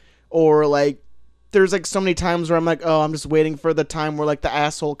beginning, or, like, there's, like, so many times where I'm like, oh, I'm just waiting for the time where, like, the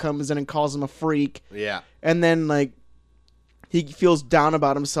asshole comes in and calls him a freak. Yeah. And then, like, he feels down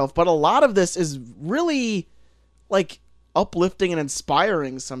about himself. But a lot of this is really, like, uplifting and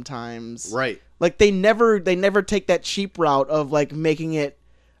inspiring sometimes. Right. Like, they never take that cheap route of, like, making it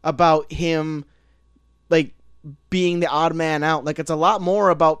about him, like, being the odd man out. Like, it's a lot more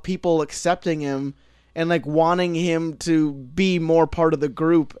about people accepting him and, like, wanting him to be more part of the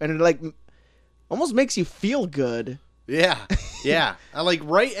group. And it, like, almost makes you feel good. Yeah. Yeah. I like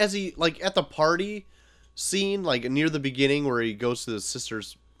right as he like at the party scene, like near the beginning where he goes to his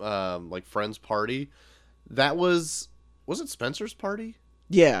sister's like friend's party. That was it Spencer's party?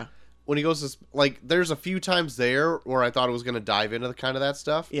 Yeah. When he goes to like there's a few times there where I thought it was going to dive into the kind of that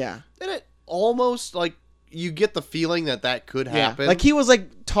stuff. Yeah. And it almost like you get the feeling that could happen. Yeah. Like, he was,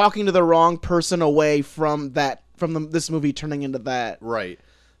 like, talking to the wrong person away from that, this movie turning into that. Right.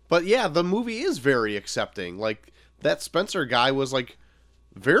 But yeah, the movie is very accepting. Like that Spencer guy was like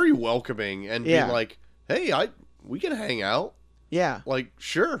very welcoming and Yeah. being like, "Hey, we can hang out." Yeah. Like,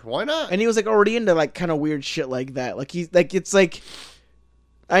 sure, why not? And he was, like, already into, like, kind of weird shit like that. Like, he's, like, it's, like...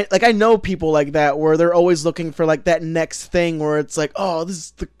 I know people like that where they're always looking for, like, that next thing where it's like, oh,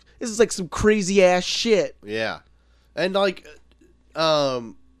 this is like some crazy ass shit. Yeah. And like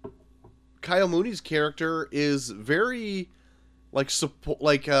Kyle Mooney's character is very like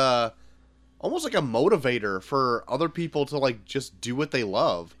almost like a motivator for other people to like just do what they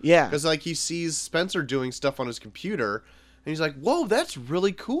love. Yeah. Because like he sees Spencer doing stuff on his computer and he's like, "Whoa, that's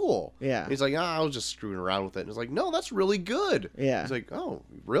really cool." Yeah. And he's like, I was just screwing around with it. And he's like, "No, that's really good." Yeah. He's like, "Oh,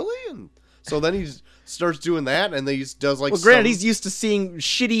 really?" And so then he starts doing that, and then he does like. Well, granted, he's used to seeing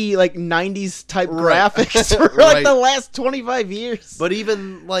shitty, like, 90s type Right. graphics for, Right. like, the last 25 years. But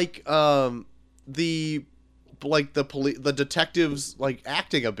even like the detective's like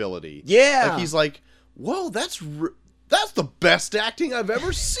acting ability. Yeah. Like he's like, "Whoa, that's the best acting I've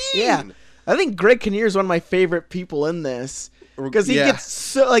ever seen." Yeah. I think Greg Kinnear is one of my favorite people in this. Because he Yeah. gets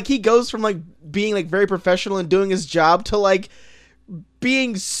so, like, he goes from, like, being, like, very professional and doing his job to, like,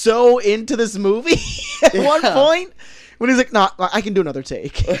 being so into this movie at one point when he's like, "No, I can do another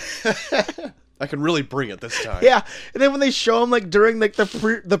take." I can really bring it this time. Yeah, and then when they show him like during like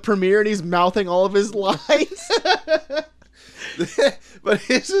the premiere and he's mouthing all of his lines. But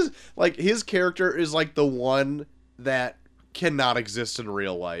his character is like the one that cannot exist in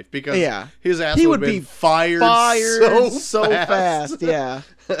real life because his ass he would would be be fired so fast. Yeah.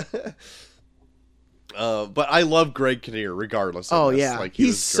 But I love Greg Kinnear regardless. Oh of this. yeah, Like, he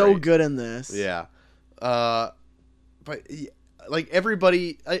he's was so great. good in this. Yeah. But like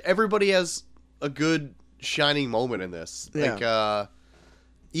everybody has a good shining moment in this. Yeah. Like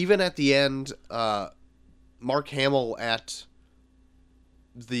even at the end, Mark Hamill at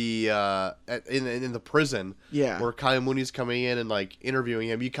the in the prison, where Kyle Mooney's coming in and like interviewing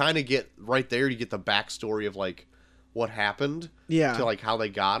him, you kind of get right there. You get the backstory of like what happened, to like how they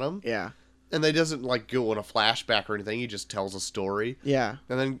got him, and they doesn't like go in a flashback or anything. He just tells a story, and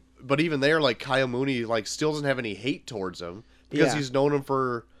then but even there, like Kyle Mooney like still doesn't have any hate towards him because he's known him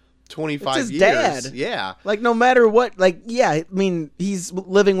for 25 it's his years. dad. Yeah, like no matter what, like I mean he's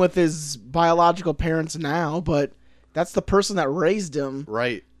living with his biological parents now, but that's the person that raised him.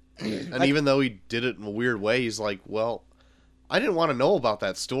 Right. And even though he did it in a weird way, he's like, well, I didn't want to know about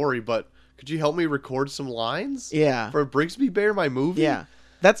that story, but could you help me record some lines? Yeah. For Brigsby Bear, my movie? Yeah.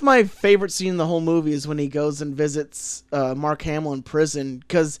 That's my favorite scene in the whole movie is when he goes and visits Mark Hamill in prison,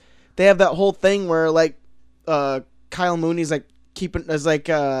 because they have that whole thing where, like, Kyle Mooney's, like, keeping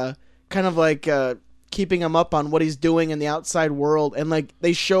him up on what he's doing in the outside world, and, like,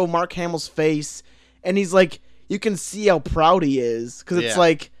 they show Mark Hamill's face, and he's, like, you can see how proud he is, because it's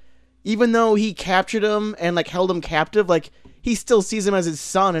like, even though he captured him and like held him captive, like he still sees him as his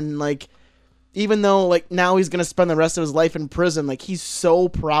son, and like even though like now he's gonna spend the rest of his life in prison, like he's so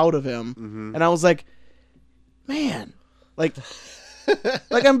proud of him. And I was like, man, like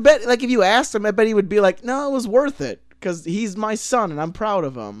if you asked him, I bet he would be like, no, it was worth it because he's my son and I'm proud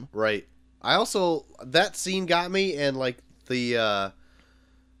of him. Right. I also, that scene got me, and like the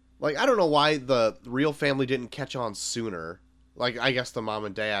like, I don't know why the real family didn't catch on sooner. Like, I guess the mom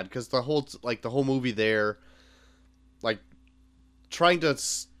and dad, because the whole movie there, like, trying to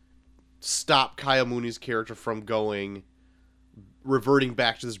stop Kyle Mooney's character from reverting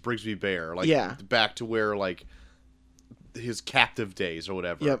back to this Brigsby Bear, like, back to where, like, his captive days or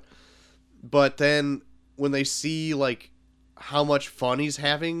whatever. Yep. But then, when they see, like, how much fun he's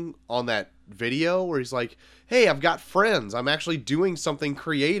having on that video, where he's like, hey, I've got friends, I'm actually doing something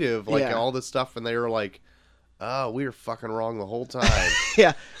creative, like all this stuff, and they were like, oh, we were fucking wrong the whole time.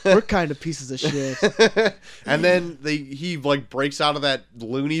 Yeah, we're kind of pieces of shit. And then he like breaks out of that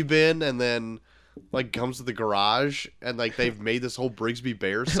loony bin and then like comes to the garage, and like they've made this whole Brigsby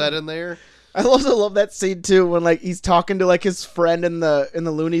Bear set in there. I also love that scene too when like he's talking to like his friend in the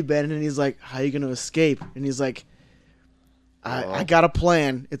loony bin, and he's like, how are you gonna escape? And he's like, I got a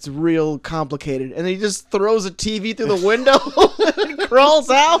plan. It's real complicated. And he just throws a TV through the window and crawls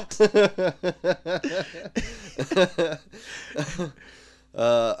out.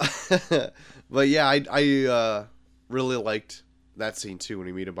 But yeah, I really liked that scene too when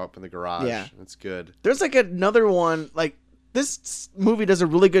we meet him up in the garage. Yeah. That's good. There's like another one, like this movie does a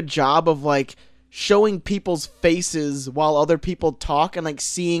really good job of like showing people's faces while other people talk, and like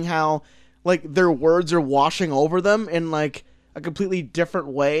seeing how like their words are washing over them in like a completely different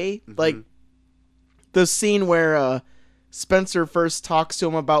way. Like the scene where Spencer first talks to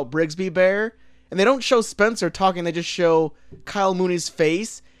him about Brigsby Bear, and they don't show Spencer talking, they just show Kyle Mooney's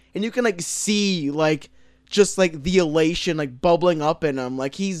face, and you can like see like just like the elation like bubbling up in him.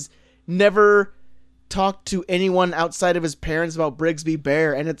 Like he's never talked to anyone outside of his parents about Brigsby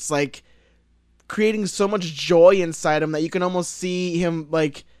Bear, and it's like creating so much joy inside him that you can almost see him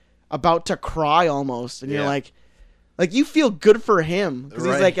like about to cry almost, and you're like you feel good for him because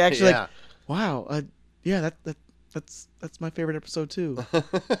he's like actually like, wow, that's my favorite episode too.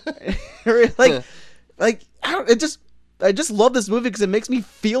 like I just love this movie because it makes me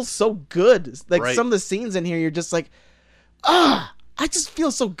feel so good. Like some of the scenes in here, you're just like, I just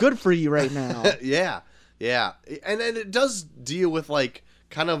feel so good for you right now. Yeah, and it does deal with like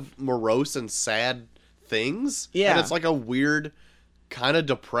kind of morose and sad things. Yeah, and it's like a weird, kind of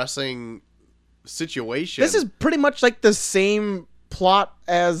depressing situation. This is pretty much like the same plot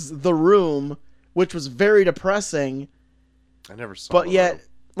as The Room, which was very depressing. I never saw. But yet,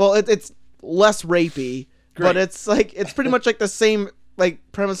 well, it's less rapey. Great. But it's like it's pretty much like the same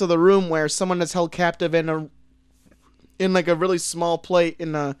like premise of The Room, where someone is held captive in like a really small plate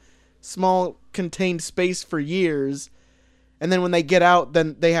in a small contained space for years, and then when they get out,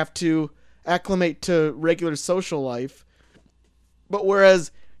 then they have to acclimate to regular social life. But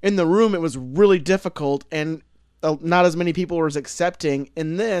whereas in the room it was really difficult and not as many people were accepting,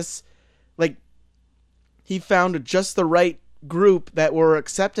 in this, like, he found just the right group that were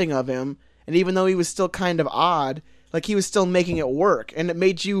accepting of him, and even though he was still kind of odd, like, he was still making it work, and it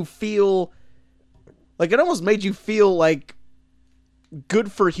made you feel, like, it almost made you feel like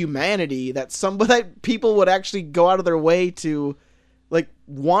good for humanity that people would actually go out of their way to, like,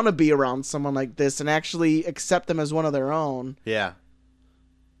 want to be around someone like this and actually accept them as one of their own. Yeah.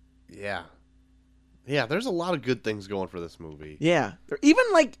 There's a lot of good things going for this movie. Yeah. Or even,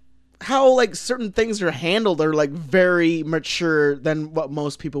 like, how, like, certain things are handled are, like, very mature than what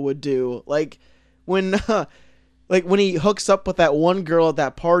most people would do. Like, when he hooks up with that one girl at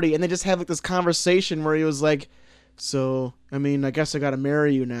that party and they just have, like, this conversation where he was like, so, I mean, I guess I gotta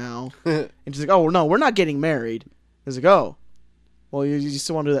marry you now. And she's like, oh, no, we're not getting married. He's like, oh, well, you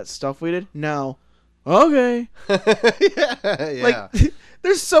still want to do that stuff we did? No. Okay. yeah. Like,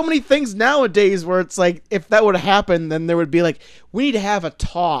 there's so many things nowadays where it's like, if that would happen, then there would be like, we need to have a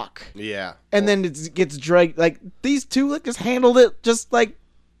talk. Yeah. And then it gets dragged. Like, these two, like, just handled it just like,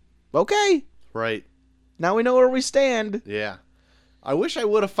 okay. Right. Now we know where we stand. Yeah. I wish I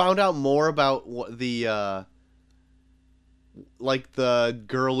would have found out more about what the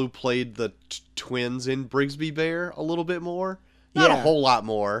girl who played the twins in Brigsby Bear a little bit more. Not a Yeah. whole lot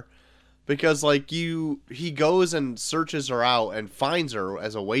more. Because, like, he goes and searches her out and finds her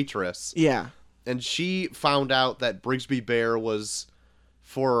as a waitress. Yeah. And she found out that Brigsby Bear was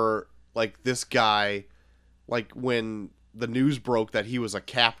for, like, this guy, like, when the news broke that he was a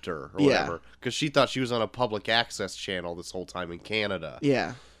captor or Yeah. whatever. Because she thought she was on a public access channel this whole time in Canada.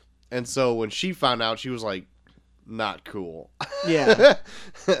 Yeah. And so when she found out, she was like, not cool. Yeah.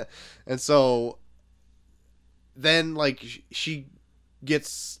 And so then, like, she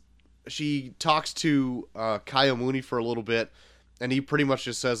talks to Kayamuni for a little bit, and he pretty much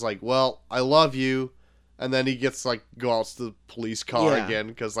just says, like, well, I love you. And then he gets, like, go out to the police car Yeah. again,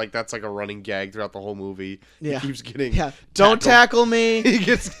 because, like, that's, like, a running gag throughout the whole movie. Yeah. He keeps getting Don't tackled. tackle me. He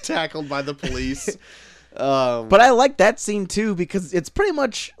gets tackled by the police. But I like that scene too because it's pretty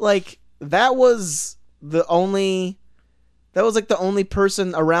much like that was the only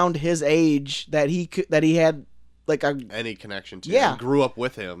person around his age that he had like a any connection to Yeah. him. Grew up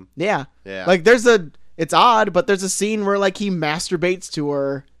with him. yeah. Yeah. Like it's odd, but there's a scene where like he masturbates to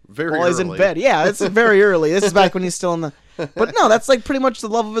her Very while he's in early. bed. Yeah, it's very early. This is back when he's still in the. But no, that's like pretty much the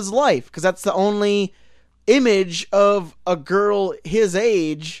love of his life because that's the only image of a girl his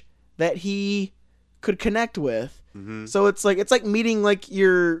age that he could connect with. Mhm. So it's like meeting like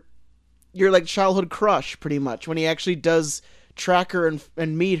your like childhood crush pretty much when he actually does track her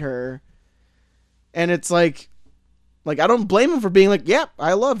and meet her. And it's like I don't blame him for being like, "Yep,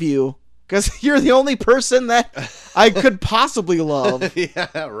 I love you." Cuz you're the only person that I could possibly love.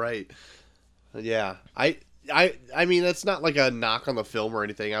 Yeah, right. Yeah. I mean, it's not like a knock on the film or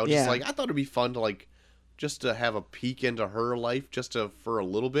anything. I was just Yeah. like, I thought it'd be fun to like just to have a peek into her life for a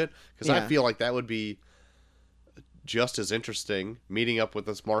little bit because I Yeah. feel like that would be just as interesting meeting up with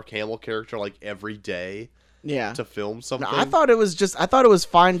this Mark Hamill character like every day Yeah. to film something. No, I thought it was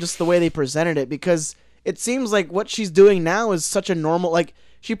fine just the way they presented it because it seems like what she's doing now is such a normal like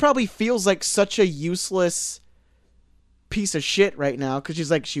she probably feels like such a useless piece of shit right now because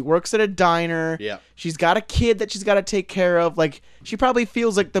she works at a diner. Yeah. She's got a kid that she's got to take care of. Like she probably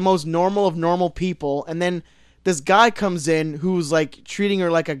feels like the most normal of normal people, and then this guy comes in who's like treating her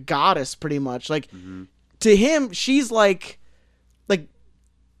like a goddess pretty much. Like to him, she's like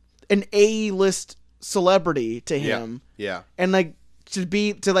an A-list celebrity to him. Yeah. And like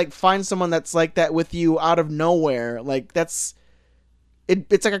to like find someone that's like that with you out of nowhere, like that's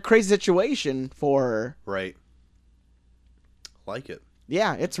it's like a crazy situation for her. Right. Like it.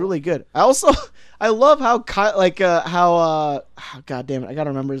 Yeah, it's really good. I love how God damn it, I gotta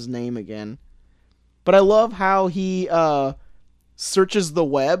remember his name again. But I love how he searches the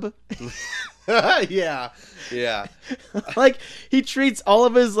web. Yeah. Yeah. Like he treats all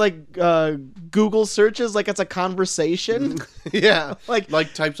of his like Google searches like it's a conversation. Yeah. Like-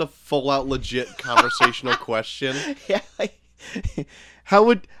 types of full out legit conversational question. Yeah. Like, how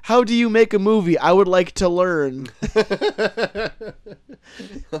do you make a movie? I would like to learn.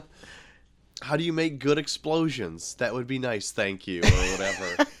 How do you make good explosions? That would be nice, thank you, or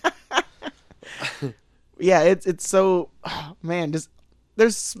whatever. Yeah, it's so man,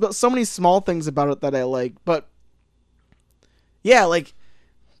 there's so many small things about it that I like, but yeah, like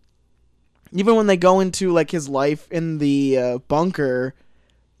even when they go into like his life in the bunker,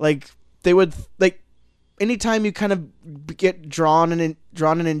 like they would like anytime you kind of get drawn and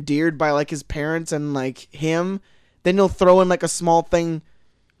endeared by like his parents and like him, then he'll throw in like a small thing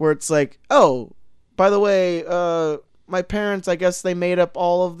where it's like, oh, by the way, my parents, I guess they made up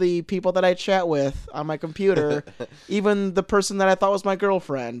all of the people that I chat with on my computer, even the person that I thought was my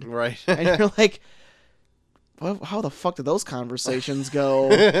girlfriend. Right. And you're like, well, how the fuck did those conversations go?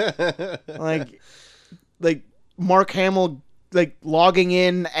 like Mark Hamill like logging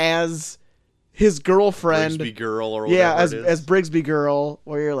in as his girlfriend, Brigsby Girl or whatever as it is. as Brigsby Girl,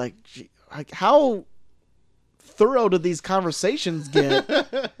 where you're like, gee, like how thorough did these conversations get?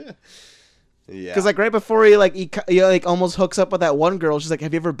 Yeah. Because like right before he like almost hooks up with that one girl, she's like,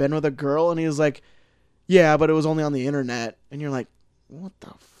 "Have you ever been with a girl?" And he was like, "Yeah, but it was only on the internet." And you're like, "What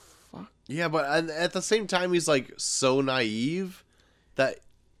the fuck?" Yeah, but at the same time, he's like so naive that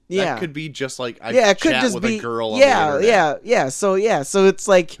Yeah, that could be just like I it could chat just with be a girl on the internet So it's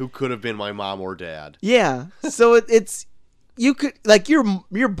like who could have been my mom or dad. yeah, so it's you could like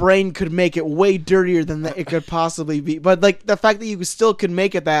your brain could make it way dirtier than that it could possibly be, but like the fact that you still could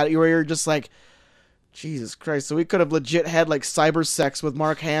make it that where you're just like, Jesus Christ, so we could have legit had like cyber sex with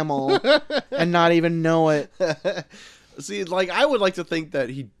Mark Hamill and not even know it. See, like I would like to think that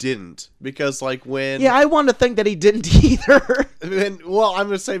he didn't because like when Yeah, I want to think that he didn't either. well, I'm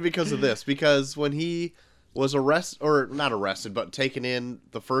gonna say because of this because when he was not arrested but taken in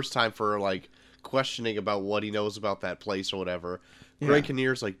the first time for like questioning about what he knows about that place or whatever, Greg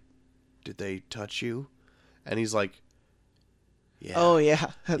Kinnear's like, "Did they touch you?" And he's like, "Yeah." Oh yeah,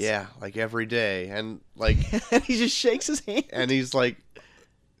 Yeah, like every day. And like and he just shakes his hand. and he's like,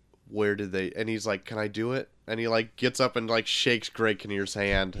 "Where did they?" And he's like, "Can I do it?" And he like gets up and like shakes Greg Kinnear's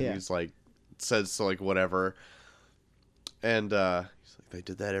hand Yeah. and he's like says so like whatever. And he's like, "They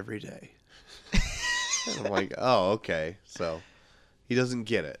did that every day." And I'm like, "Oh, okay." So he doesn't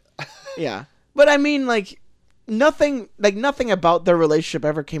get it. Yeah, but I mean, like nothing about their relationship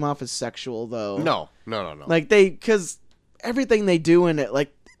ever came off as sexual, though. No. Like because everything they do in it,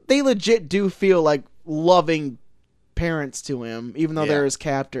 like they legit do feel like loving parents to him, even though Yeah. they're his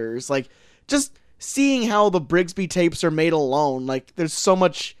captors. Like just seeing how the Brigsby tapes are made alone, like there's so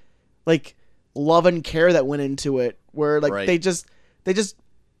much like love and care that went into it. Where like Right. they just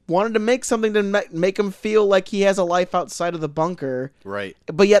wanted to make something to make him feel like he has a life outside of the bunker. Right.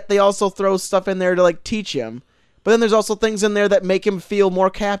 But yet they also throw stuff in there to like teach him. But then there's also things in there that make him feel more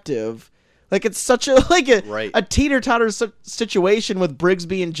captive. Like it's such a Right. a teeter-totter situation with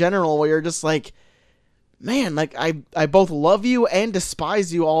Brigsby in general, where you're just like, man, like I both love you and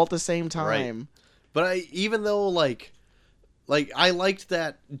despise you all at the same time. But even though like I liked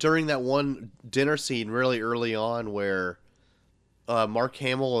that during that one dinner scene really early on where Mark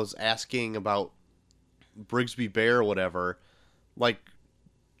Hamill was asking about Brigsby Bear or whatever, like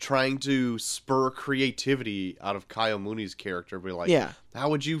trying to spur creativity out of Kyle Mooney's character, be like, Yeah. how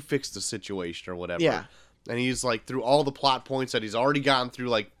would you fix the situation or whatever? Yeah. And he's like through all the plot points that he's already gotten through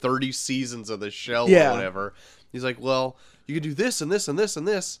like 30 seasons of the show Yeah. or whatever. He's like, well, you could do this and this and this and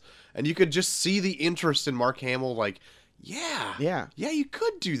this. And you could just see the interest in Mark Hamill like, yeah, you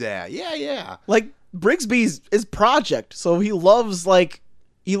could do that. Yeah. Like Brigsby's his project, so he loves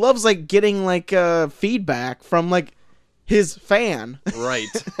getting like feedback from like his fan. Right.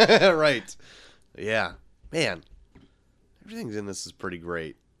 Right. Yeah. Man, everything in this is pretty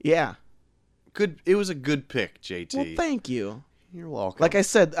great. Yeah. Good. It was a good pick, JT. Well, thank you. You're welcome. Like I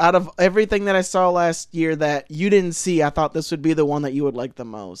said, out of everything that I saw last year that you didn't see, I thought this would be the one that you would like the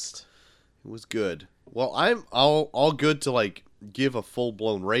most. It was good. Well, I'm all good to like give a full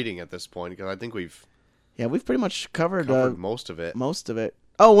blown rating at this point because I think we've Yeah, we've pretty much covered most of it. most of it.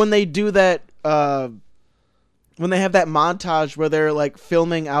 Oh, when they do that, when they have that montage where they're like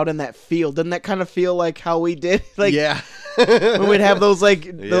filming out in that field, doesn't that kind of feel like how we did? Like, yeah. when we'd have those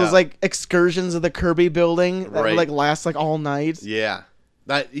Yeah. like excursions of the Kirby building that would Right. like last like all night. Yeah.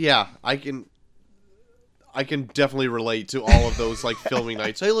 I can definitely relate to all of those like filming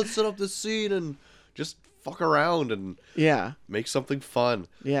nights. Hey, let's set up this scene and just fuck around and Yeah, make something fun.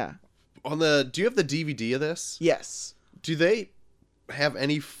 yeah, Do you have the DVD of this? yes. Do they have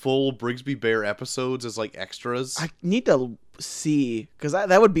any full Brigsby Bear episodes as like extras? I need to see because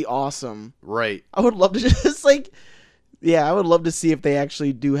that would be awesome. Right. I would love to just like, yeah, I would love to see if they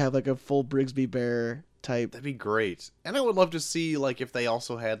actually do have like a full Brigsby Bear type. That'd be great. And I would love to see like if they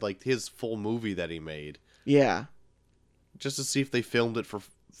also had like his full movie that he made. Yeah, Just to see if they filmed it for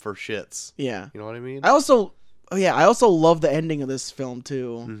shits. yeah. You know what I mean? I also love the ending of this film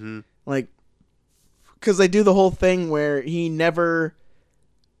too. Mm-hmm. Like, because they do the whole thing where he never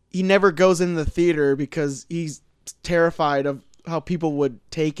goes in the theater because he's terrified of how people would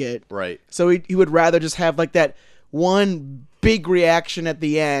take it. Right. So he would rather just have like that one big reaction at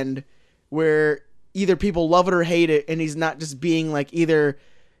the end where either people love it or hate it, and he's not just being like either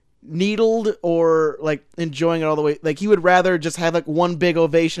needled or like enjoying it all the way. Like he would rather just have like one big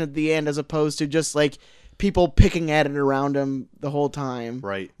ovation at the end as opposed to just like people picking at it around him the whole time.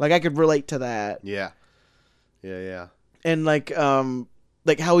 Right. Like I could relate to that. Yeah. Yeah. And like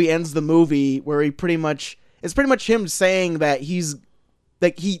how he ends the movie where it's pretty much him saying that he's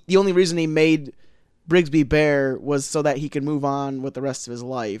like the only reason he made Brigsby Bear was so that he could move on with the rest of his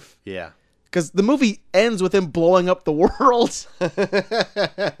life. Yeah. Because the movie ends with him blowing up the world.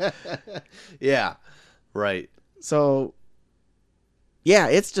 Yeah. Right. So, yeah,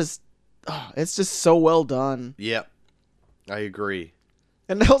 it's just so well done. Yep. I agree.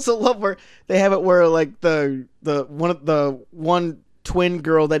 And I also love where they have it where like the one twin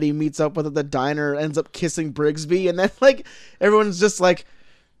girl that he meets up with at the diner ends up kissing Brigsby, and then like everyone's just like,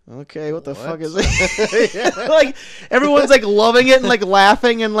 okay, what the fuck is it? Like everyone's like loving it and like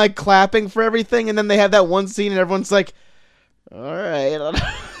laughing and like clapping for everything, and then they have that one scene and everyone's like, all right. I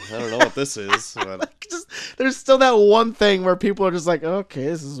don't know what this is. But... there's still that one thing where people are just like, okay,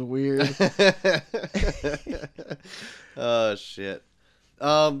 this is weird. Oh shit.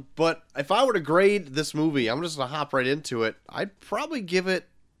 But if I were to grade this movie, I'm just gonna hop right into it. I'd probably give it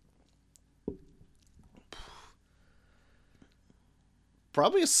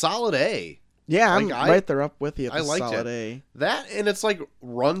probably a solid A. Yeah, Like, I'm right there up with you. At I the liked solid it. A. That and it's like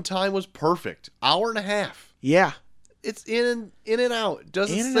runtime was perfect. Hour and a half. Yeah. It's in and out.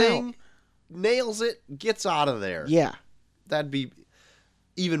 Does its thing, nails it, gets out of there. Yeah. That'd be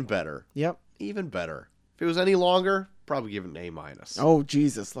even better. Yep. Even better. If it was any longer, probably give it an A-. Oh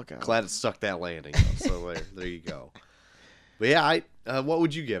Jesus! Look out. Glad it stuck that landing. So there you go. But yeah, what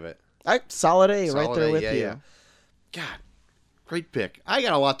would you give it? Solid A, right Solid there A, with yeah, you. yeah. God, great pick. I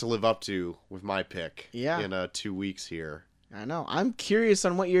got a lot to live up to with my pick. Yeah. In 2 weeks here. I know. I'm curious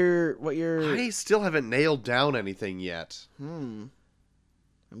on what your. I still haven't nailed down anything yet. I'm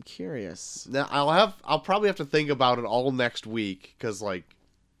curious. Now I'll probably have to think about it all next week because like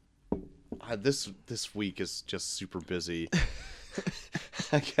this week is just super busy.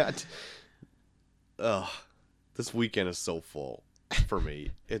 I got this weekend is so full for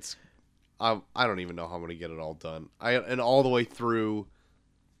me. It's I don't even know how I'm gonna get it all done. And all the way through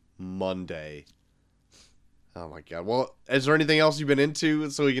Monday. Oh my god. Well, is there anything else you've been into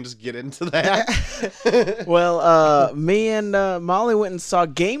so we can just get into that? Well, me and Molly went and saw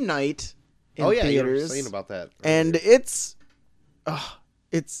Game Night in you were theaters. saying about that. And earlier.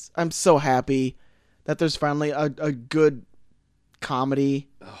 I'm so happy that there's finally a good comedy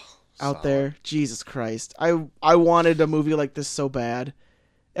out there. Jesus Christ. I wanted a movie like this so bad.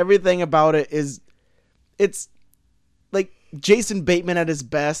 Everything about it's like Jason Bateman at his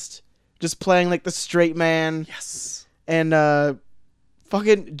best, just playing like the straight man. Yes. And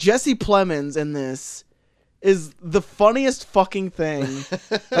fucking Jesse Plemons in this is the funniest fucking thing.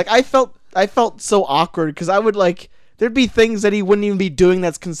 Like I felt so awkward because I would like there'd be things that he wouldn't even be doing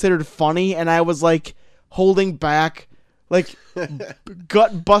that's considered funny, and I was like holding back like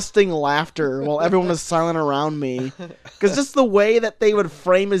gut busting laughter while everyone was silent around me, because just the way that they would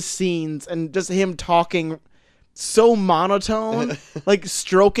frame his scenes and just him talking so monotone, like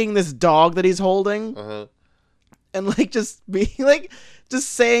stroking this dog that he's holding, and like just being like just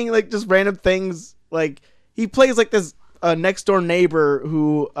saying like just random things. Like he plays like this next door neighbor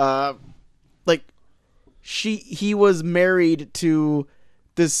who like he was married to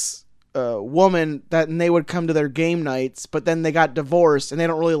this woman and they would come to their game nights, but then they got divorced and they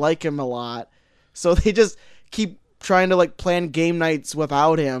don't really like him a lot, so they just keep trying to like plan game nights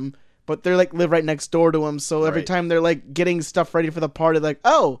without him, but they're like live right next door to him, so every time they're like getting stuff ready for the party, like,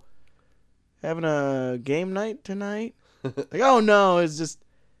 oh, having a game night tonight? Like, oh no, it's just,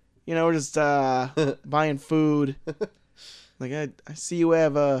 you know, we're just buying food. Like, I see you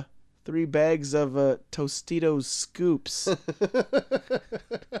have 3 bags of Tostitos scoops.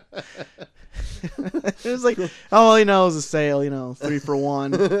 It was like, all he knows is a sale, 3 for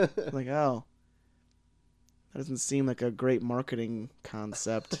 1. Like, oh, that doesn't seem like a great marketing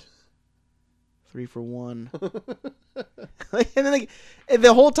concept. 3 for 1. And then like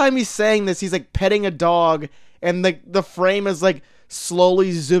the whole time he's saying this, he's like petting a dog, and the frame is like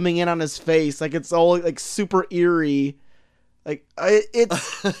slowly zooming in on his face, like it's all like super eerie. Like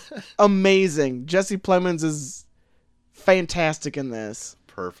it's amazing. Jesse Plemons is fantastic in this.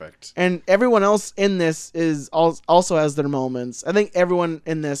 Perfect. And everyone else in this is also has their moments. I think everyone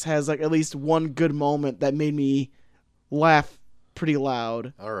in this has like at least one good moment that made me laugh pretty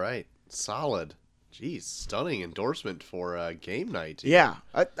loud. All right. Solid. Jeez, stunning endorsement for Game Night. Yeah,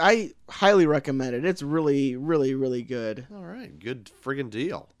 I highly recommend it. It's really, really, really good. All right, good friggin'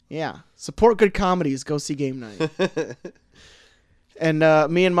 deal. Yeah. Support good comedies. Go see Game Night. And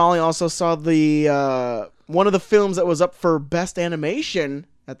me and Molly also saw the one of the films that was up for Best Animation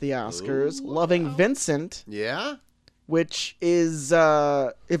at the Oscars, Loving Vincent, Yeah? which is,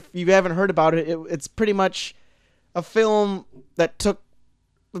 if you haven't heard about it, it's pretty much a film that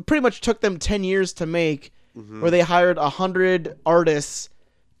pretty much took them 10 years to make, where they hired 100 artists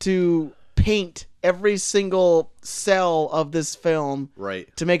to paint every single cell of this film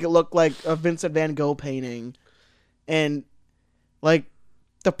Right. to make it look like a Vincent van Gogh painting. And like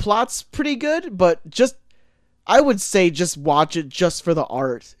the plot's pretty good, but I would say just watch it just for the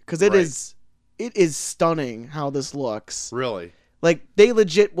art, because it is stunning how this looks. Really? Like they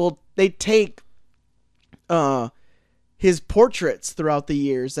legit they take his portraits throughout the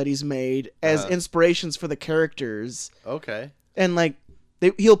years that he's made as inspirations for the characters, Okay. and like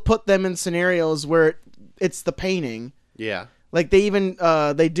he'll put them in scenarios where it's the painting. Yeah. Like they even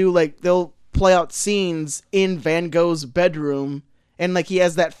they'll play out scenes in Van Gogh's bedroom, and like he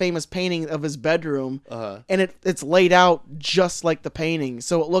has that famous painting of his bedroom, and it's laid out just like the painting,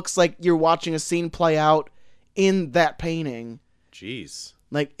 so it looks like you're watching a scene play out in that painting. Jeez.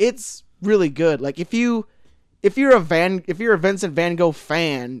 Like it's really good. Like if you're a Vincent van Gogh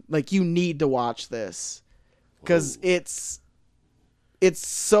fan, like you need to watch this, because it's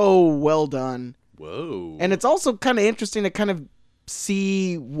so well done. Whoa. And it's also kind of interesting to kind of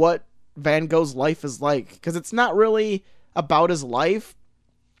see what Van Gogh's life is like, because it's not really about his life.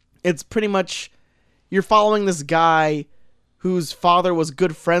 It's pretty much you're following this guy whose father was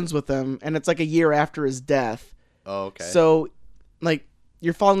good friends with him, and it's like a year after his death. Oh, okay. So, like,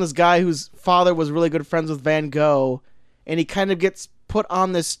 you're following this guy whose father was really good friends with Van Gogh, and he kind of gets put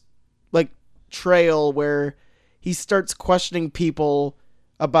on this, like, trail where he starts questioning people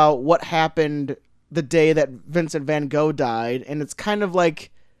about what happened the day that Vincent van Gogh died, and it's kind of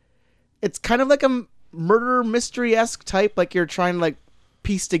like a murder mystery-esque type, like you're trying to like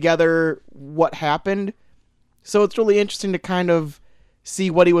piece together what happened. So it's really interesting to kind of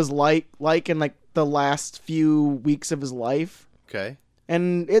see what he was like in like the last few weeks of his life. Okay.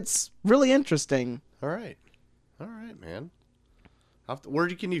 And it's really interesting. All right, man.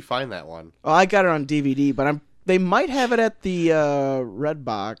 Can you find that one? Oh, I got it on DVD, but they might have it at the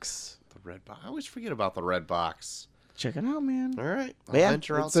Redbox. The red box. I always forget about the red box. Check it out, man. All right. I'll Yeah,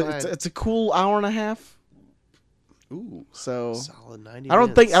 venture it's outside. it's a cool hour and a half. Ooh. So Solid 90 I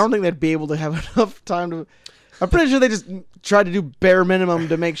don't minutes. think they'd be able to have enough time to. I'm pretty sure they just tried to do bare minimum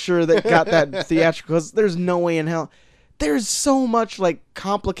to make sure they got that theatrical. Because there's no way in hell. There's so much like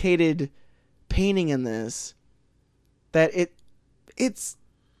complicated painting in this that it's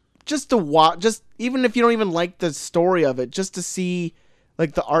just to watch. Just even if you don't even like the story of it, just to see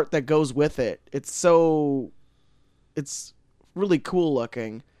like the art that goes with it. It's really cool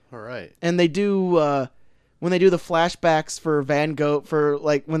looking. All right. And they do when they do the flashbacks for Van Gogh, for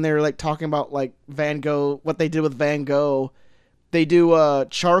like when they're like talking about like Van Gogh, what they did with Van Gogh, they do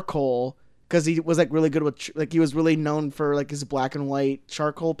charcoal, because he was like really good with like he was really known for like his black and white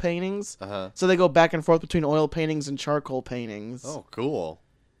charcoal paintings. So they go back and forth between oil paintings and charcoal paintings. Oh, cool.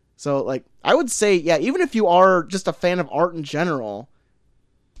 So like I would say, yeah, even if you are just a fan of art in general,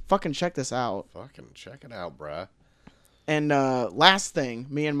 fucking check this out. Fucking check it out, bruh. And last thing,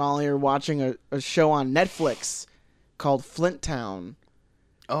 me and Molly are watching a show on Netflix called Flint Town.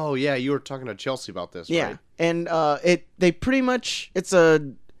 Oh, yeah, you were talking to Chelsea about this, Yeah. right? And it's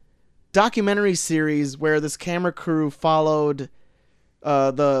a documentary series where this camera crew followed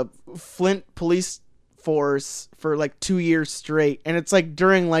the Flint police force for like 2 years straight. And it's like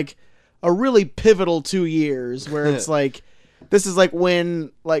during like a really pivotal 2 years where it's like, this is like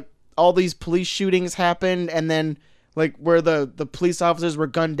when like all these police shootings happened, and then like where the police officers were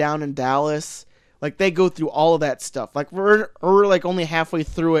gunned down in Dallas. Like they go through all of that stuff. Like we're like only halfway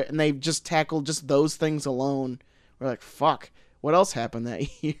through it, and they've just tackled just those things alone. We're like, fuck, what else happened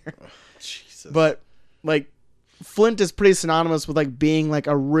that year? Jesus. But like Flint is pretty synonymous with like being like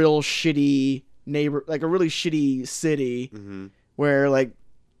a real shitty neighbor, like a really shitty city, where like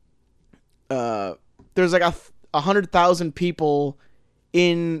there's like 100,000 people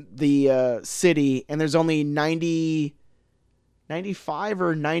in the city, and there's only 95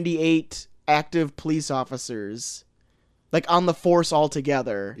 or 98 active police officers like on the force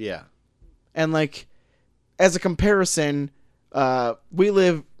altogether. Yeah. And like as a comparison, we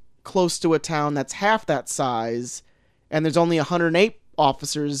live close to a town that's half that size, and there's only 108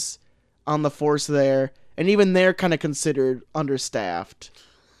 officers on the force there, and even they're kind of considered understaffed.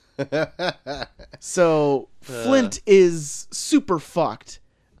 So Flint is super fucked.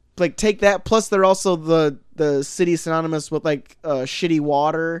 like take that. Plus, they're also the city synonymous with like shitty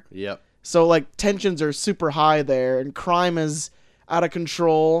water. Yep. So like tensions are super high there, and crime is out of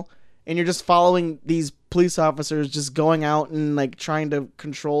control, and you're just following these police officers just going out and like trying to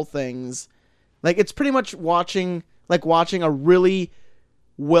control things. Like it's pretty much watching a really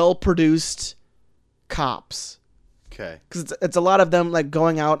well produced cops. Okay. Because it's a lot of them like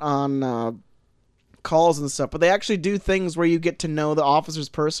going out on calls and stuff, but they actually do things where you get to know the officers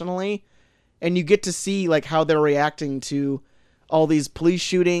personally, and you get to see like how they're reacting to all these police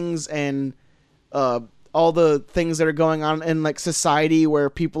shootings and all the things that are going on in like society where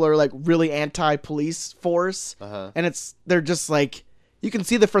people are like really anti-police force, and they're just like, you can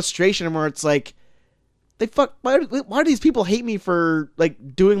see the frustration where it's like, why do these people hate me for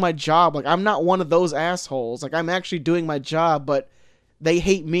like doing my job? Like I'm not one of those assholes. Like I'm actually doing my job, but they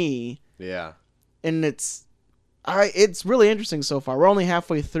hate me. Yeah. And it's really interesting so far. We're only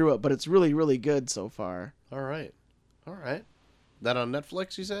halfway through it, but it's really, really good so far. All right. That on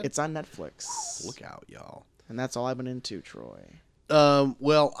Netflix, you said? It's on Netflix. Look out, y'all. And that's all I've been into, Troy.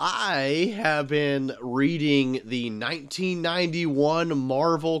 Well, I have been reading the 1991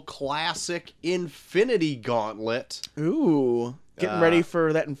 Marvel classic Infinity Gauntlet. Ooh. Getting ready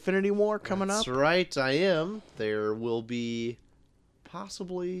for that Infinity War coming up? That's right, I am. There will be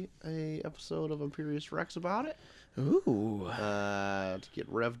possibly a episode of Imperious Rex about it. Ooh. To get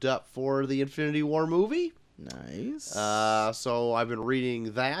revved up for the Infinity War movie. Nice. So I've been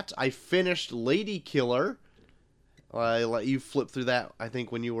reading that. I finished Lady Killer. I let you flip through that, I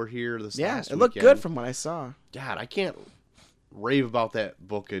think, when you were here this last it looked weekend. good from what I saw. God, I can't rave about that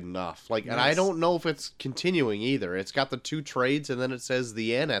book enough. Like, Nice. And I don't know if it's continuing either. It's got the 2 trades, and then it says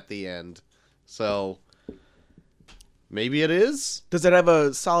the end at the end. So maybe it is. Does it have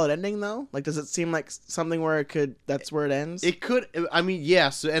a solid ending though? Like, does it seem like something where that's where it ends? It could. I mean,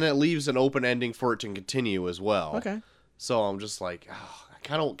 yes, and it leaves an open ending for it to continue as well. Okay. So I'm just like, I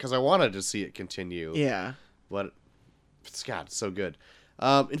kind of, because I wanted to see it continue. Yeah. But it's so good.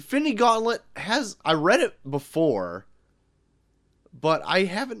 Infinity Gauntlet I read it before, but I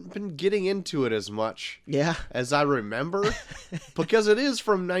haven't been getting into it as much Yeah. as I remember, because it is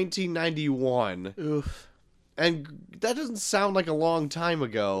from 1991. Oof. And that doesn't sound like a long time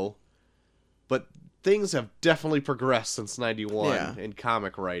ago, but things have definitely progressed since 91 in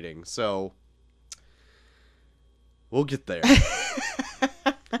comic writing. So we'll get there.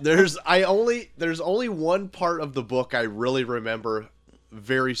 There's only one part of the book I really remember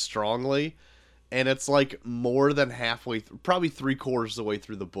very strongly, and it's like more than halfway probably 3/4 of the way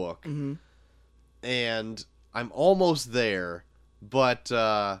through the book. Mm-hmm. And I'm almost there, but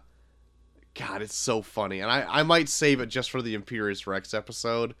God, it's so funny. And I might save it just for the Imperious Rex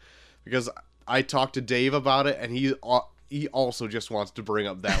episode, because I talked to Dave about it, and he also just wants to bring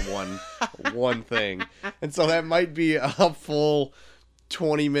up that one thing. And so that might be a full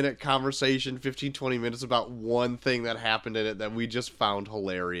 20-minute conversation, 15-20 minutes about one thing that happened in it that we just found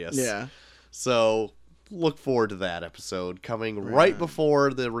hilarious. Yeah. So look forward to that episode coming right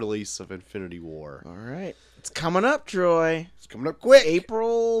before the release of Infinity War. All right. It's coming up, Troy. It's coming up quick.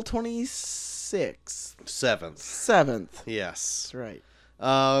 April 26th. 7th. Yes. That's right.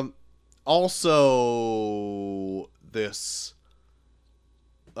 Also, this.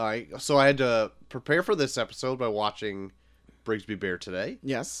 So I had to prepare for this episode by watching Brigsby Bear today.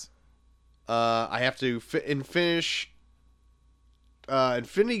 Yes. I have to finish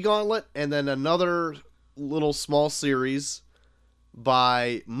Infinity Gauntlet and then another little small series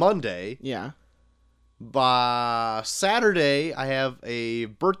by Monday. Yeah. By Saturday, I have a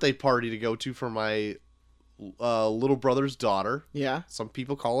birthday party to go to for my little brother's daughter. Yeah. Some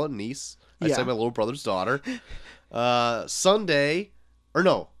people call it niece. I Yeah. say my little brother's daughter. Saturday,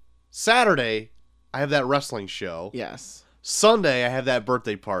 I have that wrestling show. Yes. Sunday, I have that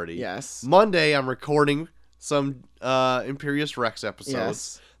birthday party. Yes. Monday, I'm recording some Imperious Rex episodes.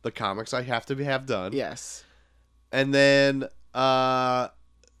 Yes. The comics I have to have done. Yes. And then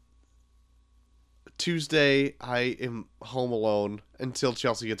Tuesday, I am home alone until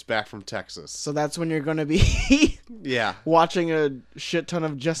Chelsea gets back from Texas. So that's when you're going to be Yeah. watching a shit ton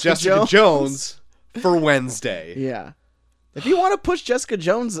of Jessica Jones for Wednesday. Yeah. If you want to push Jessica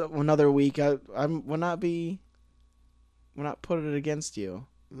Jones another week, I will not put it against you.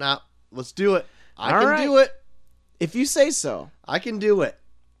 Nah, let's do it. I All can right. do it. If you say so. I can do it.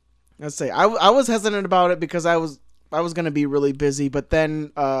 Let's say I was hesitant about it because I was going to be really busy, but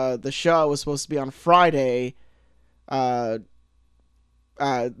then the show was supposed to be on Friday. They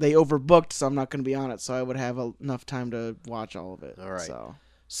overbooked, so I'm not going to be on it, so I would have enough time to watch all of it. All right. So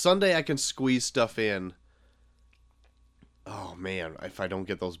Sunday, I can squeeze stuff in. Oh man, if I don't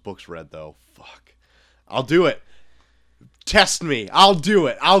get those books read though, fuck. I'll do it. Test me. I'll do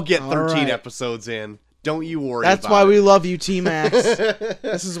it. I'll get 13 right. episodes in. Don't you worry That's about why it. we love you, T-Max.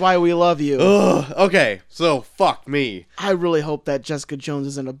 This is why we love you. Ugh, okay, so fuck me. I really hope that Jessica Jones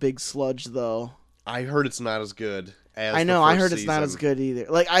isn't a big sludge, though. I heard it's not as good as I know. the I first heard it's not as season. good either.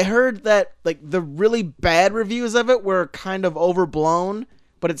 Like, I heard that like the really bad reviews of it were kind of overblown,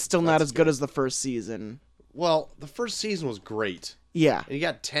 but it's still not That's as good as the first season. Well, the first season was great. Yeah. And you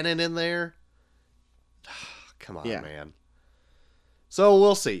got Tennant in there. Come on, Yeah. man. So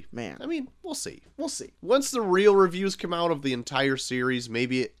we'll see. Man. I mean, we'll see. We'll see. Once the real reviews come out of the entire series,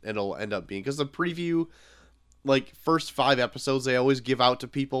 maybe it'll end up being, because the preview, like first 5 episodes, they always give out to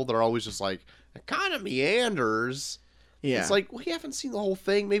people. They're always just like, it kind of meanders. Yeah. It's like, we haven't seen the whole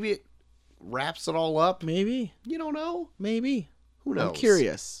thing. Maybe it wraps it all up. maybe. You don't know. Maybe. Who knows? I'm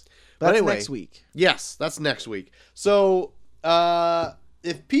curious. But That's anyway. next week. Yes, that's next week. So,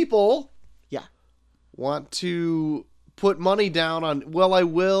 if people Yeah. want to put money down on, well, I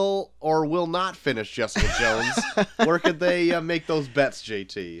will or will not finish Jessica Jones, where could they make those bets,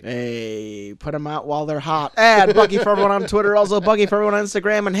 JT? Hey, put them out while they're hot. Add Bucky for everyone on Twitter, also Bucky for everyone on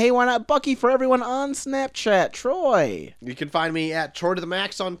Instagram, and hey, why not Bucky for everyone on Snapchat? Troy. You can find me at Troy to the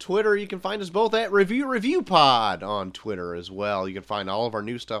Max on Twitter. You can find us both at Review Pod on Twitter as well. You can find all of our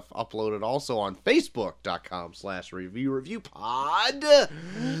new stuff uploaded also on Facebook.com/ReviewPod.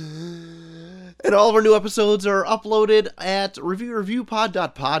 And all of our new episodes are uploaded at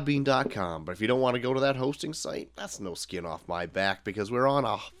reviewpod.podbean.com. But if you don't want to go to that hosting site, that's no skin off my back, because we're on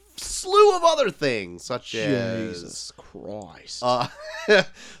a slew of other things, such as Jesus Christ.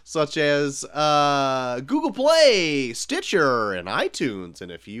 such as Google Play, Stitcher, and iTunes.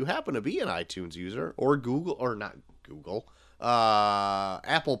 And if you happen to be an iTunes user, or Google, or not Google,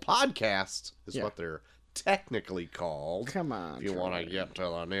 Apple Podcasts is Yeah. what they're technically called. Come on. If you want to Troy. get to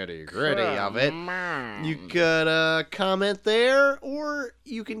the nitty gritty of it, Come on. you could comment there, or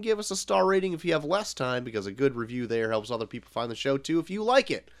you can give us a star rating if you have less time, because a good review there helps other people find the show too if you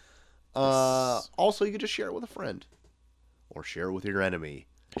like it. Also, you could just share it with a friend, or share it with your enemy.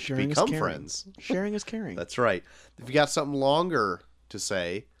 Sharing is Become caring. friends. Sharing is caring. That's right. If you got something longer to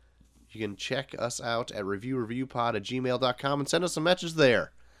say, you can check us out at reviewpod@gmail.com and send us a message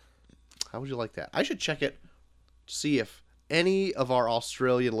there. How would you like that? I should check it to see if any of our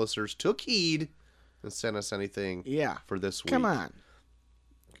Australian listeners took heed and sent us anything Yeah. for this week. Come on.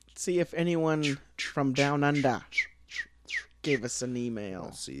 See if anyone from down under gave us an email.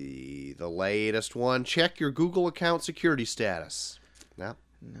 Let's see. The latest one. Check your Google account security status. No,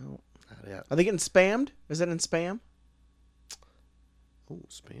 No. not yet. Are they getting spammed? Is it in spam? Oh,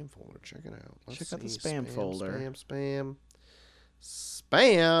 spam folder. Check it out. Let's Check out the see. spam folder.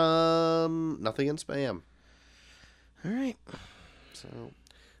 Spam. Nothing in spam. All right. So,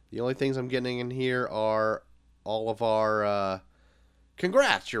 the only things I'm getting in here are all of our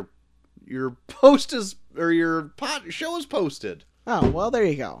congrats. Your post is, or your show is posted. Oh, well, there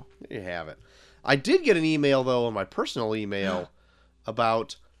you go. There you have it. I did get an email though on my personal email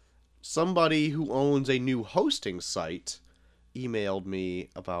about somebody who owns a new hosting site emailed me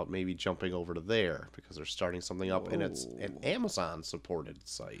about maybe jumping over to there because they're starting something up and it's an Amazon supported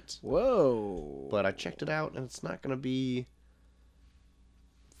site. Whoa. But I checked it out and it's not going to be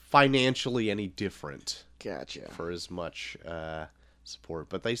financially any different Gotcha. for as much support.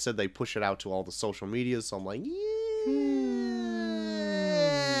 But they said they push it out to all the social medias, so I'm like, yeah,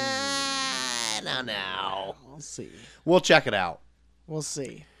 I don't know. We'll see. We'll check it out. We'll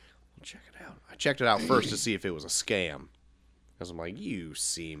see. We'll check it out. I checked it out first to see if it was a scam. Because I'm like, you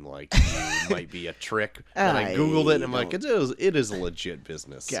seem like you might be a trick. And I Googled it and I'm like, it is a legit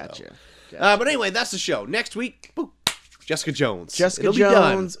business. so. Gotcha. But anyway, that's the show. Next week, boop, Jessica Jones. Jessica It'll be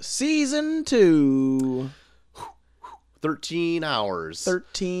done. Jones, Season 2. 13 hours.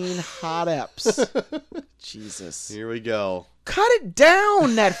 13 hot eps. Jesus. Here we go. Cut it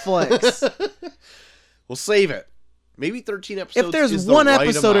down, Netflix. We'll save it. Maybe 13 episodes. If there's is the one right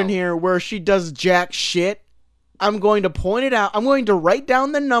episode in amount. here where she does jack shit, I'm going to point it out. I'm going to write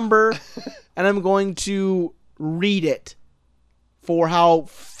down the number and I'm going to read it for how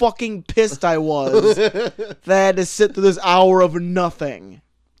fucking pissed I was that I had to sit through this hour of nothing.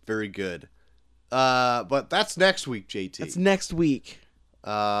 Very good. But that's next week, JT. That's next week.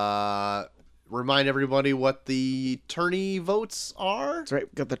 Remind everybody what the tourney votes are. That's right. We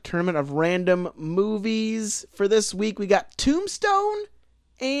got the Tournament of Random Movies for this week. We got Tombstone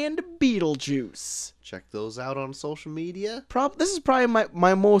and Beetlejuice. Check those out on social media. This is probably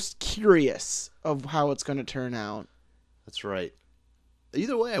my most curious of how it's going to turn out. That's right.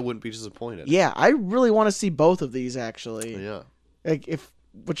 Either way, I wouldn't be disappointed. Yeah, I really want to see both of these actually. Yeah. Like if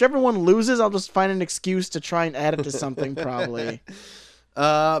whichever one loses, I'll just find an excuse to try and add it to something probably.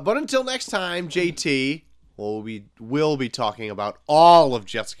 But until next time, JT, we'll be talking about all of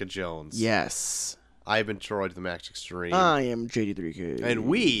Jessica Jones. Yes. I've been Troy to the Max Extreme. I am JD3K. And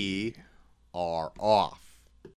we are off.